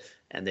Marpet,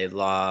 and they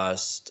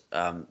lost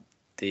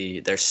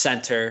their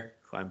center,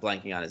 who I'm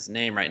blanking on his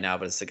name right now,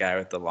 but it's the guy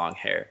with the long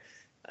hair.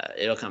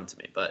 It'll come to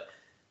me. But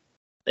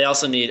they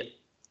also need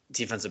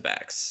defensive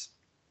backs.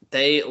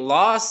 They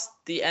lost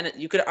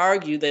you could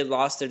argue they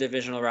lost their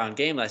divisional round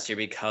game last year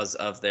because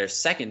of their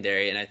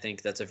secondary, and I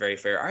think that's a very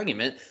fair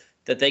argument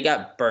that they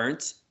got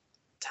burnt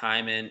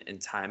time in and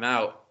time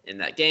out in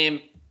that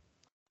game.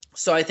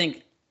 So I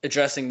think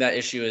addressing that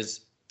issue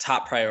is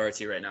top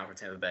priority right now for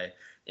Tampa Bay.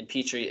 And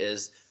Petrie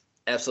is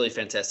absolutely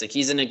fantastic.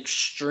 He's an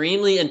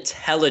extremely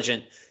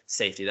intelligent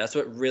safety. That's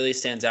what really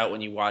stands out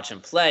when you watch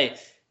him play.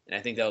 And I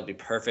think that would be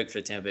perfect for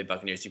the Tampa Bay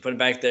Buccaneers. You put him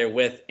back there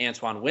with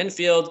Antoine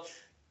Winfield.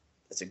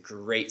 That's a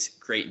great,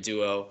 great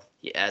duo.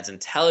 He adds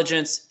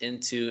intelligence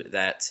into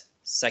that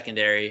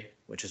secondary,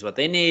 which is what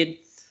they need.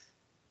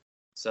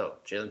 So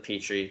Jalen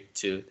Petrie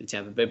to the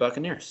Tampa Bay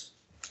Buccaneers.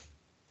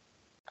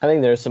 I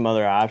think there's some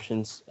other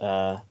options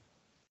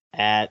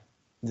at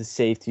the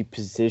safety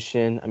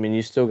position. I mean,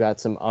 you still got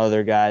some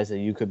other guys that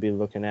you could be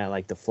looking at,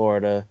 like the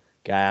Florida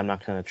guy. I'm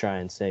not going to try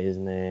and say his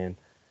name.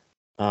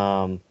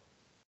 Or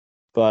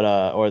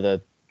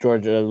the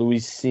Georgia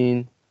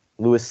Lewisin,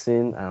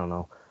 I don't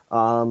know.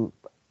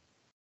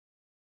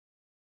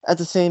 At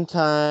the same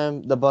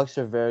time, the Bucs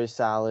are very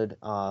solid,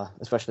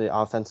 especially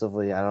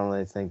offensively. I don't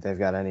really think they've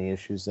got any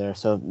issues there.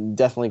 So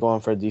definitely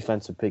going for a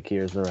defensive pick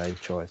here is the right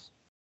choice.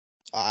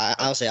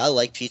 I'll say I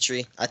like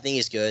Petrie. I think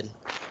he's good.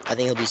 I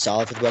think he'll be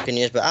solid for the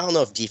Buccaneers, but I don't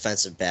know if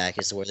defensive back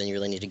is where they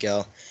really need to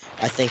go.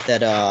 I think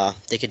that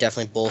they could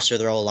definitely bolster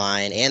their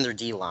O-line and their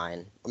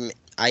D-line.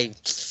 I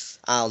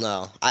don't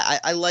know.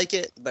 I like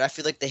it, but I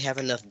feel like they have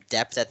enough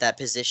depth at that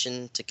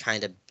position to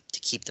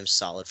keep them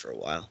solid for a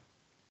while.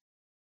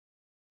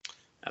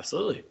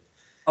 Absolutely.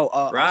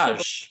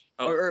 Raj.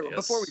 Yes.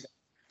 Before we go,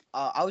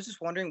 I was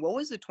just wondering, what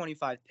was the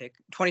 25th pick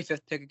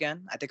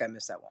again? I think I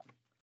missed that one.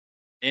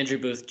 Andrew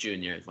Booth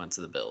Jr. went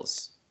to the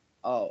Bills.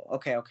 Oh,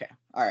 okay. All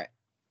right.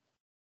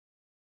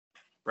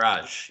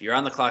 Raj, you're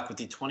on the clock with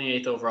the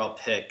 28th overall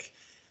pick.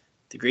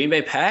 The Green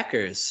Bay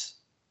Packers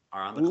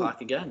are on the clock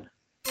again.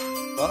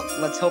 Well,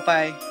 let's hope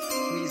I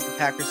please the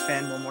Packers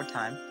fan one more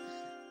time.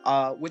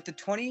 With the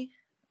 28th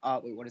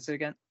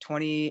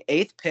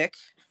pick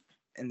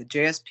in the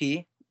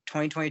JSP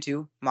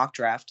 2022 mock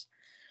draft,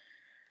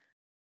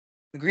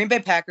 the Green Bay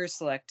Packers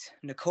select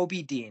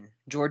Nakobe Dean,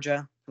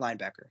 Georgia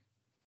linebacker.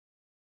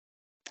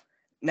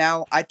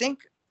 Now, I think,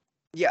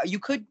 you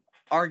could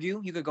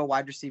argue you could go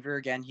wide receiver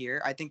again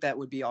here. I think that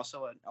would be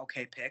also an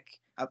okay pick.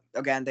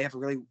 Again, they have a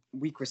really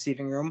weak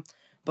receiving room,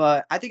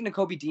 but I think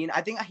Nakobe Dean.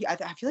 I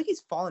feel like he's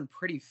fallen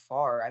pretty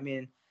far. I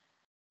mean,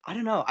 I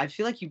don't know. I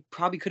feel like he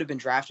probably could have been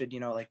drafted,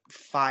 like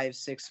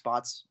 5-6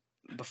 spots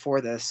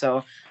before this.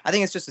 So I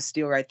think it's just a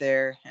steal right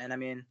there. And I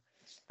mean,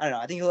 I don't know.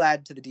 I think he'll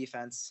add to the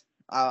defense.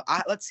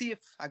 Let's see if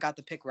I got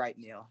the pick right,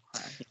 Neal.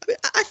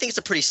 I think it's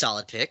a pretty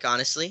solid pick,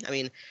 honestly. I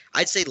mean,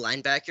 I'd say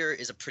linebacker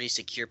is a pretty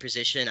secure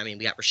position. I mean,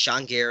 we got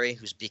Rashawn Gary,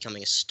 who's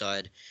becoming a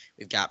stud.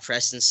 We've got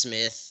Preston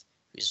Smith,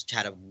 who's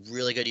had a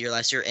really good year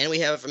last year. And we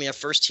have, a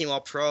first-team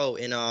All-Pro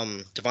in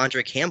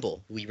Devondre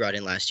Campbell, who we brought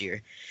in last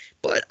year.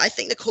 But I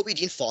think Nakobe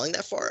Dean falling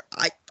that far,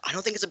 I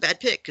don't think it's a bad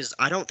pick because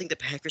I don't think the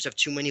Packers have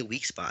too many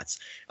weak spots.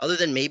 Other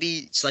than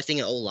maybe selecting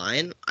an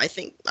O-line, I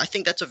think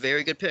that's a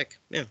very good pick.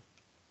 Yeah.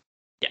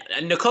 Yeah,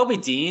 and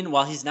Nakobe Dean,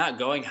 while he's not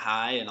going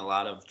high in a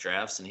lot of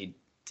drafts, and he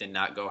did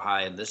not go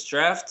high in this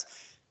draft,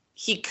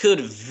 he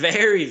could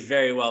very,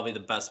 very well be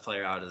the best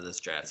player out of this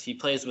draft. He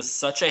plays with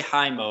such a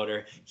high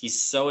motor. He's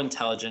so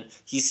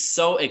intelligent. He's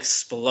so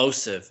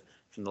explosive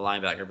from the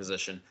linebacker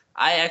position.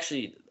 I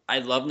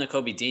love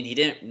Nakobe Dean. He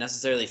didn't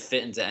necessarily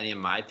fit into any of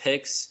my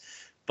picks,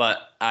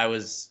 but I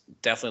was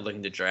definitely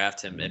looking to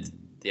draft him if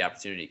the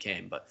opportunity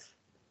came. But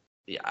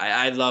yeah,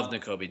 I love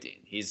Nakobe Dean.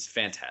 He's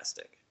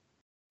fantastic.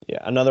 Yeah,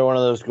 another one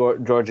of those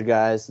Georgia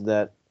guys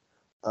that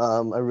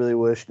I really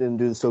wish didn't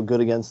do so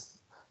good against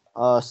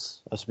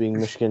us being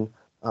Michigan.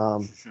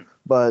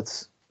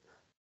 But,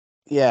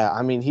 yeah,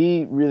 I mean,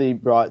 he really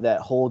brought that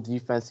whole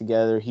defense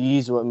together.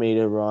 He's what made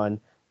it run.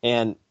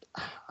 And,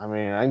 I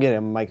mean, I'm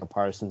getting Micah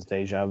Parsons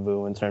deja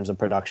vu in terms of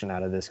production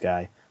out of this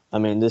guy. I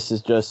mean, this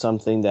is just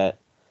something that,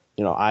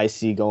 I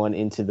see going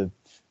into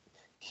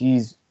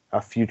he's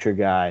a future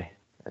guy.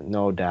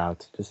 No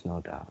doubt. Just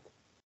no doubt.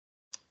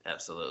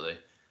 Absolutely.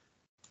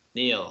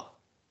 Neal,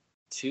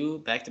 2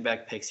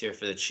 back-to-back picks here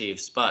for the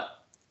Chiefs,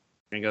 but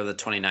we're going to go to the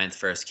 29th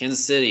first.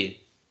 Kansas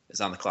City is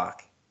on the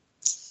clock.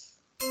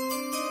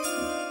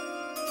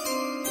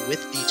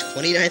 With the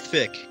 29th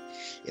pick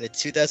in the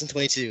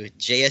 2022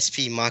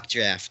 JSP mock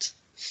draft,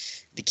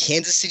 the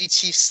Kansas City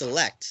Chiefs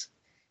select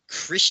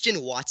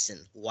Christian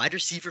Watson, wide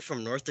receiver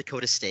from North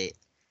Dakota State.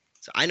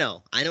 So I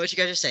know what you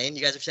guys are saying.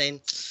 You guys are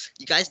saying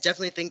you guys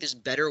definitely think there's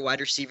better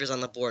wide receivers on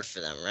the board for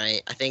them,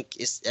 right?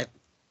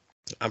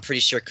 I'm pretty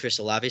sure Chris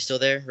Olave is still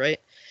there, right?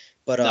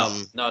 But no,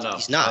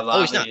 he's not.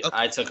 Olave, he's not. Okay.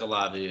 I took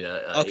Olave.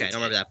 Okay, I don't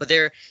remember that. But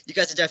you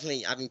guys are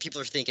definitely. I mean,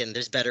 people are thinking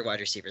there's better wide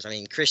receivers. I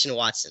mean, Christian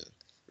Watson,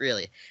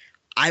 really.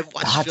 I've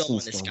watched film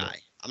on this guy.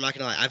 I'm not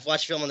gonna lie. I've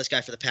watched film on this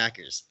guy for the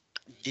Packers.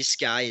 This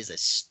guy is a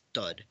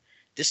stud.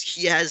 I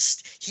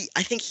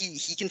think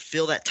he can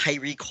fill that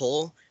Tyreek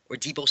hole or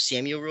Deebo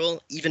Samuel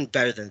role even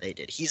better than they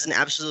did. He's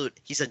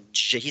a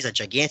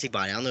gigantic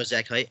body. I don't know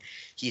exact height.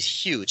 He's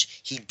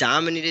huge. He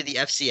dominated the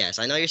FCS.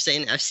 I know you're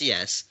saying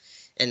FCS,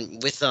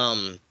 and with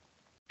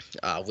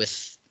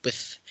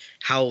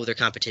how their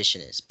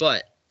competition is,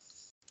 but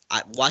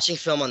watching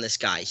film on this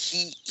guy,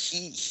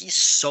 he's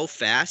so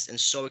fast and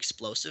so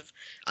explosive.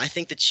 I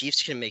think the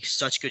Chiefs can make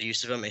such good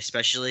use of him,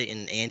 especially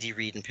in Andy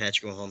Reid and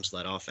Patrick Mahomes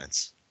led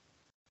offense.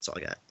 That's all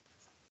I got.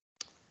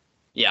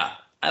 Yeah,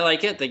 I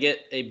like it. They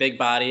get a big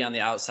body on the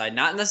outside.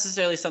 Not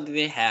necessarily something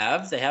they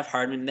have. They have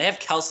Hardman. They have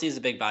Kelsey as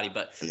a big body,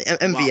 but and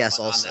MVS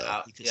also.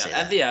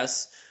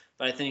 MVS.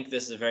 But I think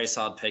this is a very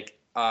solid pick.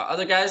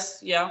 Other guys,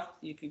 yeah,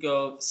 you could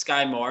go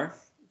Sky Moore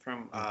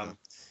from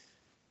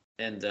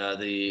and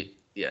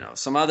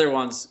some other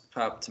ones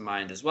pop to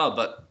mind as well.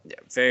 But yeah,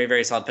 very,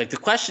 very solid pick. The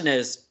question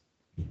is,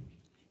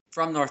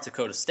 from North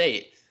Dakota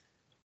State,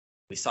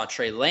 we saw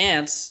Trey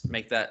Lance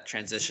make that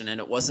transition, and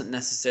it wasn't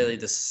necessarily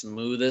the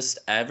smoothest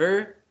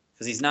ever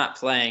because he's not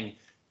playing,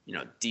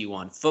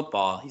 D1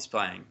 football. He's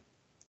playing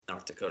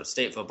North Dakota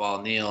State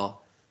football.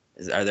 Neal,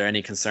 are there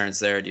any concerns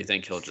there? Or do you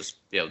think he'll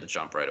just be able to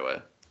jump right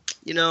away?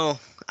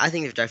 I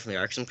think there definitely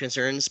are some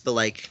concerns, but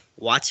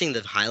watching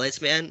the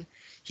highlights, man,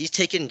 he's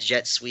taking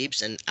jet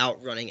sweeps and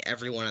outrunning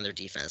everyone on their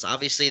defense.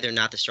 Obviously, they're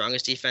not the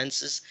strongest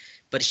defenses,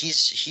 but he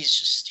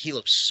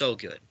looks so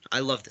good. I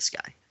love this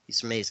guy.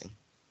 He's amazing.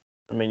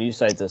 I mean, you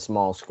cite the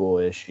small school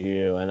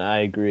issue, and I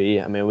agree.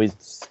 I mean, we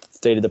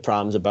stated the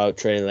problems about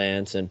Trey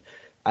Lance, and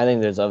I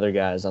think there's other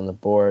guys on the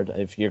board.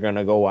 If you're going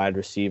to go wide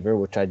receiver,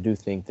 which I do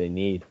think they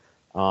need,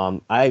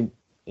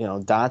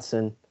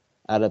 Dotson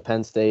out of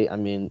Penn State. I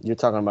mean, you're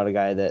talking about a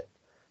guy that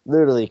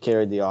literally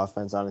carried the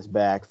offense on his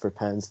back for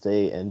Penn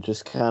State and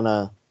just kind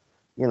of,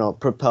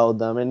 propelled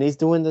them. And he's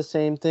doing the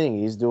same thing.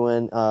 He's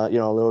doing,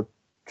 little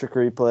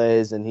trickery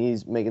plays, and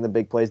he's making the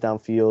big plays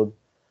downfield.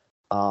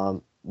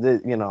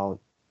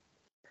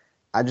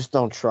 I just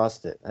don't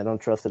trust it. I don't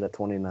trust it at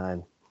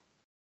 29.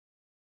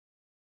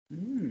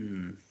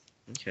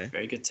 Okay.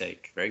 Very good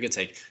take. Very good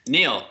take.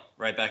 Neal,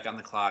 right back on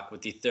the clock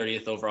with the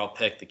 30th overall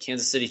pick. The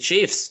Kansas City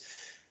Chiefs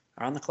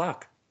are on the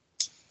clock.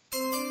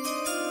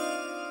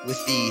 With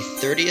the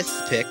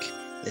 30th pick,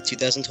 the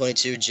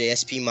 2022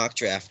 JSP mock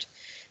draft,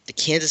 the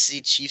Kansas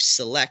City Chiefs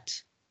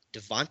select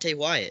Devontae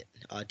Wyatt,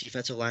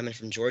 defensive lineman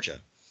from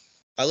Georgia.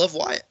 I love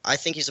Wyatt. I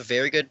think he's a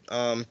very good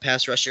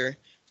pass rusher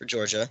for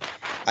Georgia.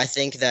 I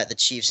think that the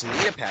Chiefs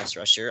need a pass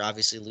rusher,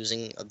 obviously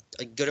losing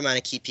a good amount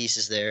of key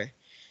pieces there.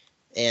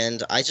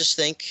 And I just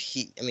think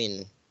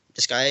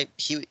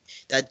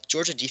that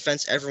Georgia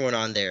defense, everyone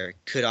on there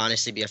could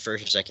honestly be a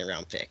first or second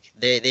round pick.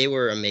 They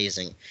were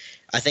amazing.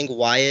 I think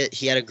Wyatt,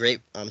 he had a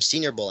great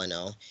Senior Bowl, I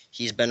know.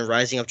 He's been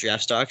rising up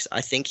draft stocks.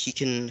 I think he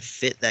can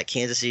fit that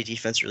Kansas City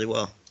defense really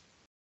well.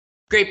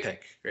 Great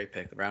pick. Great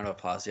pick. Round of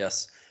applause,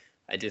 yes.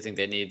 I do think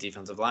they need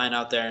defensive line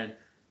out there. And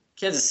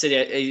Kansas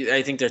City,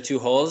 I think there are two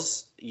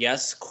holes.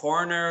 Yes,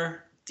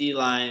 corner,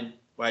 D-line,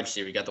 wide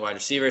receiver. You got the wide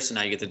receiver, so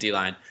now you get the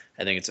D-line.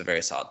 I think it's a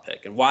very solid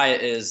pick. And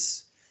Wyatt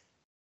is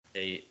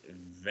a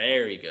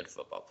very good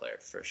football player,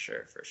 for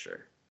sure.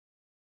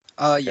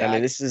 Yeah. I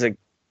mean,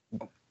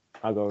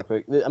 I'll go real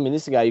quick. I mean,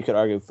 this is a guy you could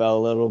argue fell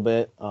a little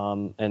bit,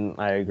 and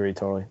I agree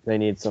totally. They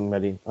need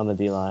somebody on the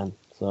D-line,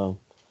 so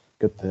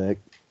good pick.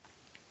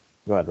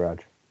 Go ahead,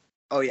 Raj.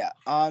 Oh, yeah.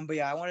 But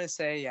yeah, I want to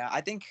say,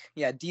 I think,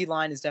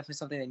 D-line is definitely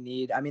something they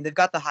need. I mean, they've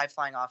got the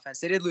high-flying offense.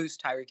 They did lose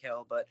Tyreek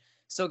Hill, but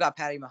still got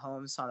Patty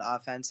Mahomes on the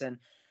offense. And,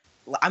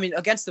 I mean,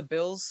 against the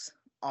Bills,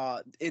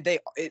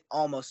 it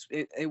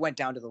went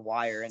down to the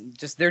wire. And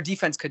just their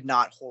defense could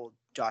not hold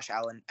Josh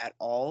Allen at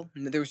all.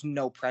 There was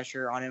no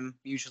pressure on him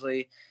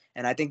usually.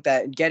 And I think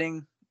that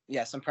getting,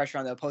 some pressure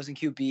on the opposing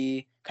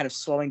QB, kind of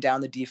slowing down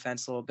the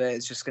defense a little bit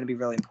is just going to be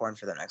really important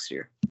for them next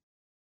year.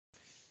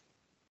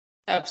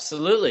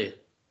 Absolutely.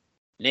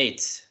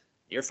 Nate,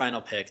 your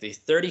final pick, the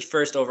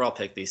 31st overall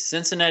pick, the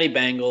Cincinnati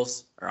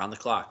Bengals are on the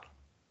clock.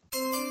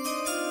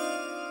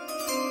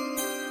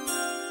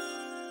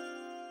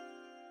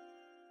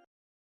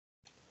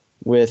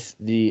 With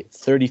the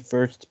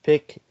 31st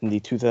pick in the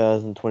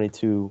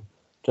 2022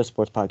 Just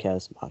Sports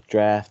Podcast mock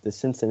draft, the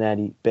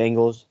Cincinnati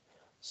Bengals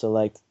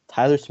select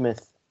Tyler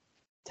Smith,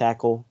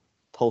 tackle,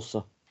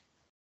 Tulsa.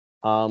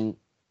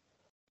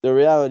 The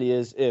reality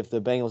is, if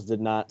the Bengals did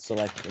not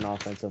select an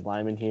offensive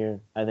lineman here,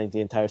 I think the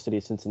entire city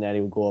of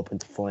Cincinnati would go up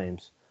into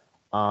flames.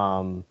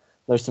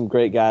 There's some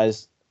great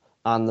guys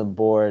on the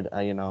board.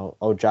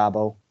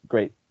 Ojabo,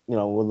 great,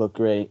 would look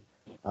great.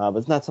 But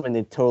it's not something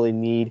they totally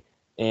need.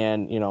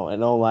 And,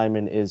 an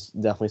O-lineman is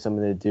definitely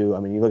something they do. I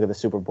mean, you look at the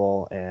Super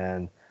Bowl,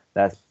 and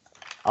that's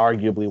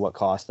arguably what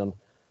cost them.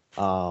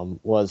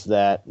 Was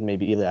that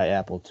maybe Eli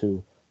Apple,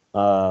 too.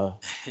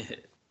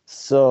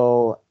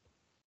 So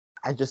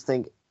I just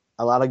think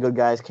a lot of good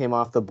guys came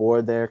off the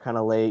board there kind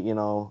of late. I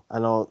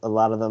know a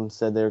lot of them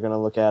said they were going to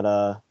look at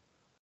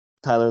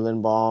Tyler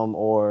Lindbaum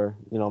or,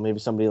 maybe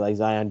somebody like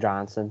Zion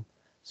Johnson.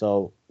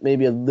 So,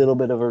 maybe a little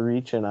bit of a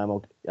reach, and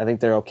I think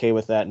they're okay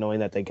with that, knowing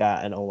that they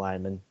got an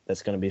O-lineman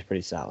that's going to be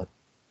pretty solid.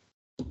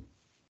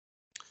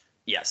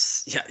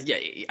 Yes. Yeah.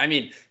 I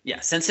mean, yeah,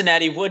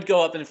 Cincinnati would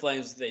go up in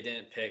flames if they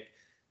didn't pick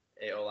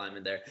a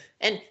O-lineman there.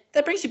 And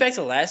that brings you back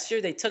to last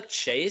year. They took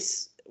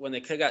Chase when they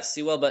could have got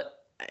Sewell,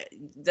 but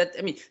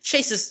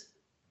Chase is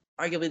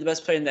arguably the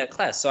best player in that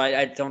class. So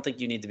I don't think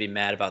you need to be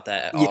mad about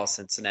that at all,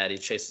 Cincinnati.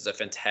 Chase was a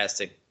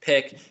fantastic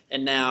pick.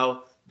 And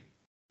now,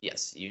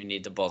 yes, you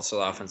need to bolster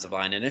the offensive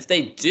line. And if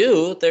they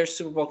do, they're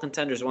Super Bowl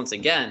contenders once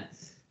again.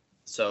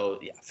 So,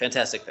 yeah,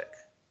 fantastic pick.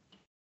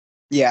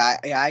 Yeah,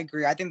 I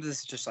agree. I think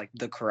this is just like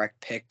the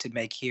correct pick to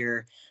make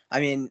here.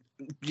 I mean,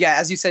 yeah,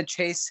 as you said,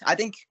 Chase, I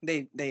think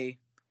they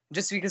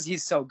just because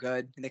he's so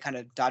good, they kind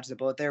of dodged the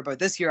bullet there. But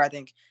this year, I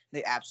think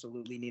they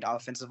absolutely need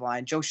offensive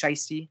line. Joe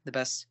Shiesty,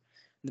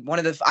 one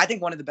of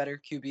the better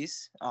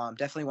QBs,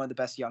 definitely one of the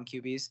best young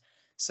QBs.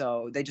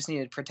 So they just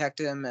needed to protect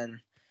him, and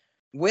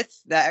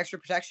with that extra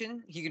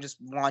protection, he can just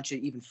launch it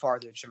even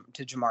farther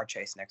to Jamar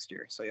Chase next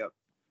year. So, yep.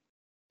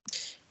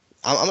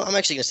 I'm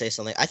actually going to say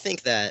something. I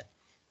think that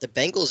the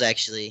Bengals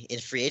actually, in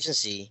free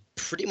agency,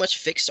 pretty much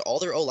fixed all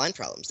their O-line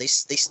problems.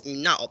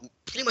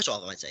 Pretty much all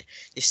of them, I'd say.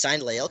 They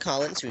signed Lael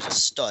Collins, who's a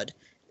stud,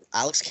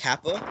 Alex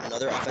Kappa,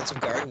 another offensive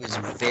guard who is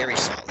very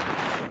solid,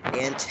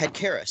 and Ted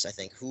Karras, I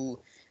think, who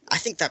I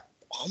think that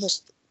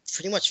almost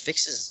pretty much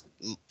fixes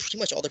pretty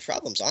much all their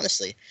problems,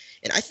 honestly.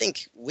 And I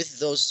think with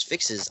those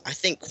fixes, I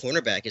think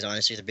cornerback is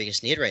honestly the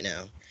biggest need right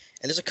now.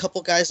 And there's a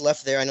couple guys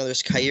left there. I know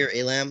there's Khair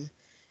Elam,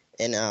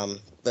 and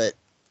but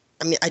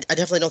I mean, I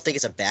definitely don't think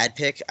it's a bad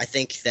pick. I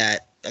think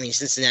that,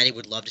 Cincinnati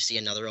would love to see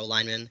another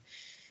O-lineman,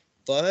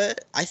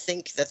 but I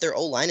think that their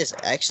O-line is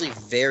actually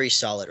very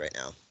solid right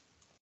now.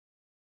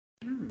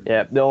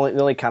 Yeah, the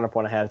only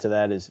counterpoint I have to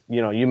that is,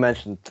 you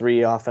mentioned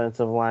 3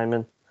 offensive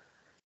linemen.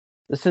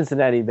 The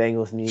Cincinnati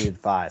Bengals needed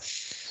 5.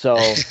 So,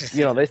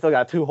 they still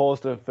got 2 holes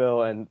to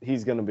fill, and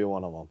he's going to be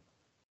one of them.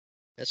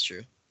 That's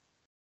true.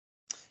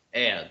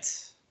 And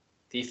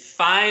the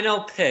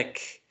final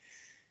pick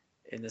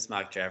in this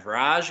mock draft,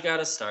 Raj got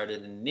us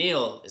started, and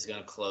Neal is going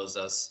to close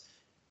us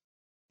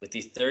with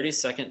the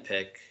 32nd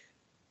pick.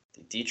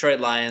 The Detroit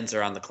Lions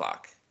are on the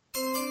clock.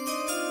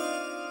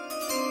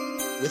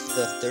 With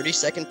the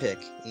 32nd pick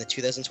in the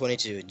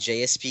 2022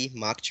 JSP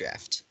mock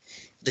draft,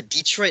 the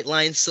Detroit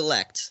Lions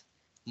select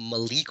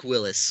Malik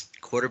Willis,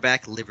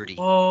 quarterback, Liberty.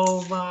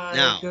 Oh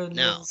my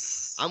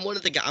goodness! Now, I'm one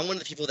of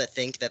the people that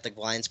think that the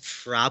Lions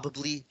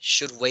probably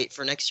should wait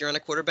for next year on a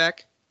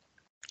quarterback.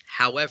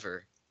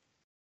 However,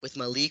 with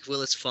Malik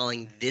Willis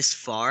falling this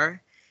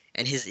far,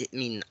 and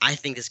I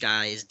think this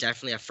guy is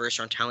definitely a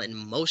first-round talent in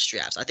most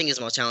drafts. I think he's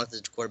the most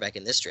talented quarterback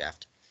in this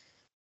draft.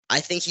 I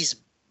think he's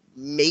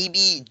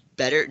maybe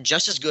better,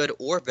 just as good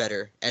or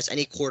better as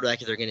any quarterback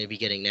they're going to be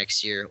getting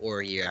next year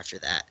or a year after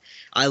that.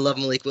 I love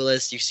Malik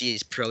Willis. You see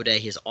his pro day,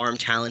 his arm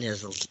talent,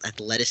 his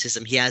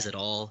athleticism. He has it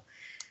all.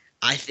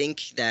 I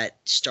think that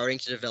starting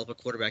to develop a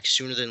quarterback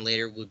sooner than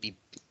later would be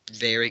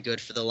very good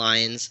for the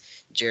Lions.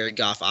 Jared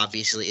Goff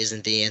obviously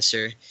isn't the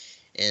answer.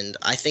 And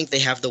I think they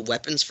have the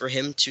weapons for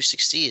him to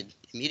succeed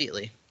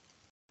immediately.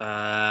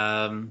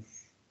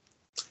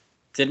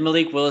 Did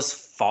Malik Willis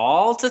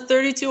fall to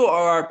 32, or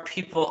are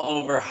people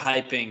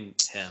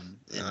overhyping him?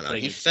 No,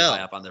 he fell.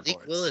 Up on their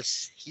Malik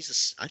Willis,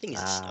 I think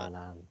he's a stud.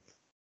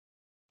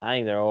 I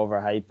think they're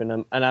overhyping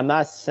him. And I'm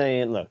not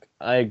saying, look,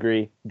 I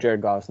agree,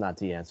 Jared Goff's not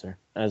the answer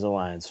as a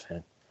Lions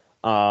fan.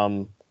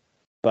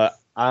 But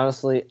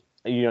honestly,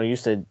 you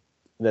said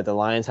that the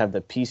Lions have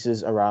the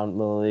pieces around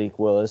Malik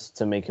Willis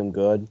to make him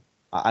good.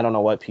 I don't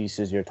know what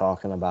pieces you're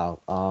talking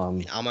about.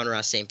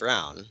 Amon-Ra St.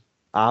 Brown.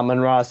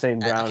 Amon-Ra St.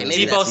 Brown.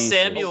 Okay, Deebo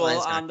Samuel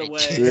on the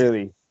way.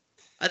 Really?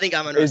 I think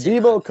Amon-Ra If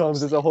Deebo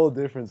comes, it's a whole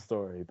different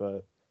story.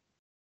 But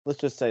let's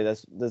just say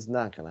that's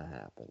not going to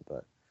happen.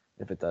 But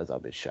if it does, I'll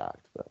be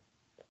shocked. But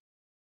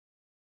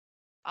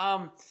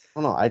I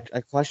don't know. I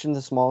question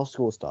the small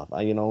school stuff.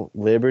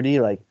 Liberty,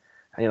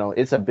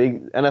 it's a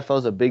big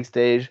NFL's a big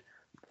stage.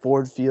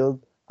 Ford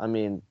Field.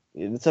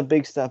 It's a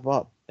big step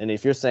up. And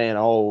if you're saying,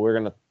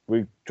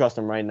 we trust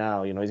him right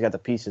now, he's got the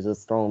pieces,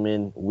 let's throw him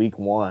in week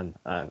 1.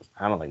 I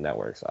don't think that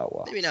works out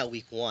well. Maybe not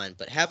week 1,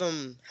 but have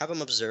him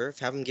observe,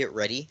 have him get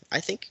ready.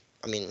 What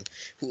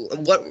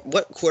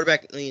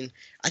quarterback? I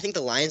think the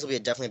Lions will be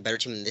definitely a better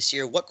team than this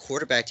year. What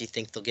quarterback do you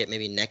think they'll get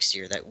maybe next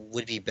year that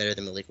would be better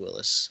than Malik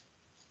Willis?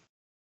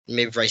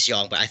 Maybe Bryce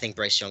Young, but I think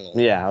Bryce Young will.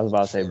 Yeah, I was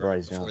about to say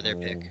Bryce Young before their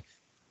pick.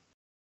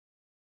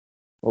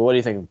 Well, what do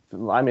you think?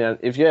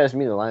 If you ask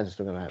me, the Lions are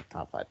still going to have a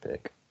top 5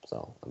 pick.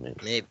 So,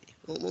 maybe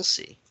we'll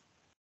see.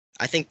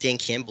 I think Dan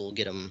Campbell will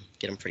get him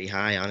pretty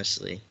high,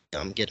 honestly.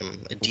 Get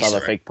him a decent.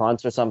 Probably fake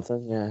punts or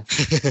something. Yeah.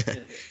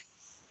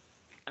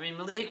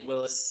 Malik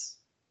Willis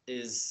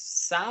is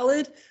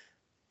solid,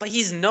 but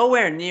he's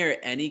nowhere near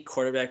any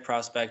quarterback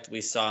prospect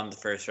we saw in the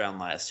first round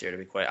last year, to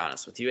be quite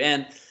honest with you.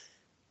 And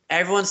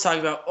everyone's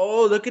talking about,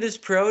 look at his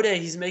pro day.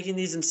 He's making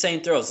these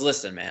insane throws.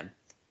 Listen, man,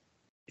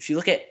 if you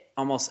look at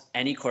almost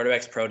any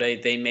quarterback's pro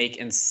day, they make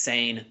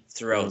insane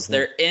throws. Mm-hmm.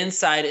 They're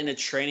inside in a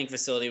training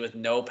facility with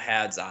no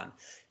pads on.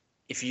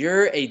 if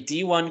you're a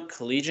D1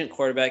 collegiate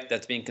quarterback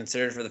that's being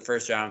considered for the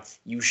first round,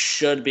 you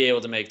should be able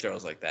to make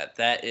throws like that.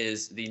 That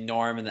is the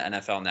norm in the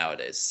NFL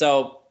nowadays.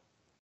 So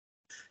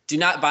do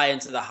not buy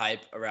into the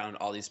hype around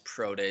all these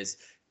pro days.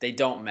 They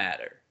don't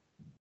matter.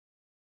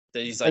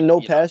 These like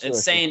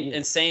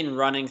insane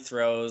running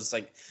throws,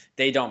 like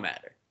they don't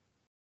matter.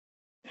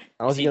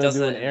 I was going to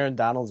do an Aaron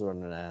Donald's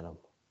running at him.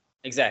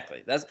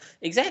 Exactly. That's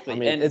exactly. I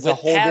mean, and it's a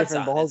whole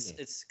different ballgame.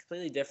 It's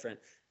completely different.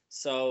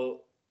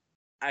 So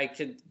I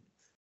think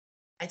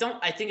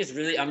it's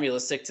really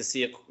unrealistic to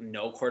see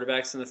no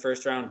quarterbacks in the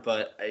first round,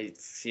 but I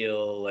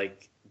feel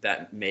like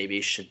that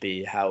maybe should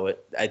be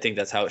I think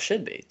that's how it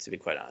should be, to be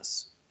quite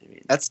honest. I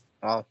mean,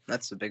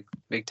 that's a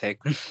big take.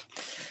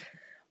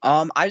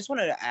 I just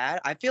wanted to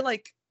add, I feel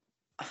like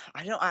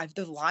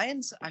the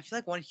Lions, I feel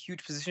like one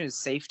huge position is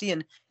safety.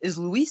 And is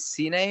Luis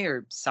Cine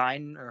or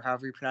Sign or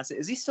however you pronounce it,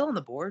 is he still on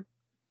the board?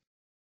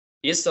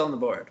 He is still on the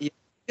board. Yeah,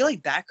 I feel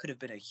like that could have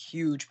been a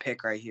huge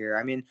pick right here.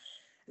 I mean,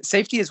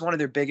 safety is one of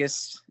their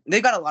biggest.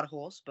 They've got a lot of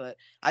holes, but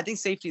I think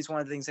safety is one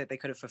of the things that they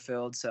could have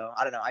fulfilled. So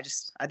I don't know.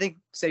 I think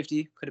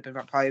safety could have been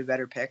probably a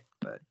better pick,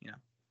 but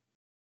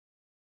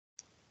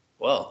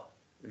Well,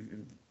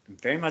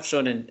 very much so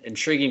an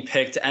intriguing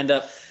pick to end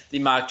up the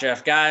mock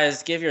draft.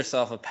 Guys, give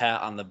yourself a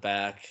pat on the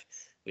back.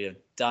 We have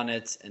done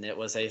it, and it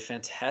was a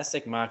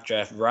fantastic mock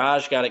draft.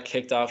 Raj got it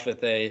kicked off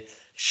with a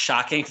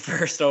shocking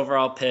first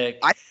overall pick.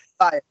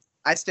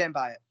 I stand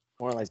by it.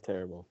 More like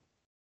terrible.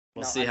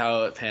 We'll see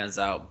how it pans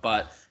out.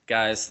 But,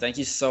 guys, thank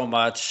you so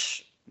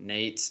much.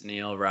 Nate,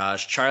 Neal,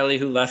 Raj, Charlie,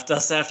 who left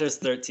us after his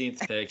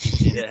 13th pick.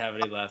 He didn't have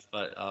any left,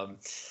 but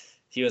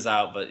he was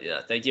out. But,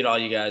 yeah, thank you to all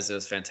you guys. It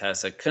was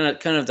fantastic.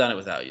 Couldn't have done it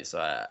without you, so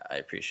I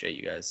appreciate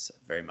you guys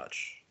very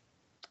much.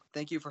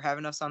 Thank you for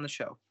having us on the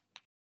show.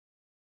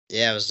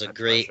 Yeah, it was a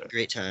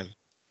great time.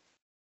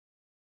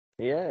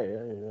 Yeah,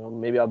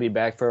 maybe I'll be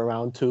back for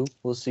round 2.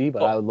 We'll see,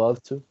 but I would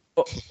love to.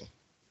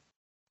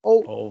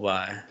 Oh,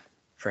 bye.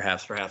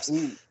 Perhaps.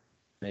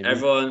 Maybe.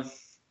 Everyone,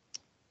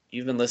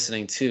 you've been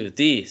listening to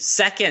the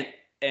second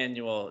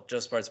annual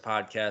Just Sports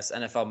Podcast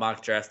NFL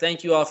Mock Draft.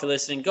 Thank you all for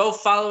listening. Go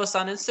follow us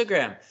on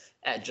Instagram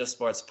at Just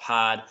Sports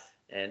Pod,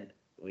 and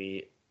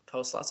we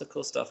post lots of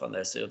cool stuff on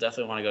there, so you'll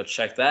definitely want to go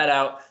check that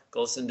out.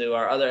 Go listen to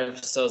our other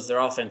episodes. They're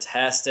all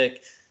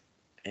fantastic.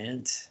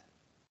 And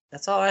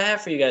that's all I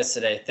have for you guys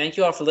today. Thank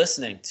you all for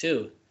listening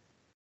to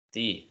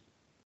the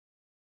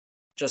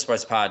Just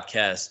Sports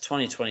Podcast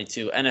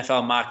 2022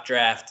 NFL Mock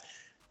Draft.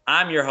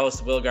 I'm your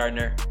host, Will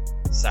Gardner,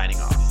 signing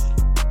off.